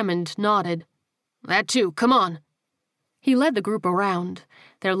 Hammond nodded. "That too, come on." He led the group around,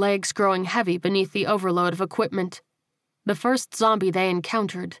 their legs growing heavy beneath the overload of equipment. The first zombie they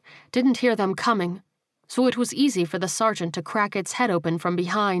encountered didn't hear them coming, so it was easy for the sergeant to crack its head open from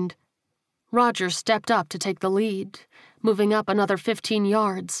behind. Rogers stepped up to take the lead, moving up another 15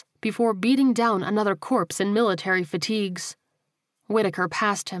 yards before beating down another corpse in military fatigues. Whitaker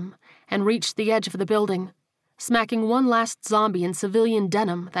passed him and reached the edge of the building, smacking one last zombie in civilian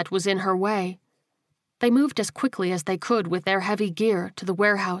denim that was in her way. They moved as quickly as they could with their heavy gear to the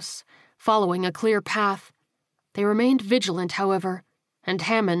warehouse, following a clear path. They remained vigilant, however, and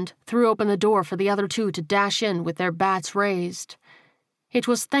Hammond threw open the door for the other two to dash in with their bats raised. It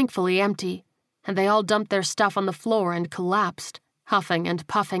was thankfully empty, and they all dumped their stuff on the floor and collapsed, huffing and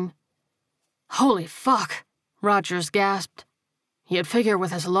puffing. "Holy fuck," Rogers gasped. You'd figure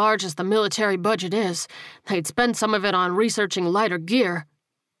with as large as the military budget is, they'd spend some of it on researching lighter gear.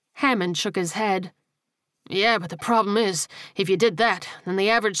 Hammond shook his head. Yeah, but the problem is, if you did that, then the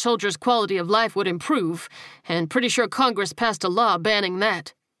average soldier's quality of life would improve, and pretty sure Congress passed a law banning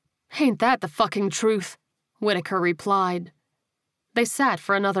that. Ain't that the fucking truth? Whitaker replied. They sat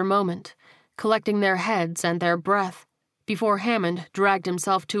for another moment, collecting their heads and their breath, before Hammond dragged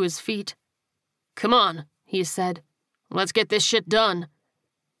himself to his feet. Come on, he said. Let's get this shit done.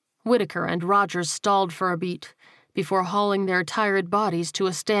 Whitaker and Rogers stalled for a beat, before hauling their tired bodies to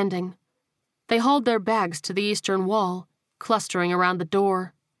a standing. They hauled their bags to the eastern wall, clustering around the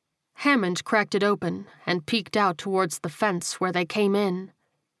door. Hammond cracked it open and peeked out towards the fence where they came in.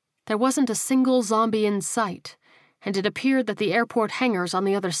 There wasn't a single zombie in sight, and it appeared that the airport hangars on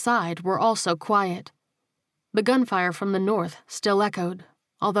the other side were also quiet. The gunfire from the north still echoed,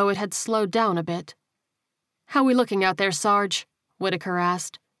 although it had slowed down a bit. "How we looking out there, Sarge?" Whitaker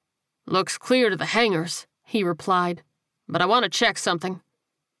asked. "Looks clear to the hangars," he replied. "But I want to check something."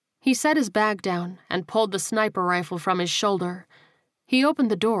 He set his bag down and pulled the sniper rifle from his shoulder. He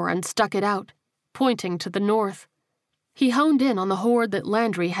opened the door and stuck it out, pointing to the north. He honed in on the horde that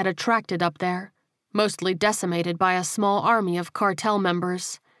Landry had attracted up there, mostly decimated by a small army of cartel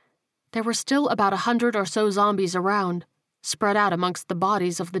members. There were still about 100 or so zombies around, spread out amongst the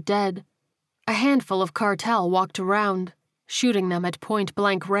bodies of the dead. A handful of cartel walked around, shooting them at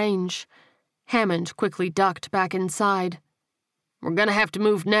point-blank range. Hammond quickly ducked back inside. "We're gonna have to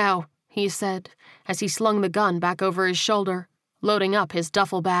move now," he said, as he slung the gun back over his shoulder, loading up his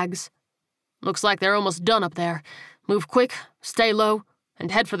duffel bags. "Looks like they're almost done up there. Move quick, stay low,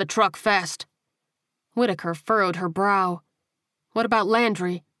 and head for the truck fast." Whitaker furrowed her brow. "What about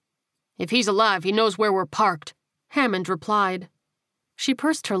Landry?" "If he's alive, he knows where we're parked," Hammond replied. She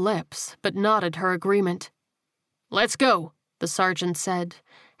pursed her lips, but nodded her agreement. "Let's go," the sergeant said,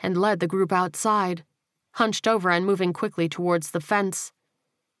 and led the group outside, hunched over and moving quickly towards the fence.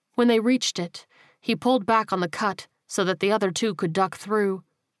 When they reached it, he pulled back on the cut so that the other two could duck through,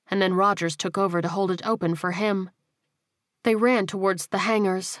 and then Rogers took over to hold it open for him. They ran towards the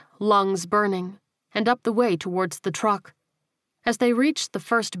hangars, lungs burning, and up the way towards the truck. As they reached the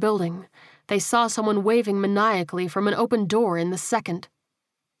first building, they saw someone waving maniacally from an open door in the second.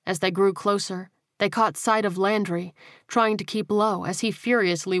 As they grew closer, they caught sight of Landry, trying to keep low as he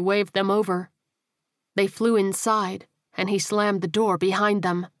furiously waved them over. They flew inside, and he slammed the door behind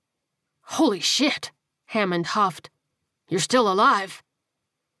them. "Holy shit," Hammond huffed. "You're still alive."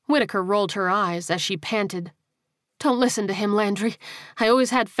 Whitaker rolled her eyes as she panted. "Don't listen to him, Landry. I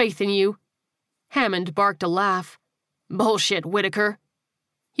always had faith in you." Hammond barked a laugh. "Bullshit, Whitaker."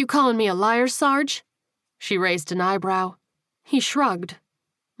 "You calling me a liar, Sarge?" She raised an eyebrow. He shrugged.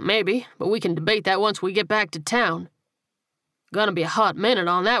 "Maybe, but we can debate that once we get back to town." "Gonna be a hot minute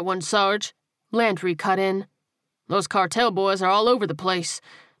on that one, Sarge," Landry cut in. "Those cartel boys are all over the place.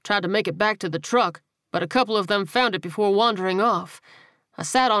 Tried to make it back to the truck, but a couple of them found it before wandering off. I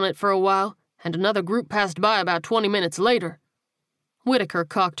sat on it for a while, and another group passed by about 20 minutes later." Whitaker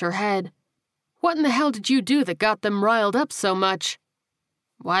cocked her head. "What in the hell did you do that got them riled up so much?"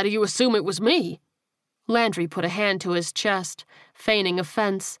 "Why do you assume it was me?" Landry put a hand to his chest, feigning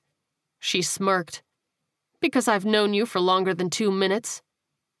offense. She smirked. "Because I've known you for longer than 2 minutes."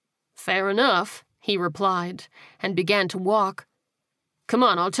 "Fair enough," he replied, and began to walk. "Come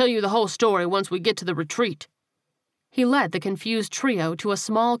on, I'll tell you the whole story once we get to the retreat." He led the confused trio to a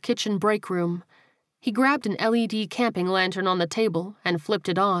small kitchen break room. He grabbed an LED camping lantern on the table and flipped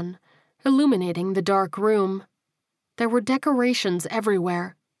it on, illuminating the dark room. There were decorations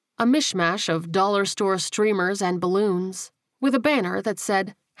everywhere, a mishmash of dollar store streamers and balloons, with a banner that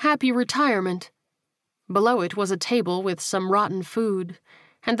said, "Happy Retirement." Below it was a table with some rotten food,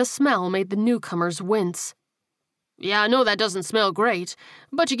 and the smell made the newcomers wince. "Yeah, I know that doesn't smell great,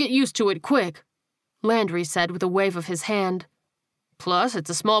 but you get used to it quick," Landry said with a wave of his hand. "Plus, it's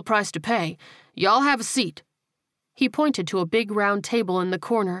a small price to pay. Y'all have a seat." He pointed to a big round table in the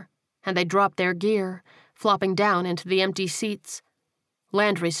corner, and they dropped their gear, flopping down into the empty seats.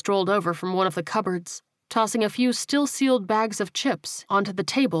 Landry strolled over from one of the cupboards, tossing a few still-sealed bags of chips onto the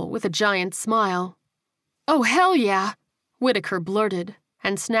table with a giant smile. "Oh, hell yeah!" Whitaker blurted,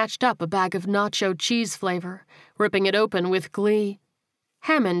 and snatched up a bag of nacho cheese flavor, ripping it open with glee.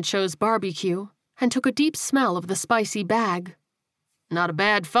 Hammond chose barbecue and took a deep smell of the spicy bag. "Not a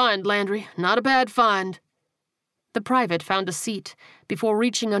bad find, Landry, not a bad find." The private found a seat before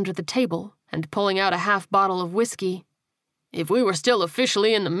reaching under the table and pulling out a half bottle of whiskey. "If we were still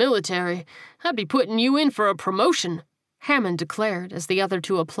officially in the military, I'd be putting you in for a promotion," Hammond declared as the other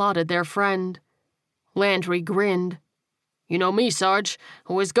two applauded their friend. Landry grinned. You know me, Sarge,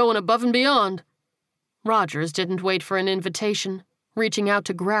 always going above and beyond. Rogers didn't wait for an invitation, reaching out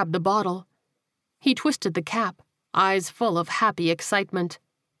to grab the bottle. He twisted the cap, eyes full of happy excitement.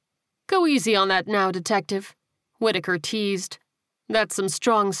 Go easy on that now, Detective, Whitaker teased. That's some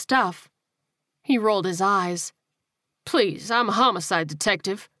strong stuff. He rolled his eyes. Please, I'm a homicide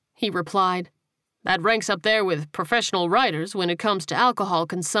detective, he replied. That ranks up there with professional writers when it comes to alcohol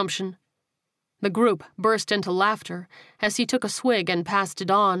consumption. The group burst into laughter as he took a swig and passed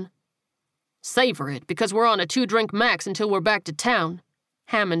it on. Savor it, because we're on a 2-drink max until we're back to town,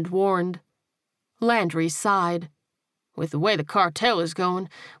 Hammond warned. Landry sighed. With the way the cartel is going,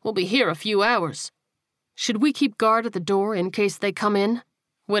 we'll be here a few hours. Should we keep guard at the door in case they come in?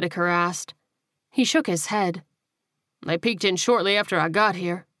 Whitaker asked. He shook his head. They peeked in shortly after I got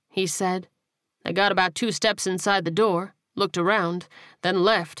here, he said. They got about 2 steps inside the door, looked around, then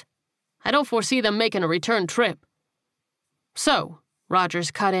left. I don't foresee them making a return trip. So, Rogers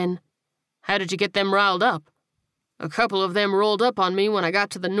cut in, how did you get them riled up? A couple of them rolled up on me when I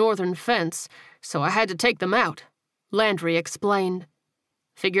got to the northern fence, so I had to take them out, Landry explained.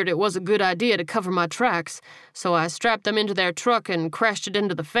 Figured it was a good idea to cover my tracks, so I strapped them into their truck and crashed it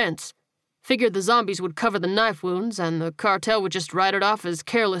into the fence. Figured the zombies would cover the knife wounds and the cartel would just write it off as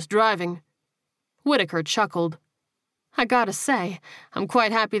careless driving. Whitaker chuckled. I gotta say, I'm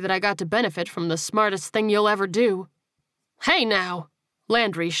quite happy that I got to benefit from the smartest thing you'll ever do. Hey now,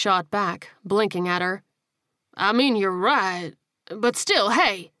 Landry shot back, blinking at her. I mean, you're right, but still,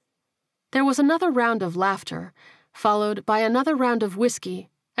 hey. There was another round of laughter, followed by another round of whiskey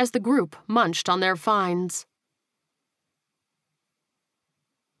as the group munched on their finds.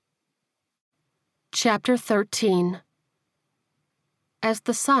 Chapter 13. As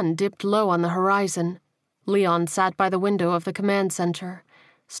the sun dipped low on the horizon, Leon sat by the window of the command center,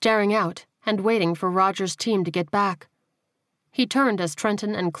 staring out and waiting for Roger's team to get back. He turned as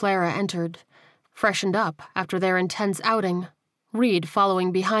Trenton and Clara entered, freshened up after their intense outing, Reed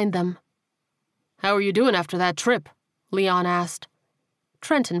following behind them. How are you doing after that trip? Leon asked.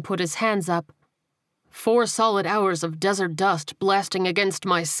 Trenton put his hands up. 4 solid hours of desert dust blasting against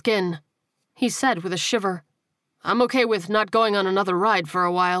my skin, he said with a shiver. I'm okay with not going on another ride for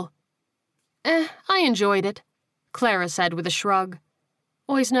a while. I enjoyed it, Clara said with a shrug.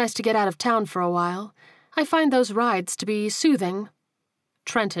 Always nice to get out of town for a while. I find those rides to be soothing.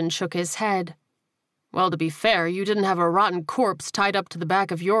 Trenton shook his head. Well, to be fair, you didn't have a rotten corpse tied up to the back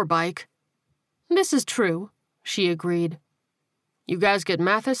of your bike. This is true, she agreed. You guys get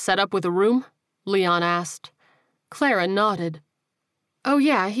Mathis set up with a room? Leon asked. Clara nodded. Oh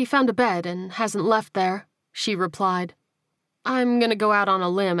yeah, he found a bed and hasn't left there, she replied. I'm gonna go out on a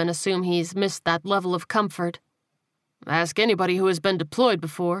limb and assume he's missed that level of comfort. Ask anybody who has been deployed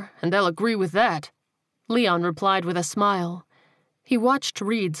before, and they'll agree with that, Leon replied with a smile. He watched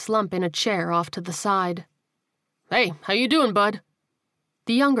Reed slump in a chair off to the side. Hey, how you doing, bud?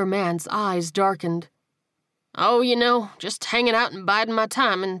 The younger man's eyes darkened. Oh, you know, just hanging out and biding my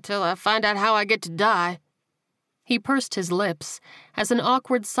time until I find out how I get to die. He pursed his lips as an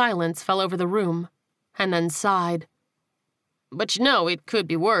awkward silence fell over the room, and then sighed. But you know, it could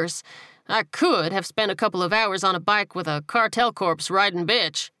be worse. I could have spent a couple of hours on a bike with a cartel corpse riding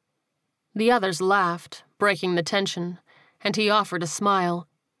bitch. The others laughed, breaking the tension, and he offered a smile.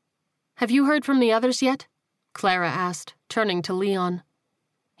 Have you heard from the others yet? Clara asked, turning to Leon.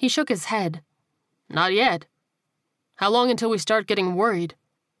 He shook his head. Not yet. How long until we start getting worried?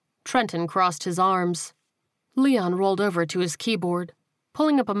 Trenton crossed his arms. Leon rolled over to his keyboard,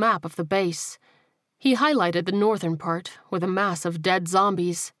 pulling up a map of the base. He highlighted the northern part with a mass of dead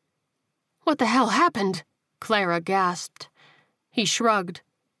zombies. What the hell happened? Clara gasped. He shrugged.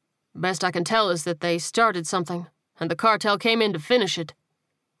 Best I can tell is that they started something, and the cartel came in to finish it.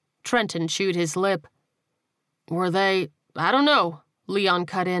 Trenton chewed his lip. Were they... I don't know, Leon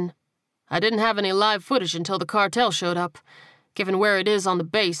cut in. I didn't have any live footage until the cartel showed up. Given where it is on the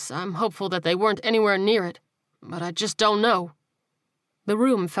base, I'm hopeful that they weren't anywhere near it. But I just don't know. The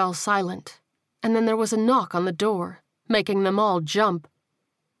room fell silent, and then there was a knock on the door, making them all jump.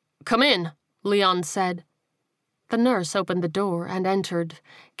 Come in, Leon said. The nurse opened the door and entered,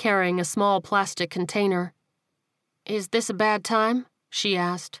 carrying a small plastic container. Is this a bad time? She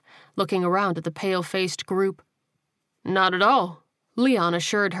asked, looking around at the pale-faced group. Not at all, Leon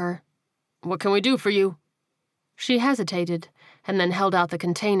assured her. What can we do for you? She hesitated, and then held out the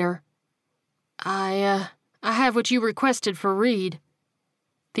container. I have what you requested for Reed.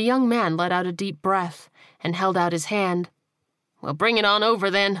 The young man let out a deep breath and held out his hand. Well, bring it on over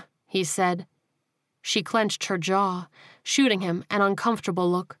then, he said. She clenched her jaw, shooting him an uncomfortable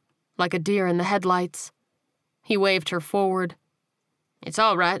look, like a deer in the headlights. He waved her forward. "It's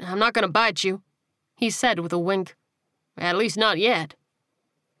all right, I'm not going to bite you," he said with a wink. "At least not yet."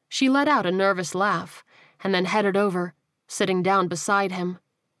 She let out a nervous laugh, and then headed over, sitting down beside him.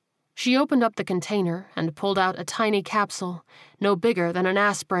 She opened up the container and pulled out a tiny capsule, no bigger than an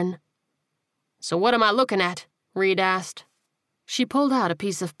aspirin. "So what am I looking at?" Reed asked. She pulled out a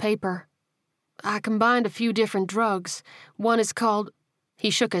piece of paper. "I combined a few different drugs. One is called—" He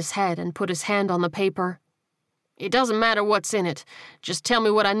shook his head and put his hand on the paper. "It doesn't matter what's in it. Just tell me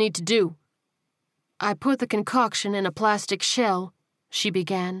what I need to do." "I put the concoction in a plastic shell," she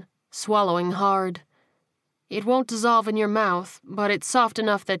began, swallowing hard. "It won't dissolve in your mouth, but it's soft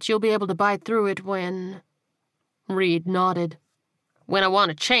enough that you'll be able to bite through it when—" Reed nodded. "When I want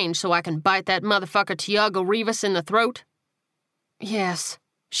to change so I can bite that motherfucker Tiago Rivas in the throat?" "Yes,"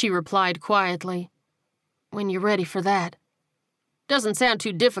 she replied quietly. "When you're ready for that." "Doesn't sound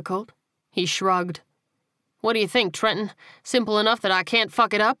too difficult," he shrugged. "What do you think, Trenton? Simple enough that I can't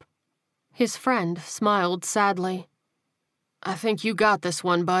fuck it up?" His friend smiled sadly. "I think you got this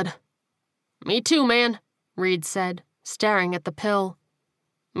one, bud." "Me too, man," Reed said, staring at the pill.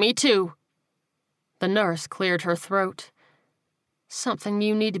 "Me too." The nurse cleared her throat. "Something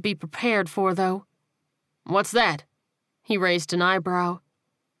you need to be prepared for, though." "What's that?" He raised an eyebrow.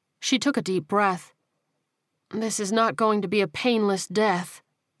 She took a deep breath. "This is not going to be a painless death,"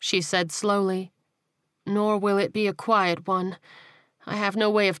 she said slowly. "Nor will it be a quiet one. I have no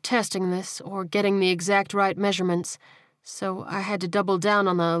way of testing this or getting the exact right measurements, so I had to double down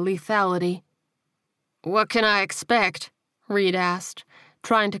on the lethality." "What can I expect?" Reed asked,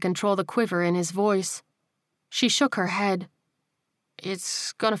 trying to control the quiver in his voice. She shook her head.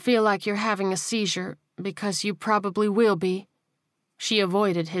 "It's gonna feel like you're having a seizure, because you probably will be." She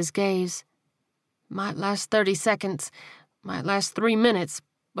avoided his gaze. "Might last 30 seconds, might last 3 minutes,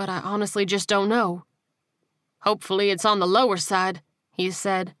 but I honestly just don't know." "Hopefully it's on the lower side," he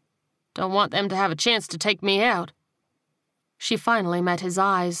said. "Don't want them to have a chance to take me out." She finally met his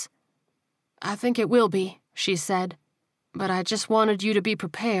eyes. "I think it will be," she said, "but I just wanted you to be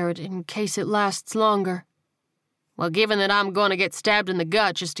prepared in case it lasts longer." "Well, given that I'm going to get stabbed in the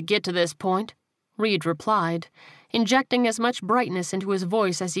gut just to get to this point," Reed replied, injecting as much brightness into his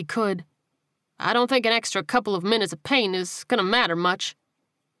voice as he could, "I don't think an extra couple of minutes of pain is going to matter much."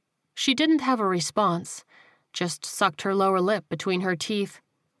 She didn't have a response, just sucked her lower lip between her teeth.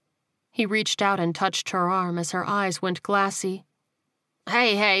 He reached out and touched her arm as her eyes went glassy.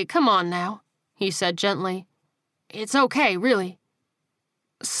 Hey, come on now," he said gently. "It's okay, really."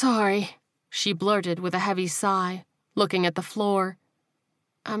 "Sorry," she blurted with a heavy sigh, looking at the floor.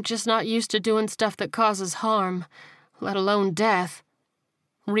 "I'm just not used to doing stuff that causes harm, let alone death."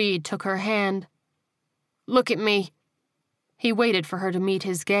 Reed took her hand. "Look at me." He waited for her to meet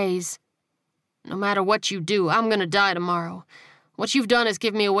his gaze. "No matter what you do, I'm gonna die tomorrow. What you've done is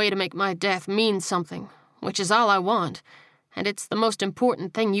give me a way to make my death mean something, which is all I want, and it's the most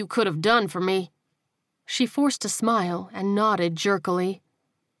important thing you could have done for me." She forced a smile and nodded jerkily.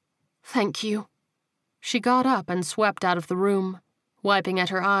 "Thank you." She got up and swept out of the room, wiping at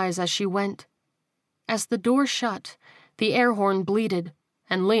her eyes as she went. As the door shut, the air horn bleated,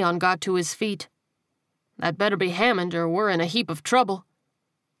 and Leon got to his feet. "That better be Hammond or we're in a heap of trouble."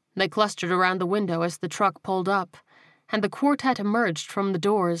 They clustered around the window as the truck pulled up, and the quartet emerged from the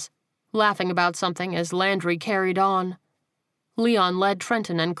doors, laughing about something as Landry carried on. Leon led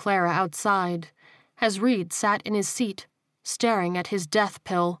Trenton and Clara outside, as Reed sat in his seat, staring at his death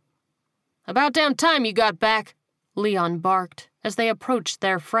pill. "About damn time you got back," Leon barked as they approached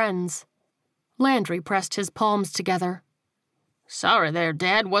their friends. Landry pressed his palms together. "Sorry there,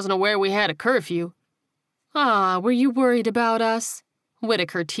 Dad. Wasn't aware we had a curfew." "Ah, were you worried about us?"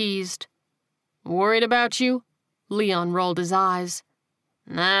 Whitaker teased. "Worried about you?" Leon rolled his eyes.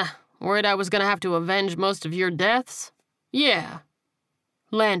 "Nah, worried I was gonna have to avenge most of your deaths? Yeah."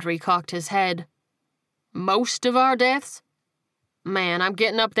 Landry cocked his head. "Most of our deaths? Man, I'm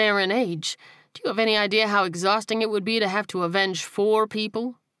getting up there in age. Do you have any idea how exhausting it would be to have to avenge 4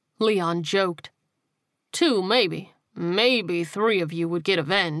 people?" Leon joked. 2, maybe. Maybe 3 of you would get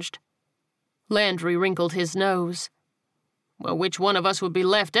avenged." Landry wrinkled his nose. "Well, which one of us would be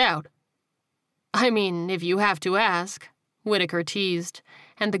left out?" "I mean, if you have to ask," Whitaker teased,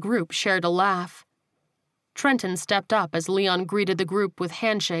 and the group shared a laugh. Trenton stepped up as Leon greeted the group with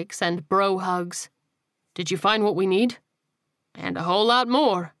handshakes and bro hugs. "Did you find what we need?" "And a whole lot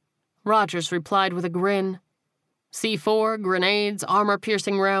more," Rogers replied with a grin. "C4, grenades,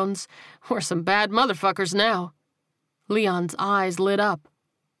 armor-piercing rounds. We're some bad motherfuckers now." Leon's eyes lit up.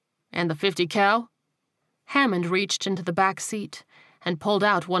 "And the 50 cal?" Hammond reached into the back seat and pulled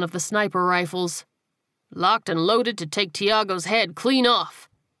out one of the sniper rifles. Locked and loaded to take Tiago's head clean off.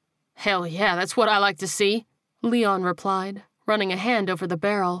 Hell yeah, that's what I like to see, Leon replied, running a hand over the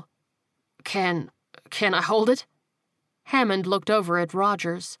barrel. Can I hold it? Hammond looked over at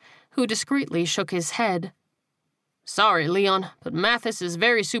Rogers, who discreetly shook his head. Sorry, Leon, but Mathis is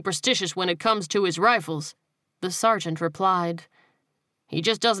very superstitious when it comes to his rifles, the sergeant replied. He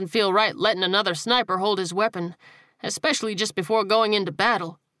just doesn't feel right letting another sniper hold his weapon, especially just before going into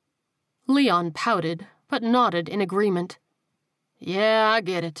battle. Leon pouted, but nodded in agreement. Yeah, I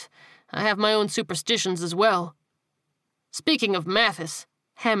get it. I have my own superstitions as well. Speaking of Mathis,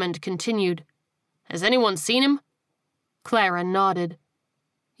 Hammond continued. Has anyone seen him? Clara nodded.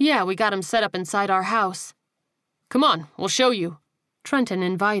 Yeah, we got him set up inside our house. Come on, we'll show you, Trenton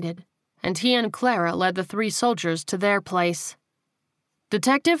invited, and he and Clara led the 3 soldiers to their place.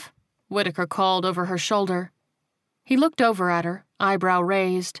 Detective? Whitaker called over her shoulder. He looked over at her, eyebrow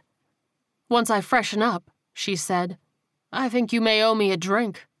raised. Once I freshen up, she said, I think you may owe me a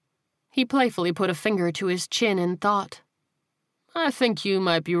drink. He playfully put a finger to his chin in thought. I think you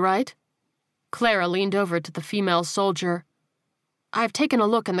might be right. Clara leaned over to the female soldier. I've taken a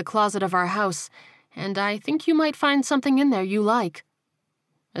look in the closet of our house, and I think you might find something in there you like.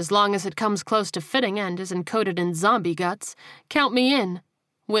 As long as it comes close to fitting and isn't coated in zombie guts, count me in,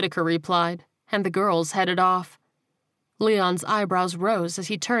 Whitaker replied, and the girls headed off. Leon's eyebrows rose as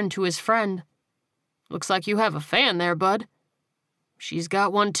he turned to his friend. Looks like you have a fan there, bud. She's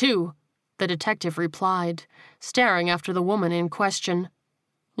got one too, the detective replied, staring after the woman in question.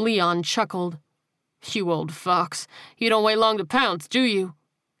 Leon chuckled. You old fox, you don't wait long to pounce, do you?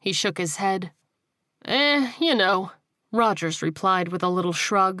 He shook his head. You know, Rogers replied with a little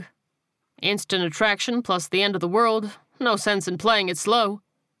shrug. Instant attraction plus the end of the world. No sense in playing it slow.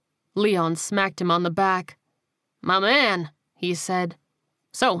 Leon smacked him on the back. My man, he said.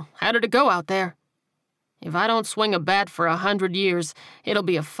 So, how did it go out there? If I don't swing a bat for 100 years, it'll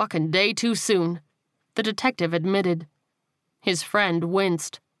be a fucking day too soon, the detective admitted. His friend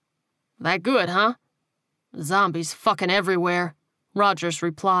winced. That good, huh? Zombies fucking everywhere, Rogers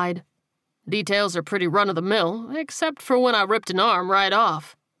replied. Details are pretty run-of-the-mill, except for when I ripped an arm right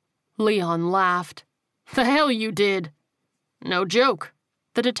off. Leon laughed. The hell you did? No joke,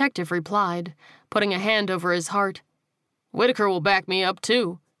 the detective replied, putting a hand over his heart. Whitaker will back me up,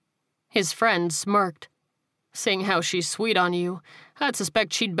 too. His friend smirked. Seeing how she's sweet on you, I'd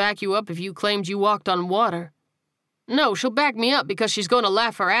suspect she'd back you up if you claimed you walked on water. No, she'll back me up because she's going to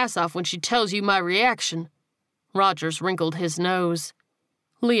laugh her ass off when she tells you my reaction. Rogers wrinkled his nose.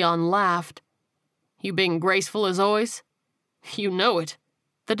 Leon laughed. You being graceful as always? You know it.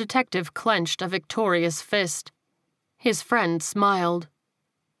 The detective clenched a victorious fist. His friend smiled.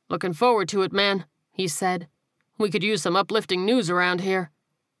 Looking forward to it, man, he said. We could use some uplifting news around here.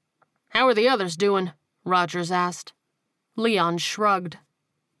 How are the others doing? Rogers asked. Leon shrugged.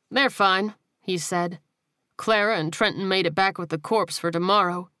 They're fine, he said. Clara and Trenton made it back with the corpse for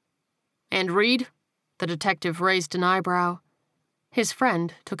tomorrow. And Reed? The detective raised an eyebrow. His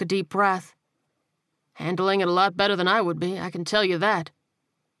friend took a deep breath. Handling it a lot better than I would be, I can tell you that.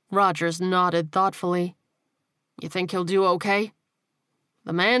 Rogers nodded thoughtfully. You think he'll do okay?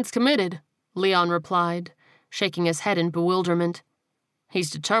 The man's committed, Leon replied, shaking his head in bewilderment.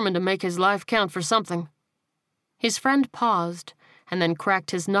 He's determined to make his life count for something. His friend paused, and then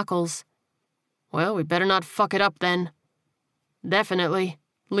cracked his knuckles. Well, we better not fuck it up then. Definitely,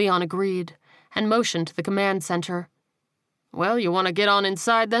 Leon agreed, and motioned to the command center. Well, you want to get on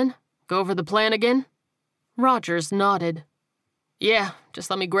inside then? Go over the plan again? Rogers nodded. Yeah, just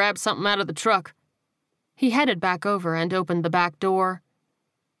let me grab something out of the truck. He headed back over and opened the back door.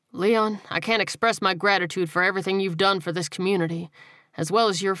 Leon, I can't express my gratitude for everything you've done for this community, as well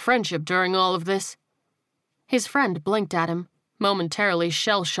as your friendship during all of this. His friend blinked at him, momentarily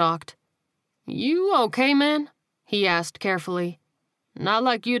shell-shocked. You okay, man? He asked carefully. Not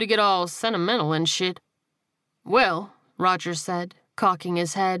like you to get all sentimental and shit. Well, Rogers said, cocking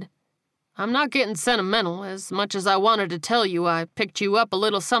his head, I'm not getting sentimental as much as I wanted to tell you I picked you up a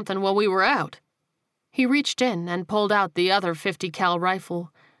little something while we were out. He reached in and pulled out the other .50 cal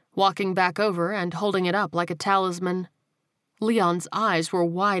rifle, walking back over and holding it up like a talisman. Leon's eyes were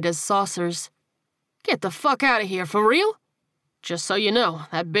wide as saucers. Get the fuck out of here, for real? Just so you know,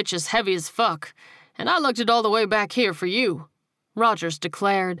 that bitch is heavy as fuck, and I lugged it all the way back here for you, Rogers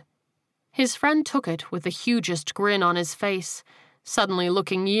declared. His friend took it with the hugest grin on his face, suddenly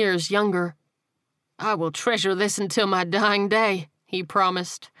looking years younger. I will treasure this until my dying day, he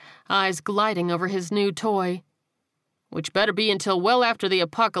promised, eyes gliding over his new toy. Which better be until well after the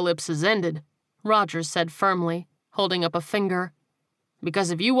apocalypse has ended, Rogers said firmly, holding up a finger.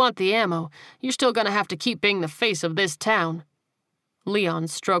 Because if you want the ammo, you're still gonna have to keep being the face of this town. Leon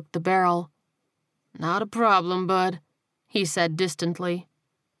stroked the barrel. Not a problem, bud, he said distantly.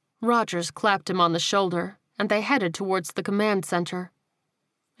 Rogers clapped him on the shoulder, and they headed towards the command center.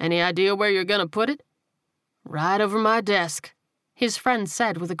 Any idea where you're gonna put it? Right over my desk, his friend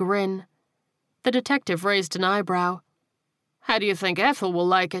said with a grin. The detective raised an eyebrow. How do you think Ethel will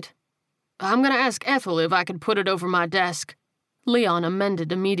like it? I'm gonna ask Ethel if I can put it over my desk. Leon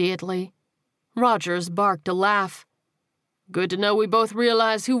amended immediately. Rogers barked a laugh. Good to know we both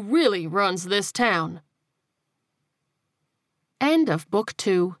realize who really runs this town. End of Book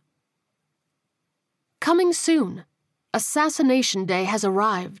 2. Coming soon, Assassination Day has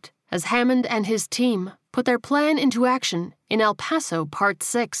arrived as Hammond and his team put their plan into action in El Paso Part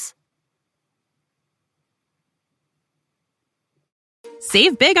 6.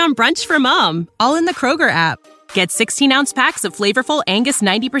 Save big on brunch for mom, all in the Kroger app. Get 16-ounce packs of flavorful Angus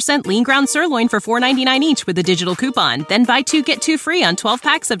 90% lean ground sirloin for $4.99 each with a digital coupon. Then buy 2, get 2 free on 12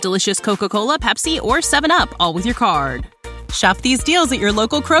 packs of delicious Coca-Cola, Pepsi, or 7-Up, all with your card. Shop these deals at your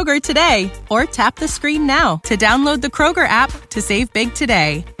local Kroger today, or tap the screen now to download the Kroger app to save big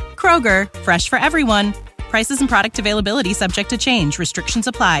today. Kroger, fresh for everyone. Prices and product availability subject to change. Restrictions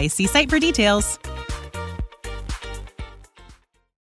apply. See site for details.